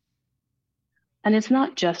race. And it's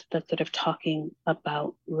not just the sort of talking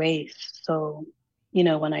about race. So,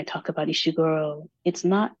 when I talk about Ishiguro, it's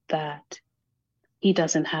not that he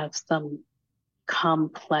doesn't have some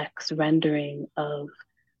complex rendering of,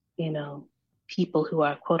 people who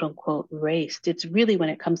are quote unquote raced. It's really when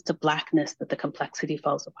it comes to Blackness that the complexity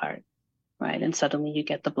falls apart, right? And suddenly you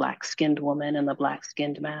get the black-skinned woman and the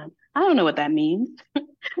black-skinned man. I don't know what that means.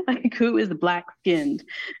 Like, who is black-skinned,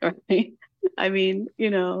 right? I mean,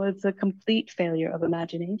 it's a complete failure of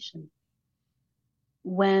imagination.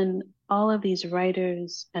 When all of these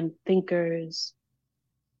writers and thinkers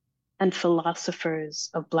and philosophers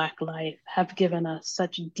of Black life have given us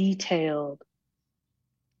such detailed,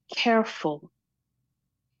 careful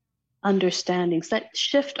understandings that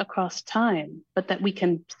shift across time, but that we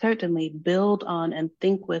can certainly build on and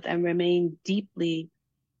think with and remain deeply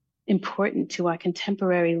important to our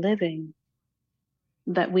contemporary living,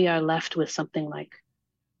 that we are left with something like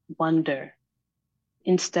wonder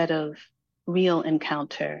instead of real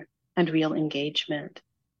encounter and real engagement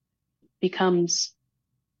becomes,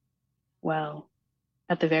 well,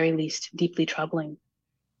 at the very least, deeply troubling.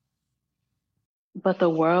 But the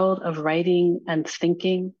world of writing and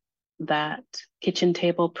thinking that Kitchen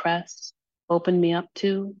Table Press opened me up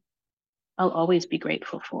to, I'll always be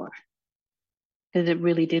grateful for, because it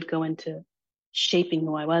really did go into shaping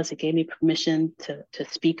who I was. It gave me permission to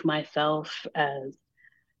speak myself as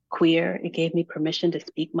queer. It gave me permission to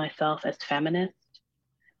speak myself as feminist.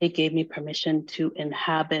 It gave me permission to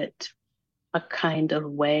inhabit a kind of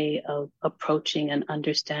way of approaching and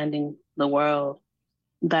understanding the world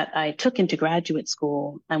that I took into graduate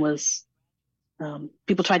school and was,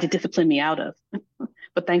 people tried to discipline me out of,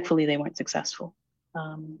 but thankfully they weren't successful.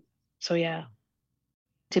 So yeah,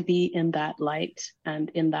 to be in that light and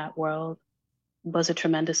in that world was a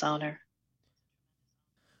tremendous honor.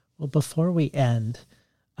 Well, before we end,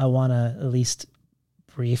 I want to at least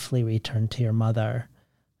briefly return to your mother.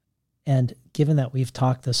 And given that we've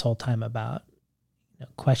talked this whole time about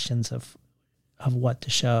questions of what to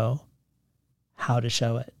show, how to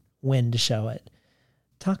show it, when to show it,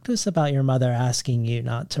 talk to us about your mother asking you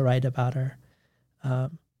not to write about her.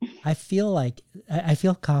 I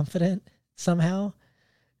feel confident somehow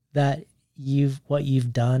that what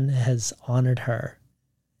you've done has honored her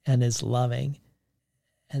and is loving.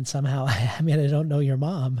 And somehow, I mean, I don't know your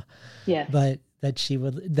mom, yeah, but that she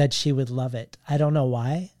would love it. I don't know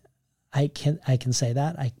why. I can say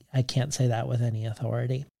that. I can't say that with any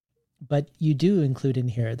authority. But you do include in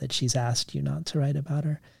here that she's asked you not to write about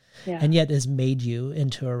her, and yet has made you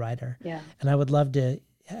into a writer. Yeah. And I would love to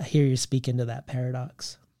hear you speak into that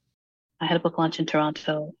paradox. I had a book launch in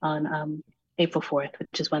Toronto on April 4th,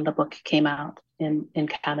 which is when the book came out in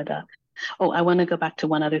Canada. Oh, I want to go back to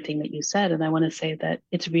one other thing that you said, and I want to say that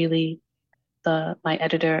it's really my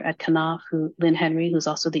editor at Knopf, Lynn Henry, who's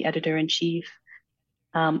also the editor-in-chief,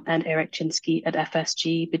 and Eric Chinsky at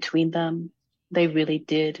FSG, between them, they really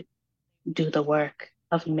did do the work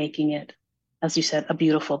of making it, as you said, a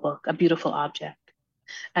beautiful book, a beautiful object.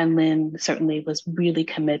 And Lynn certainly was really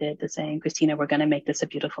committed to saying, Christina, we're going to make this a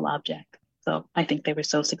beautiful object. So I think they were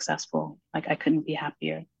so successful. Like, I couldn't be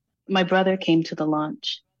happier. My brother came to the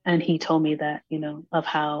launch and he told me that, of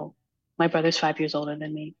how my brother's 5 years older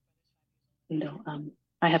than me.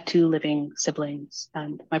 I have 2 living siblings,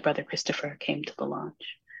 and my brother Christopher came to the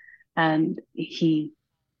launch. And he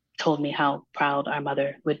told me how proud our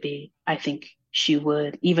mother would be. I think she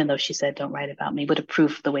would, even though she said, don't write about me, would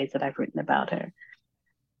approve the ways that I've written about her.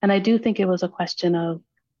 And I do think it was a question of,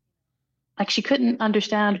 like, she couldn't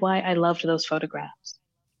understand why I loved those photographs.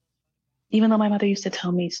 Even though my mother used to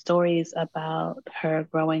tell me stories about her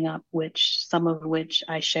growing up, some of which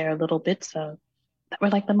I share little bits of, that were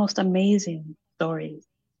like the most amazing stories.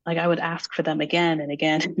 Like, I would ask for them again and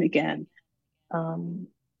again and again.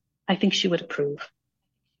 I think she would approve.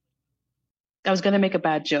 I was going to make a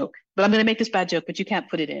bad joke, but I'm going to make this bad joke, but you can't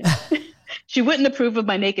put it in. She wouldn't approve of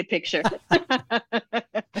my naked picture.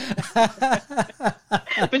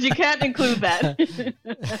 But you can't include that.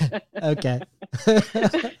 Okay.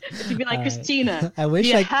 She'd be like, Christina, I wish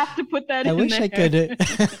you have to put that in there. I wish I could.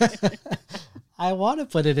 I want to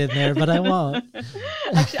put it in there, but I won't.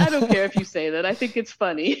 Actually, I don't care if you say that. I think it's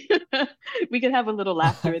funny. We can have a little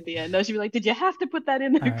laughter at the end. No, she'd be like, did you have to put that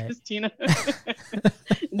in there, right, Christina?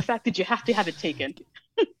 In fact, did you have to have it taken?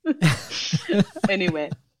 Anyway,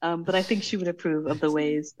 but I think she would approve of the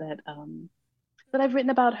ways that I've written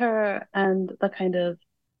about her, and the kind of,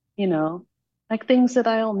 like things that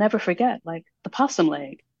I'll never forget, like the possum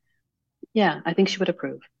leg. Yeah, I think she would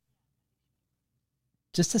approve.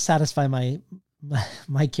 Just to satisfy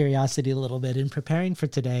my curiosity a little bit. In preparing for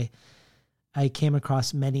today, I came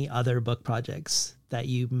across many other book projects that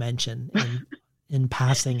you mention in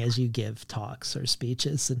passing as you give talks or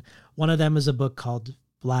speeches. And one of them is a book called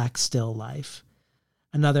Black Still Life.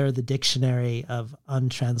 Another, The Dictionary of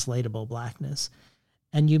Untranslatable Blackness.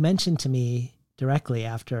 And you mentioned to me directly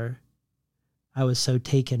after I was so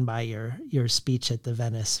taken by your speech at the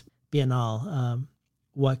Venice Biennale,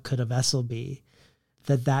 What Could a Vessel Be?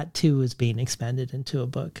 That too is being expanded into a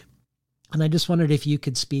book. And I just wondered if you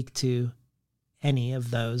could speak to any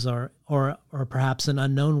of those or perhaps an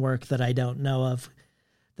unknown work that I don't know of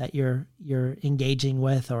that you're engaging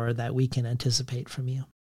with or that we can anticipate from you.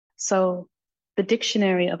 So the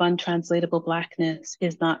Dictionary of Untranslatable Blackness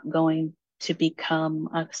is not going to become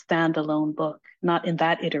a standalone book, not in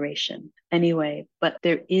that iteration anyway, but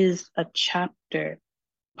there is a chapter,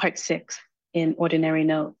 part 6, in Ordinary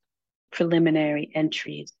Notes, preliminary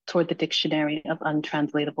entries toward the Dictionary of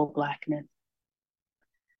Untranslatable Blackness.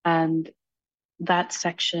 And that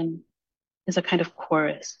section is a kind of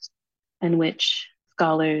chorus in which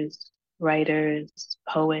scholars, writers,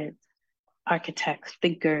 poets, architects,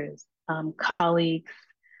 thinkers, colleagues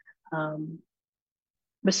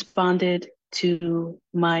responded to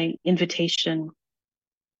my invitation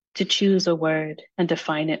to choose a word and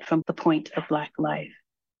define it from the point of Black life.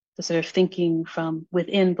 So sort of thinking from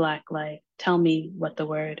within Black life, tell me what the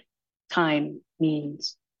word time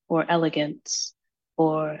means, or elegance,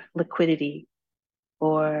 or liquidity,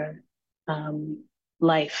 or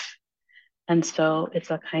life. And so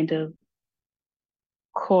it's a kind of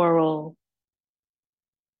choral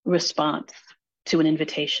response to an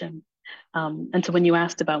invitation. And so when you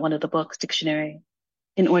asked about one of the books, Dictionary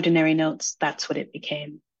in Ordinary Notes, that's what it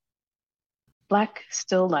became. Black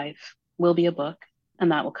Still Life will be a book,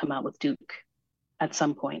 and that will come out with Duke at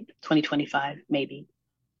some point, 2025, maybe.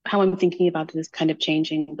 How I'm thinking about it is kind of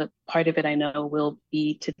changing, but part of it I know will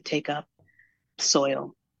be to take up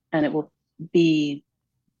soil, and it will be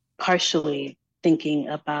partially thinking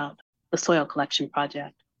about the soil collection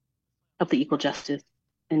project of the Equal Justice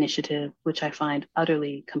Initiative, which I find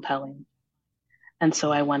utterly compelling. And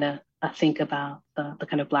so I want to think about the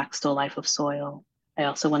kind of Black still life of soil. I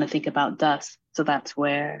also want to think about dust. So that's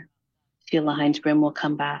where Sheila Hines Brim will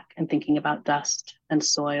come back and thinking about dust and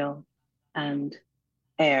soil and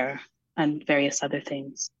air and various other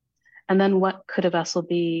things. And then What Could a Vessel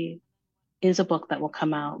Be is a book that will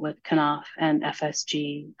come out with Knopf and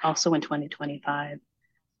FSG also in 2025,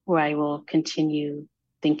 where I will continue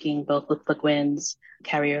thinking both with Le Guin's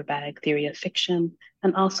carrier bag theory of fiction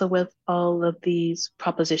and also with all of these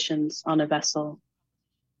propositions on a vessel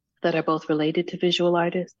that are both related to visual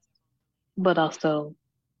artists, but also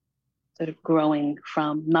sort of growing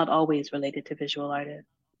from not always related to visual artists.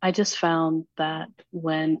 I just found that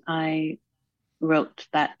when I wrote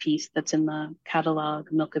that piece that's in the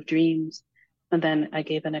catalog, Milk of Dreams, and then I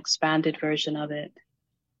gave an expanded version of it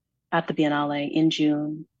at the Biennale in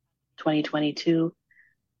June 2022,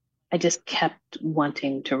 I just kept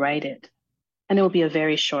wanting to write it. And it will be a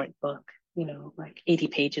very short book, like 80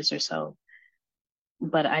 pages or so.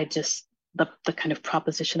 But I just, the kind of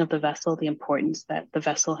proposition of the vessel, the importance that the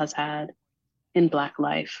vessel has had in Black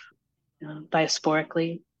life,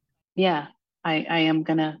 diasporically, yeah, I am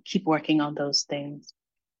going to keep working on those things.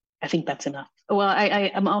 I think that's enough. Well,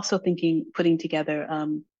 I am also putting together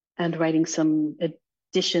and writing some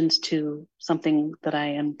additions to something that I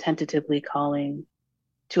am tentatively calling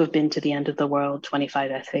To Have Been to the End of the World,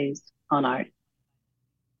 25 Essays on Art.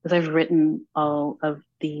 Because I've written all of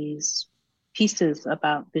these pieces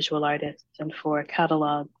about visual artists, and for a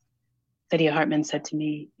catalog, Sadia Hartman said to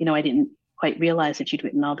me, I didn't quite realize that you'd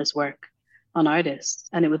written all this work on artists,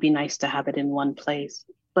 and it would be nice to have it in one place,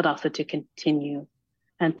 but also to continue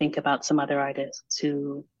and think about some other artists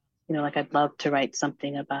who, like I'd love to write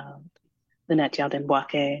something about Lynette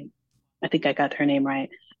Yalden-Boake. I think I got her name right.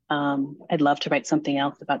 I'd love to write something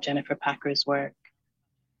else about Jennifer Packer's work.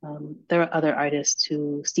 There are other artists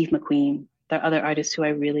Steve McQueen, there are other artists who I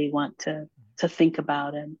really want to think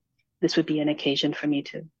about, and this would be an occasion for me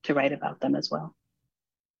to write about them as well.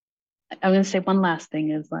 I'm going to say one last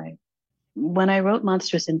thing is when I wrote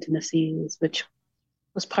Monstrous Intimacies, which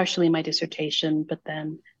was partially my dissertation, but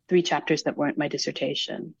then 3 chapters that weren't my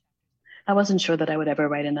dissertation, I wasn't sure that I would ever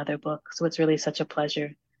write another book. So it's really such a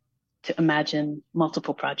pleasure to imagine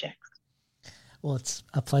multiple projects. Well, it's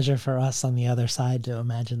a pleasure for us on the other side to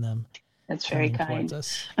imagine them. That's very kind.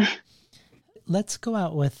 Us. Let's go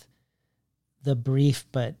out with the brief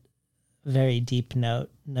but very deep note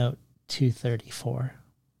 234.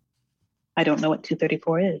 I don't know what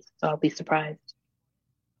 234 is, so I'll be surprised.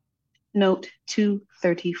 Note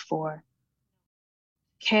 234.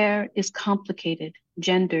 Care is complicated,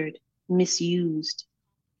 gendered, misused.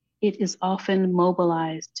 It is often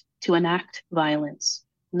mobilized to enact violence,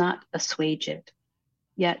 not assuage it.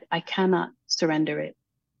 Yet I cannot surrender it.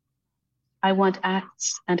 I want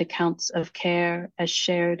acts and accounts of care as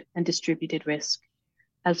shared and distributed risk,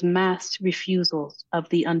 as massed refusals of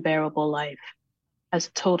the unbearable life,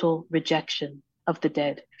 as total rejection of the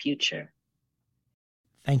dead future.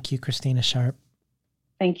 Thank you, Christina Sharpe.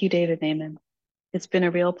 Thank you, David Naiman. It's been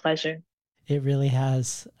a real pleasure. It really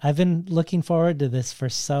has. I've been looking forward to this for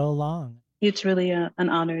so long. It's really an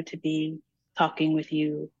honor to be talking with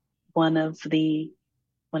you, one of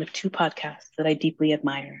two podcasts that I deeply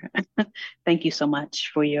admire. Thank you so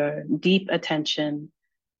much for your deep attention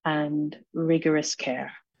and rigorous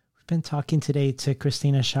care. We've been talking today to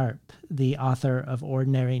Christina Sharpe, the author of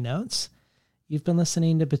Ordinary Notes. You've been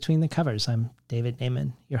listening to Between the Covers. I'm David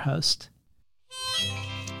Naiman, your host.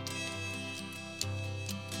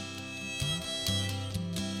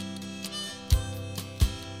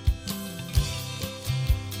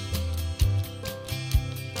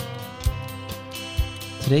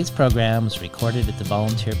 Today's program was recorded at the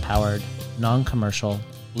volunteer-powered, non-commercial,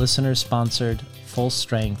 listener-sponsored,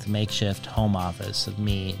 full-strength makeshift home office of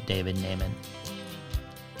me, David Naiman.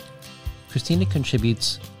 Christina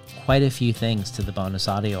contributes quite a few things to the bonus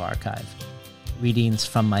audio archive. Readings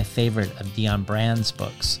from my favorite of Dion Brand's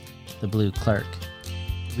books, The Blue Clerk.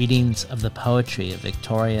 Readings of the poetry of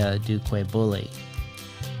Victoria Duque-Bully.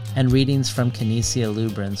 And readings from Kinesia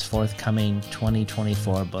Lubrin's forthcoming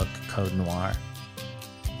 2024 book, Code Noir.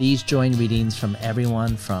 These join readings from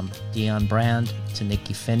everyone from Dion Brand to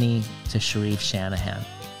Nikki Finney to Sharif Shanahan,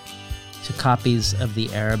 to copies of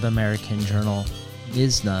the Arab American journal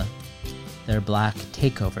Mizna, their Black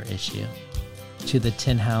Takeover issue, to the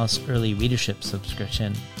Tin House Early Readership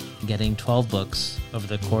subscription, getting 12 books over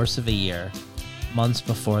the course of a year, months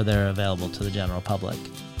before they're available to the general public,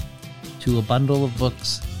 to a bundle of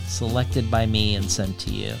books selected by me and sent to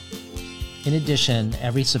you. In addition,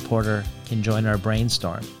 every supporter can join our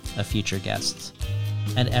brainstorm of future guests,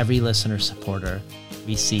 and every listener supporter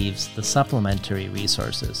receives the supplementary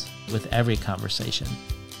resources with every conversation.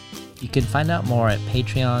 You can find out more at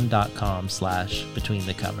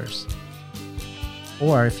patreon.com/betweenthecovers.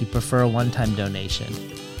 Or if you prefer a one-time donation,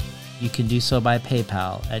 you can do so by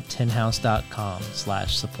PayPal at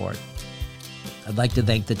tinhouse.com/support. I'd like to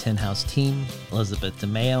thank the Tin House team, Elizabeth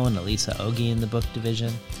DeMeo and Elisa Ogie in the book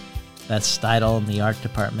division, Beth Steidel in the art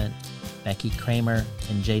department, Becky Kramer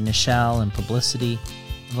and Jay Nichelle in publicity,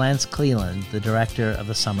 and Lance Cleland, the director of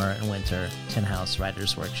the summer and winter Tin House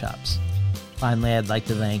Writers Workshops. Finally, I'd like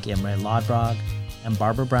to thank Imre Lodbrog and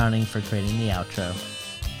Barbara Browning for creating the outro.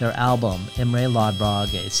 Their album, Imre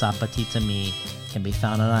Lodbrog E Sapatita Mi, can be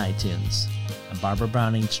found on iTunes, and Barbara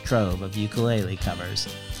Browning's trove of ukulele covers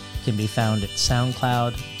can be found at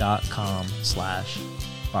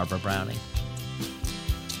soundcloud.com/Barbara Browning.